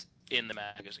pieces in the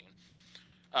magazine.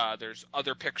 There's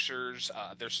other pictures.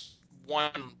 There's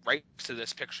one right next to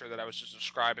this picture that I was just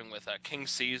describing with King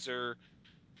Caesar,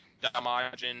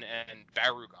 Daimajin, and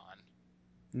Barugon.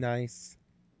 Nice.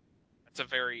 It's a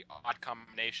very odd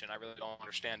combination. I really don't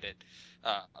understand it.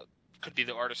 Uh, could be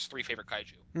the artist's 3 favorite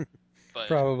kaiju, but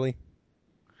Probably.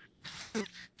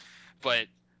 but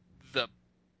the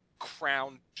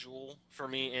crown jewel for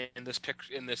me in this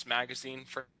picture in this magazine,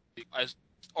 for as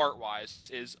art wise,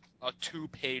 is a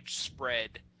 2-page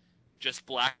spread, just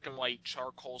black and white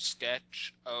charcoal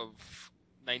sketch of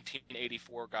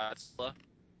 1984 Godzilla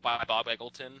by Bob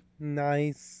Eggleton.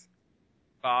 Nice.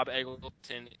 Bob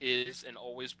Eggleton is and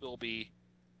always will be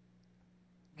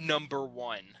number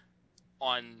 1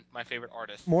 on my favorite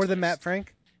artists More than Matt list.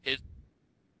 Frank?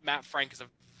 Matt Frank is a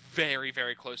very,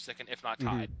 very close second, if not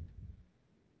tied.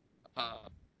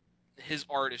 His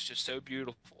art is just so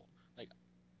beautiful. Like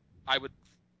I would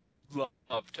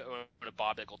love to own a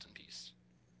Bob Eggleton piece.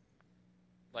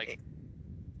 Like,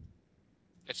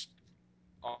 it's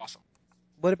awesome.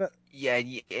 What about? Yeah,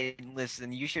 and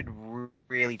listen, you should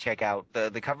really check out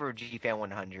the cover of GFan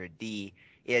 100. The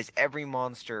is every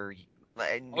monster,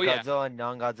 Oh yeah, Godzilla,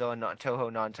 non-Godzilla, not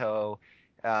Toho, non-Toho.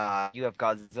 You have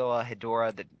Godzilla,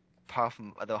 Hedorah, the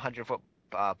 100-foot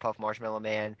Puff Marshmallow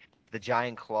Man, the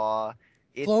Giant Claw.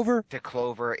 Clover? The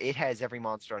Clover. It has every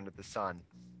monster under the sun.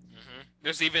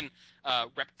 There's even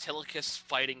Reptilicus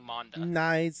fighting Monda on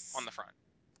Nice. the front.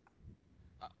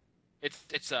 Uh,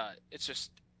 it's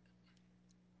just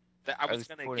that I I was was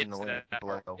gonna putting get the to link that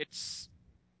part. below. It's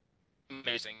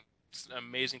amazing. It's an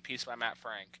amazing piece by Matt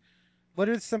Frank. What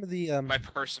are some of the My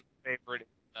personal favorite.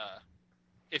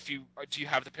 If you do you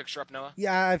have the picture up, Noah?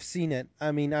 Yeah, I've seen it.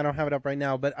 I mean, I don't have it up right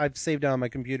now, but I've saved it on my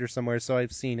computer somewhere, so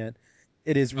I've seen it.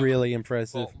 It is really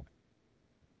impressive. Well,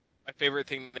 my favorite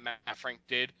thing that Matt Frank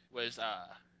did was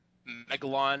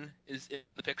Megalon is in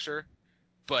the picture,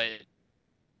 but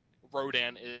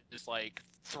Rodan is like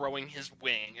throwing his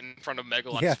wing in front of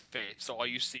Megalon's Yeah. face, so all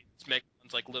you see is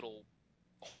Megalon's like little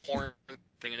horn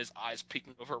thing and his eyes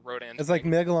peeking over Rodan's It's like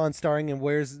wing. Megalon starring in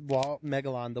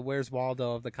Megalon, the Where's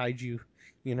Waldo of the Kaiju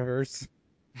universe.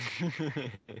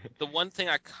 The one thing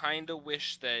I kind of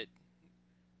wish that,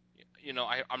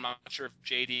 I'm not sure if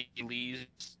J.D. Lee's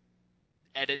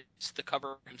edits the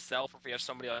cover himself or if he has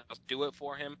somebody else do it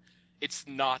for him. It's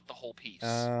not the whole piece.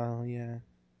 Oh, yeah.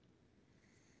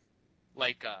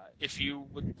 Like, if you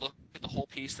would look at the whole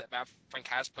piece that Matt Frank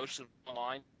has posted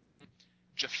online,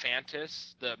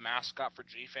 Japhantis, the mascot for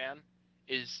GFan,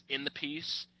 is in the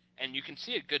piece, and you can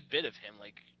see a good bit of him,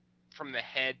 like, from the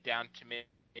head down to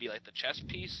maybe like the chest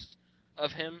piece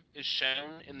of him is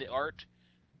shown in the art,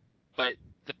 but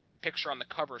the picture on the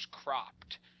cover is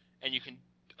cropped, and you can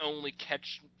only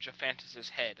catch Japhantis'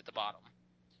 head at the bottom.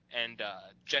 And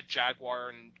Jet Jaguar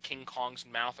and King Kong's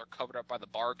mouth are covered up by the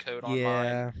barcode online.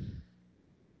 Yeah.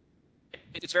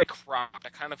 It's very cropped. I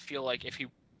kind of feel like if he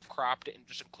cropped it and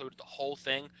just included the whole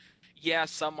thing, yeah,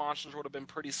 some monsters would have been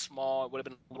pretty small. It would have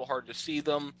been a little hard to see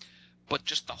them, but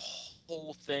just the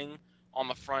whole thing on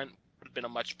the front would have been a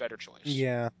much better choice.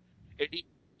 Yeah. It even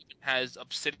has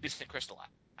Obsidian Crystal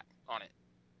on it.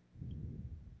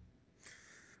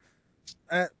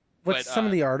 What's But, some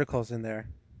of the articles in there?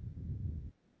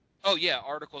 Oh yeah,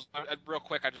 articles. Real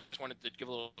quick, I just wanted to give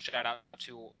a little shout out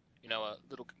to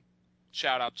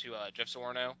Jeff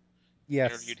Zorno.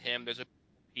 Yes. Interviewed him. There's a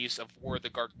piece of War of the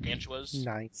Gargantuas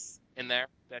Nice. in there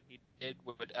that he did.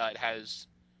 It has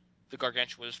the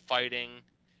Gargantuas fighting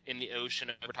in the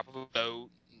ocean over top of a boat.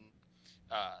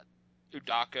 And,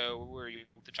 Udako,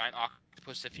 the giant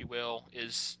octopus, if you will,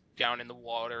 is down in the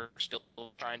water, still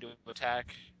trying to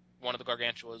attack one of the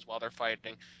Gargantuas while they're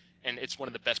fighting. And it's one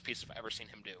of the best pieces I've ever seen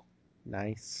him do.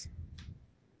 Nice.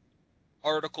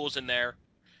 Articles in there,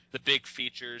 the big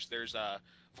features. There's a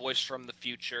voice from the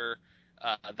future.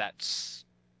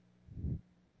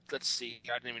 Let's see.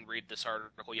 I didn't even read this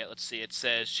article yet. Let's see. It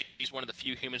says she's one of the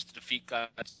few humans to defeat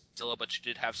Godzilla, but she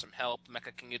did have some help.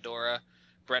 Mecha King Ghidorah.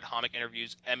 Brett Homick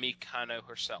interviews Emi Kano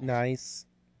herself. Nice.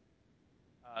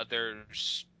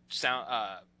 There's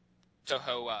Toho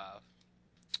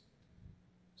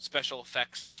special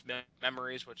effects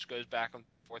memories, which goes back and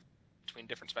forth between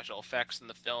different special effects in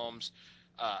the films.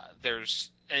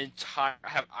 There's an entire.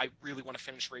 I really want to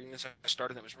finish reading this. I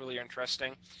started. It was really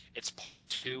interesting. It's part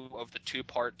 2 of the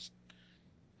 2-part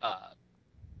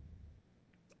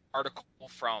article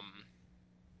from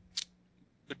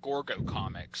the Gorgo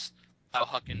comics.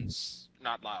 Alan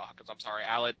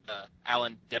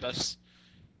Debus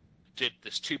did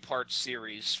this 2-part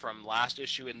series from last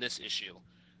issue and this issue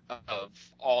of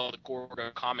all the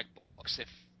Gorgo comic books. If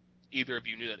either of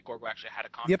you knew that Gorgo actually had a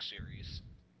comic series.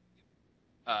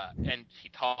 And he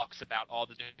talks about all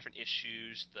the different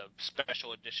issues, the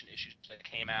special edition issues that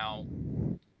came out,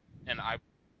 and I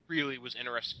really was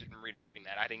interested in reading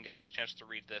that. I didn't get a chance to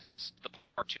read the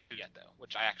part 2 yet, though,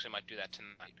 which I actually might do that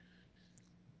tonight.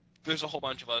 There's a whole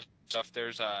bunch of other stuff.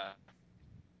 There's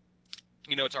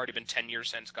it's already been 10 years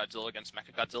since Godzilla against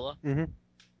Mechagodzilla. Mm-hmm.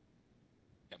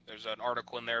 There's an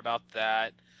article in there about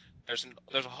that. There's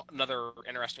another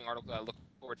interesting article that I look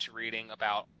forward to reading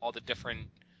about all the different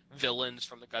villains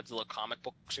from the Godzilla comic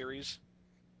book series.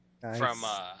 Nice. From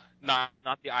not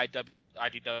the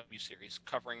IDW series,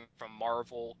 covering from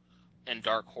Marvel and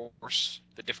Dark Horse,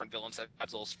 the different villains that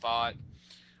Godzilla's fought.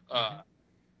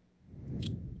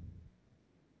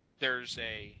 There's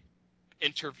a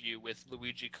interview with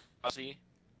Luigi Kazi.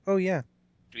 Oh yeah.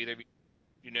 Do either of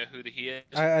you know who he is?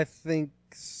 I think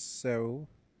so.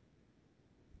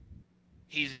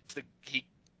 He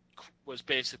was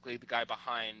basically the guy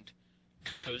behind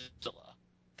Godzilla,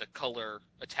 the color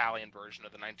Italian version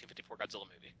of the 1954 Godzilla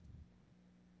movie.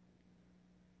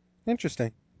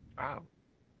 Interesting. Wow.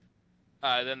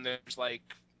 Then there's like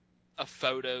a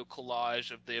photo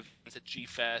collage of the events at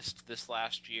G-Fest this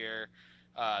last year.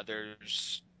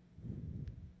 There's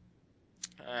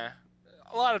a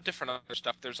lot of different other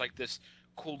stuff. There's like this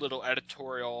cool little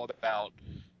editorial about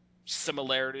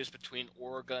similarities between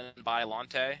Orga and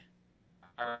Biollante.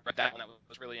 I read that one. That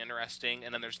was really interesting.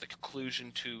 And then there's the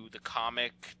conclusion to the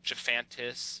comic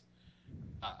Japhantis,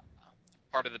 uh,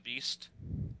 Part of the Beast.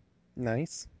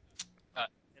 Nice.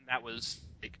 And that was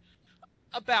like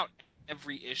about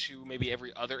every issue, maybe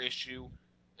every other issue,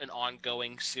 an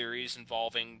ongoing series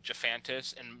involving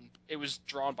Japhantis. And it was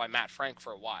drawn by Matt Frank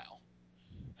for a while.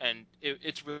 And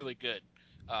it's really good.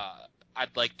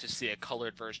 I'd like to see a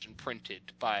colored version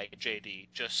printed by JD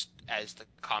just as the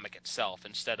comic itself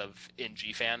instead of in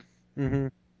GFan. Mm-hmm.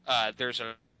 There's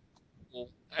a cool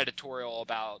editorial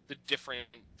about the different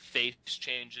face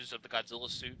changes of the Godzilla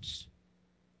suits,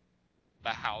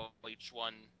 about how each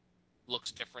one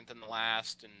looks different than the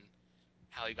last and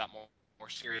how he got more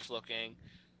serious looking.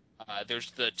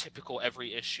 There's the typical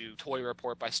every issue toy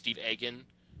report by Steve Egan.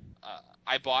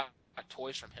 I bought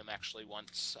toys from him actually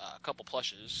once, a couple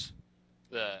plushes,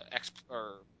 the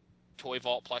Toy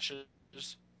Vault plushes.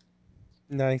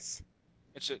 Nice.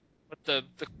 But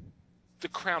the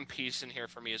crown piece in here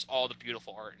for me is all the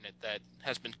beautiful art in it that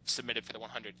has been submitted for the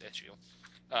 100th issue.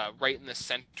 Right in the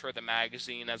center of the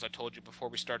magazine, as I told you before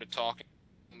we started talking,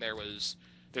 there's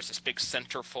this big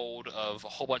centerfold of a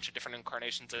whole bunch of different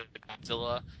incarnations of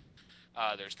Godzilla.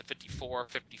 There's the 54,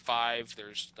 55,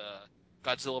 there's the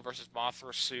Godzilla vs.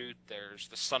 Mothra suit, there's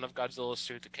the Son of Godzilla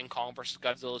suit, the King Kong vs.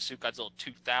 Godzilla suit, Godzilla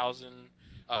 2000,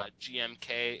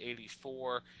 GMK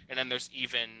 84, and then there's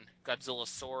even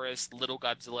Godzillasaurus, Little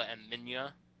Godzilla, and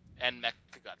Minya, and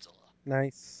Mechagodzilla.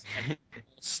 Nice. And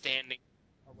standing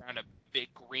around a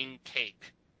big green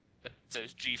cake that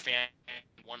says GFan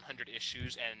 100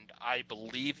 issues, and I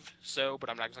believe so,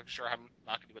 but I'm not exactly sure. I'm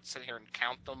not going to sit here and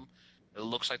count them. It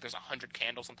looks like there's 100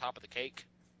 candles on top of the cake.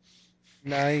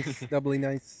 Nice. Doubly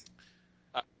nice.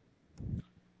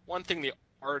 One thing the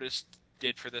artist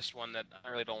did for this one that I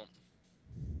really don't...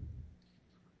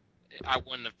 I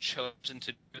wouldn't have chosen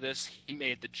to do this. He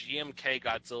made the GMK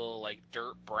Godzilla like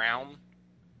dirt brown,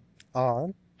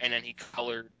 Odd. and then he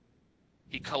colored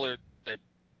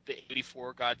the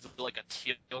 84 Godzilla like a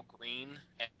teal green,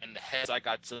 and the Heisei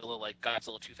Godzilla like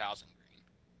Godzilla 2000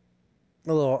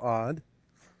 green. A little odd.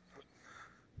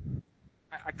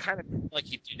 I kind of feel like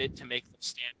he did it to make them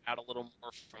stand out a little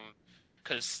more from,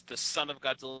 because the Son of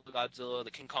Godzilla,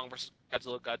 the King Kong vs.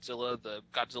 Godzilla, the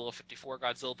Godzilla 54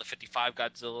 Godzilla, the 55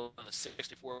 Godzilla, and the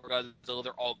 64 Godzilla,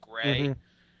 they're all gray. Mm-hmm.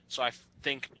 So I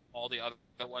think all the other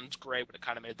ones gray would have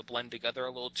kind of made the blend together a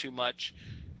little too much.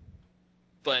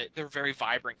 But they're very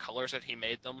vibrant colors that he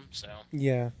made them, so...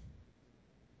 Yeah.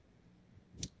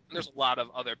 There's a lot of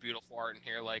other beautiful art in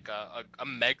here, like a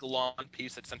Megalon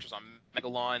piece that centers on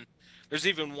Megalon. There's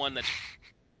even one that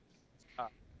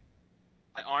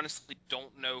I honestly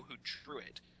don't know who drew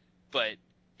it, but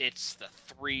it's the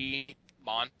three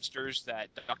monsters that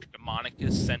Dr.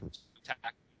 Demonicus sent to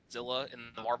attack Godzilla in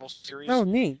the Marvel series. Oh,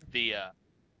 neat. The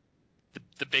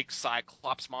big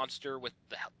Cyclops monster with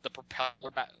the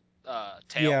propeller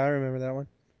tail. Yeah, I remember that one.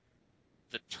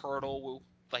 The turtle,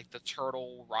 like the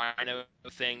turtle rhino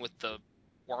thing with the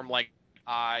worm-like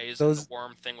eyes, and the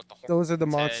worm thing with the horns. Those are the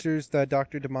head. monsters that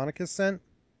Dr. Demonicus sent?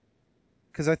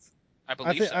 Because I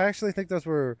believe so. I actually think those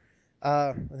were,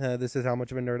 this is how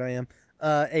much of a nerd I am,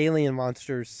 alien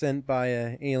monsters sent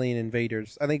by alien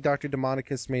invaders. I think Dr.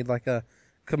 Demonicus made like a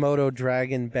Komodo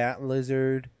dragon bat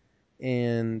lizard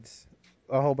and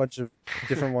a whole bunch of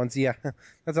different ones. Yeah,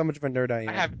 that's how much of a nerd I am.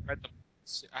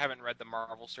 I haven't read the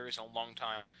Marvel series in a long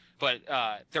time, but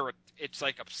it's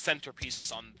like a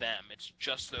centerpiece on them. It's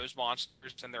just those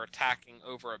monsters, and they're attacking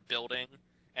over a building,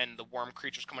 and the worm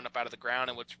creature's coming up out of the ground.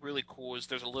 And what's really cool is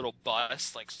there's a little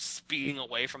bus like speeding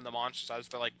away from the monsters as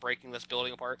they're like breaking this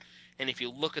building apart. And if you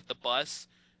look at the bus,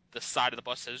 the side of the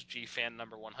bus says GFan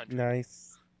number 100.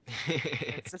 Nice.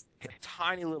 It's just a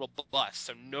tiny little bus,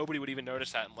 so nobody would even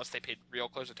notice that unless they paid real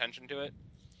close attention to it.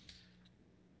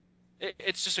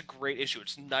 It's just a great issue.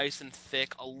 It's nice and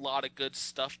thick, a lot of good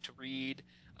stuff to read.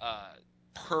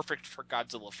 Perfect for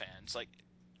Godzilla fans. Like,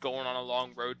 going on a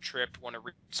long road trip, want to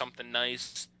read something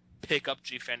nice, pick up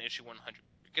GFan issue 100.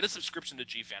 Get a subscription to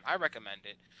GFan. I recommend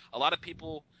it. A lot of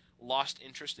people lost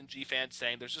interest in GFan,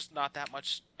 saying there's just not that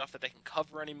much stuff that they can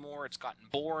cover anymore. It's gotten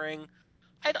boring.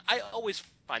 I always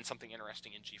find something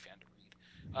interesting in GFan to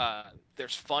read.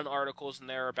 There's fun articles in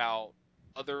there about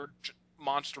other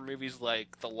monster movies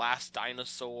like The Last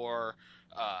Dinosaur,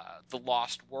 The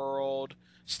Lost World,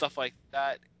 stuff like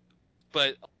that.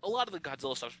 But a lot of the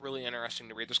Godzilla stuff is really interesting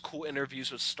to read. There's cool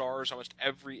interviews with stars almost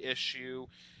every issue,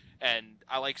 and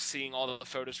I like seeing all the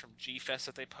photos from G-Fest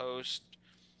that they post.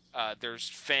 There's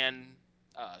fan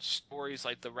stories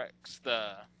like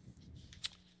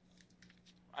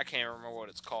I can't remember what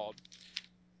it's called,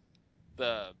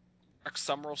 the Rex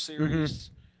Summerall series.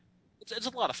 It's a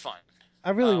lot of fun.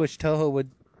 I really Um, wish Toho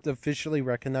would officially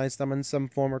recognize them in some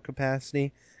form or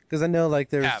capacity, because I know like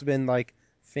there's Yeah. been like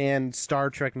fan Star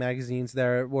Trek magazines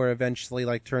that were eventually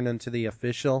like turned into the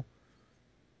official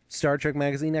Star Trek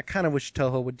magazine. I kind of wish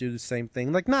Toho would do the same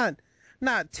thing, like not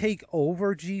take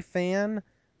over G Fan,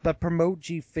 but promote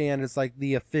G Fan as like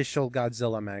the official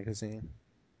Godzilla magazine.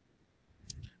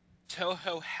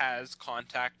 Toho has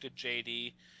contacted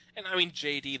JD, and I mean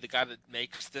JD, the guy that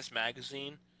makes this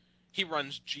magazine, he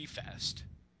runs G-Fest.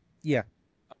 Yeah.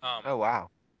 Oh wow.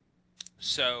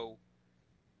 So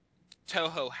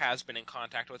Toho has been in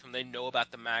contact with him. They know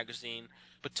about the magazine,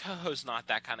 but Toho's not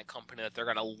that kind of company that they're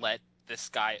going to let this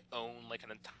guy own like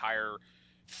an entire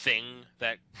thing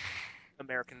that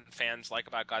American fans like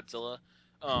about Godzilla.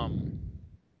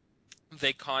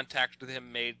 They contacted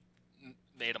him, made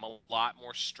him a lot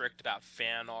more strict about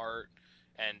fan art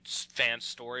and fan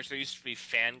stories. There used to be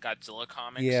fan Godzilla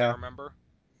comics, I Yeah. remember.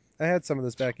 I had some of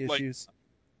those back Like, issues.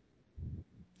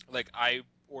 I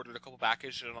ordered a couple back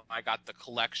issues and I got the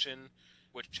collection,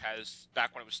 which has,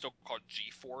 back when it was still called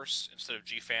G-Force instead of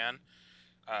G-Fan,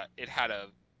 it had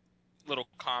a little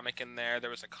comic in there. There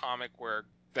was a comic where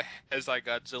the Heisei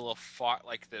Godzilla fought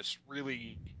like this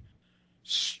really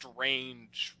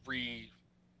strange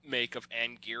remake of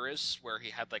Anguirus, where he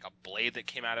had like a blade that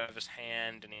came out of his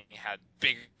hand and he had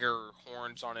bigger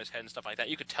horns on his head and stuff like that.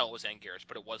 You could tell it was Anguirus,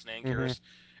 but it wasn't Anguirus.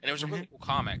 And it was a really cool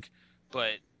comic,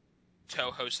 but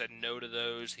Toho said no to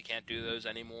those. He can't do those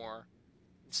anymore.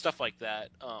 Stuff like that.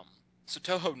 So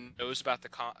Toho knows about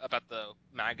about the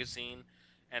magazine,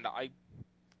 and I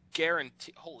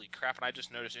guarantee. Holy crap! And I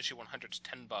just noticed issue 100 is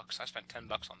 $10. I spent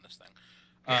 $10 on this thing.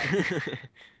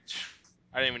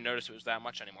 I didn't even notice it was that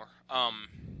much anymore.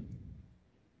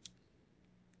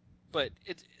 But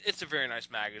it's a very nice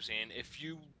magazine. If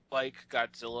you like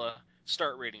Godzilla,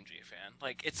 start reading G-Fan.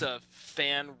 Like, it's a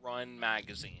fan-run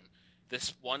magazine.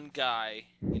 This one guy,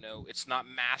 it's not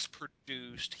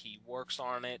mass-produced. He works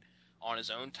on it on his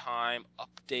own time,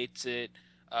 updates it,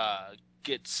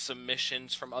 gets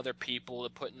submissions from other people to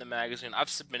put in the magazine. I've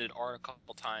submitted art a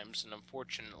couple times, and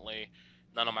unfortunately,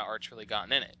 none of my art's really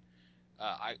gotten in it.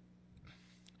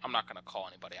 I'm not going to call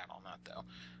anybody out on that, though.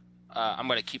 I'm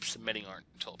going to keep submitting art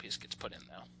until a piece gets put in,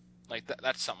 though. Like,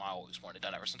 that's something I always wanted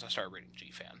done ever since I started reading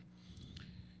G-Fan.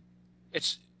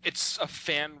 It's a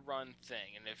fan-run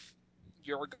thing, and if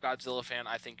you're a Godzilla fan,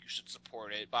 I think you should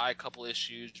support it. Buy a couple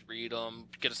issues, read them,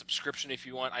 get a subscription if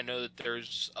you want. I know that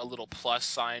there's a little plus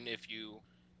sign if you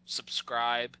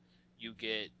subscribe. You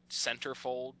get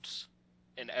centerfolds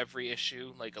in every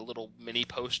issue, like a little mini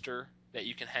poster that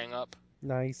you can hang up.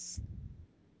 Nice.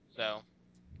 So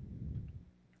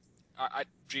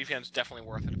G-Fan's definitely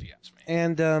worth it if you ask me.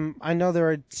 And I know there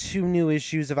are 2 new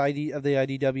issues of the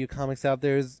IDW comics out.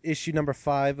 There's issue number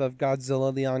 5 of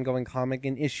Godzilla, the ongoing comic,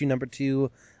 and issue number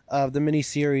 2 of the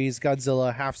miniseries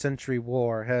Godzilla Half Century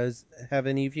War. Have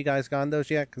any of you guys gotten those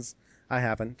yet? Because I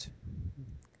haven't.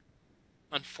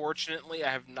 Unfortunately,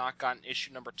 I have not gotten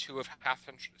issue number 2 of Half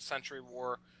Century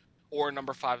War or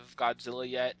number 5 of Godzilla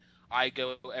yet. I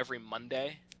go every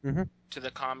Monday to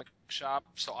the comic shop,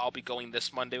 so I'll be going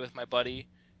this Monday with my buddy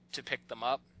to pick them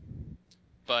up.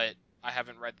 But I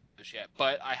haven't read those yet.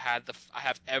 But I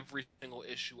have every single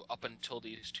issue up until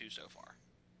these 2 so far.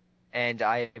 And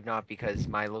I have not, because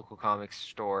my local comics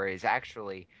store is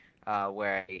actually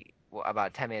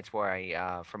about 10 minutes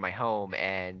from my home,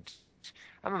 and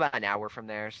I'm about an hour from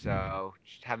there, so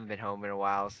haven't been home in a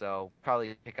while. So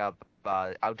probably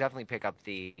I'll definitely pick up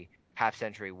the Half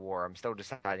Century War. I'm still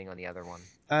deciding on the other one.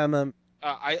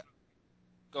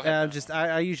 Go ahead.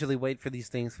 I usually wait for these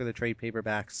things for the trade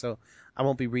paperbacks, so I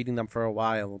won't be reading them for a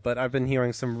while. But I've been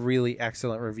hearing some really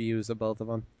excellent reviews of both of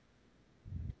them.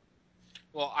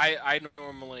 Well, I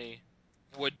normally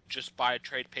would just buy a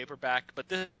trade paperback, but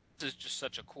this is just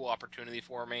such a cool opportunity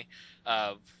for me.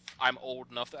 I'm old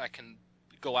enough that I can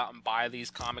go out and buy these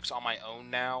comics on my own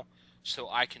now, so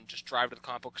I can just drive to the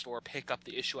comic book store, pick up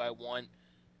the issue I want,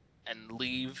 and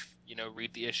leave,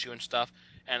 read the issue and stuff.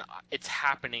 And it's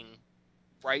happening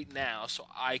right now, so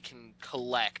I can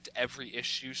collect every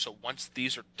issue. So once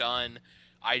these are done,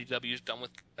 IDW is done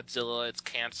with Godzilla, it's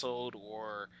canceled,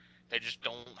 or they just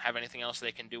don't have anything else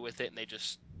they can do with it and they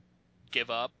just give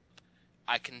up.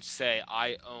 I can say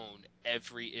I own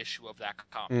every issue of that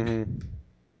comic. Mm-hmm.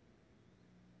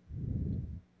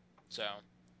 So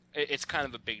it's kind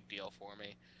of a big deal for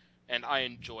me. And I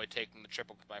enjoy taking the trip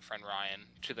with my friend Ryan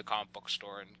to the comic book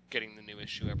store and getting the new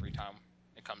issue every time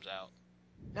it comes out.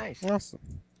 Nice. Awesome.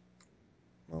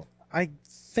 Well, I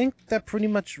think that pretty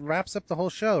much wraps up the whole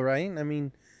show, right? I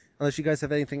mean, unless you guys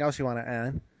have anything else you want to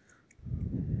add.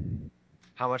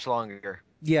 How much longer?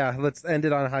 Yeah, let's end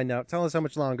it on a high note. Tell us how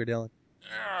much longer, Dylan.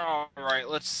 All right,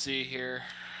 let's see here.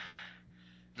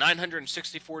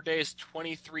 964 days,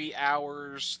 23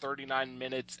 hours, 39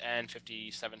 minutes, and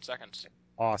 57 seconds.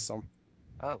 Awesome.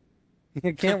 Oh.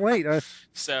 I can't wait.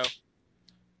 So,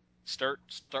 start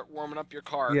warming up your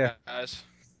car, Yeah. guys.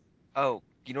 Oh,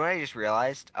 you know what I just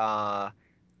realized?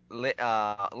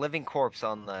 Living Corpse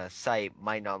on the site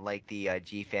might not like the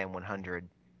GFan 100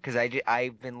 because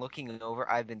I've been looking over.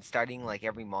 I've been studying like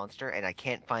every monster, and I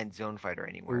can't find Zone Fighter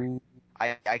anywhere. Ooh.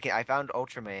 I found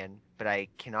Ultraman, but I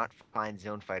cannot find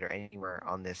Zone Fighter anywhere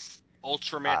on this.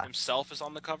 Ultraman himself is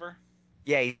on the cover.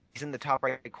 Yeah, he's in the top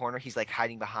right corner. He's like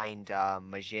hiding behind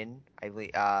Majin,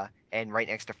 and right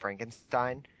next to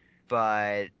Frankenstein,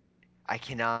 but I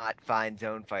cannot find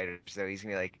Zone Fighter. So he's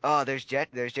gonna be like, oh, there's Jet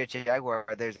Jaguar,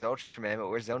 there's Ultraman, but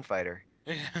where's Zone Fighter?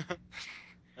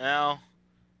 Well,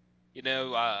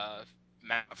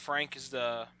 Matt Frank is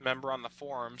the member on the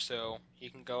forum, so he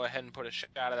can go ahead and put a shout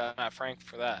out at Matt Frank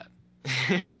for that.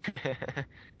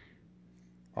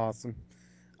 Awesome.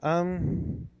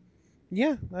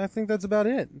 Yeah, I think that's about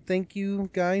it. Thank you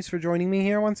guys for joining me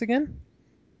here once again.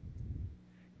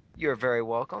 You're very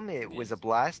welcome. It was a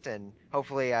blast, and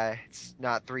hopefully it's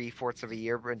not 3/4 of a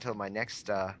year until my next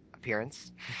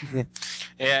appearance.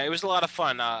 Yeah, it was a lot of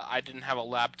fun. I didn't have a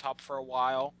laptop for a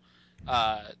while.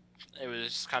 It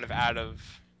was kind of out of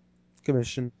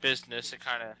Commission. business. It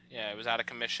was out of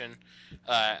commission.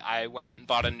 I went and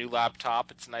bought a new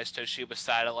laptop. It's a nice Toshiba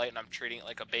Satellite, and I'm treating it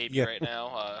like a baby Yeah. right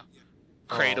now.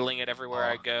 Cradling it everywhere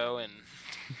I go, and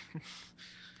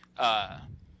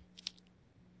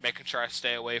making sure I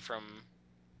stay away from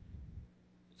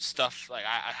stuff like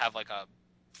I have like a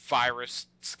virus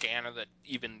scanner that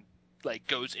even like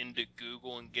goes into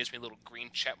Google and gives me a little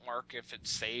green check mark if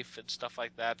it's safe and stuff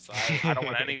like that. So I don't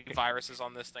want any viruses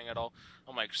on this thing at all.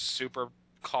 I'm like super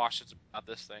cautious about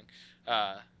this thing.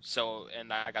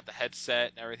 And I got the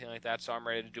headset and everything like that, so I'm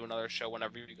ready to do another show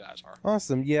whenever you guys are.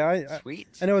 Awesome. Yeah, I Sweet.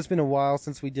 know it's been a while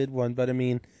since we did one, but I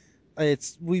mean,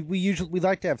 it's we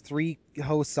like to have 3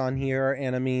 hosts on here,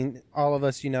 and I mean, all of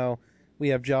us, we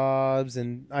have jobs,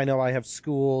 and I know I have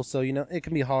school, so it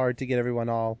can be hard to get everyone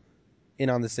all in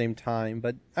on the same time.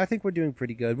 But I think we're doing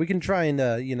pretty good. We can try and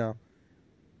I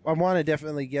want to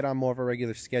definitely get on more of a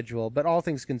regular schedule, but all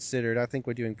things considered, I think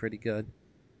we're doing pretty good.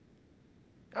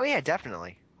 Oh yeah,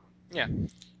 definitely. Yeah,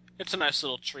 it's a nice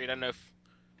little treat. I know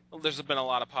there's been a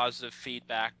lot of positive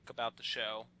feedback about the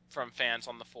show from fans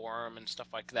on the forum and stuff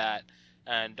like that.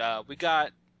 And we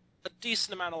got a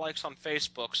decent amount of likes on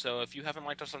Facebook. So if you haven't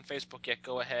liked us on Facebook yet,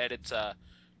 go ahead. It's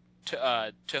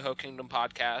Toho Kingdom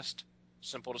Podcast.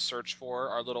 Simple to search for.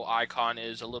 Our little icon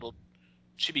is a little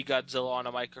Chibi Godzilla on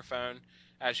a microphone,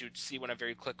 as you'd see whenever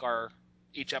you click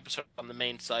each episode on the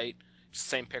main site. It's the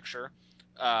same picture.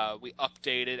 We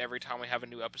update it every time we have a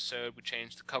new episode. We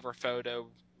change the cover photo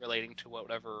relating to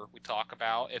whatever we talk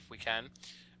about, if we can.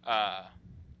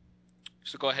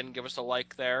 So go ahead and give us a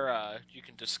like there. You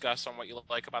can discuss on what you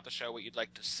like about the show, what you'd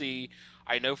like to see.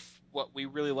 I know what we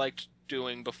really liked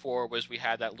doing before was we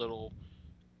had that little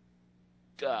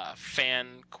fan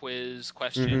quiz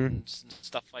questions and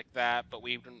stuff like that, but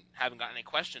we haven't gotten any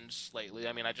questions lately.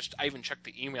 I mean, I even checked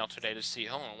the email today to see,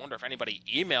 I wonder if anybody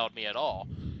emailed me at all.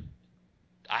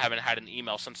 I haven't had an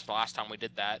email since the last time we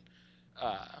did that.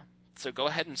 So go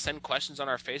ahead and send questions on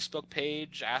our Facebook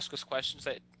page. Ask us questions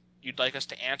that you'd like us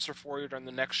to answer for you during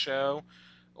the next show.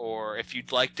 Or if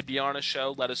you'd like to be on a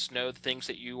show, let us know the things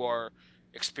that you are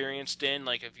experienced in.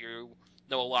 Like if you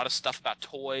know a lot of stuff about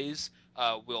toys,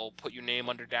 we'll put your name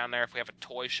under down there if we have a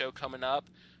toy show coming up.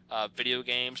 Video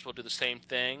games, we'll do the same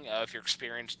thing. If you're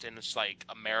experienced in like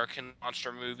American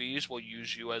monster movies, we'll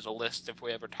use you as a list if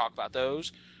we ever talk about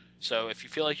those. So if you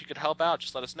feel like you could help out,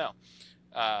 just let us know.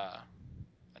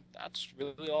 That's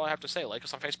really all I have to say. Like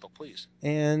us on Facebook, please.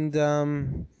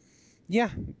 And yeah,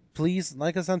 please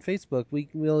like us on Facebook. We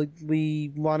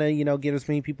want to get as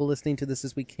many people listening to this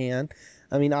as we can.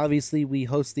 I mean, obviously we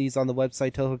host these on the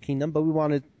website Toho Kingdom, but we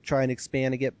want to try and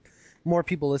expand and get more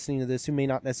people listening to this who may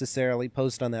not necessarily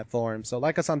post on that forum. So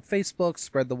like us on Facebook,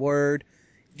 spread the word,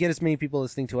 get as many people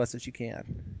listening to us as you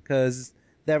can, because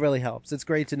that really helps. It's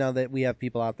great to know that we have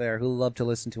people out there who love to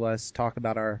listen to us talk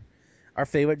about our our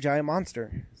favorite giant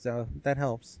monster. So that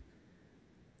helps.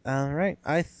 All right.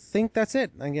 I think that's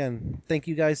it. Again, thank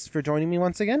you guys for joining me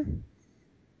once again.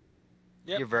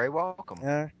 Yep. You're very welcome.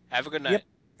 Have a good night. Yep.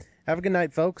 Have a good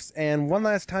night, folks. And one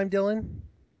last time, Dylan,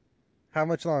 how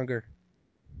much longer?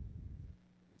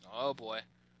 Oh boy.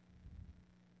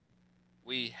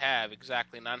 We have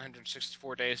exactly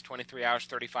 964 days, 23 hours,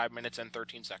 35 minutes, and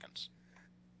 13 seconds.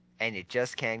 And it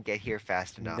just can't get here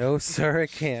fast enough. No, sir,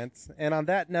 it can't. And on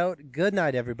that note, good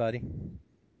night, everybody.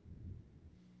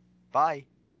 Bye.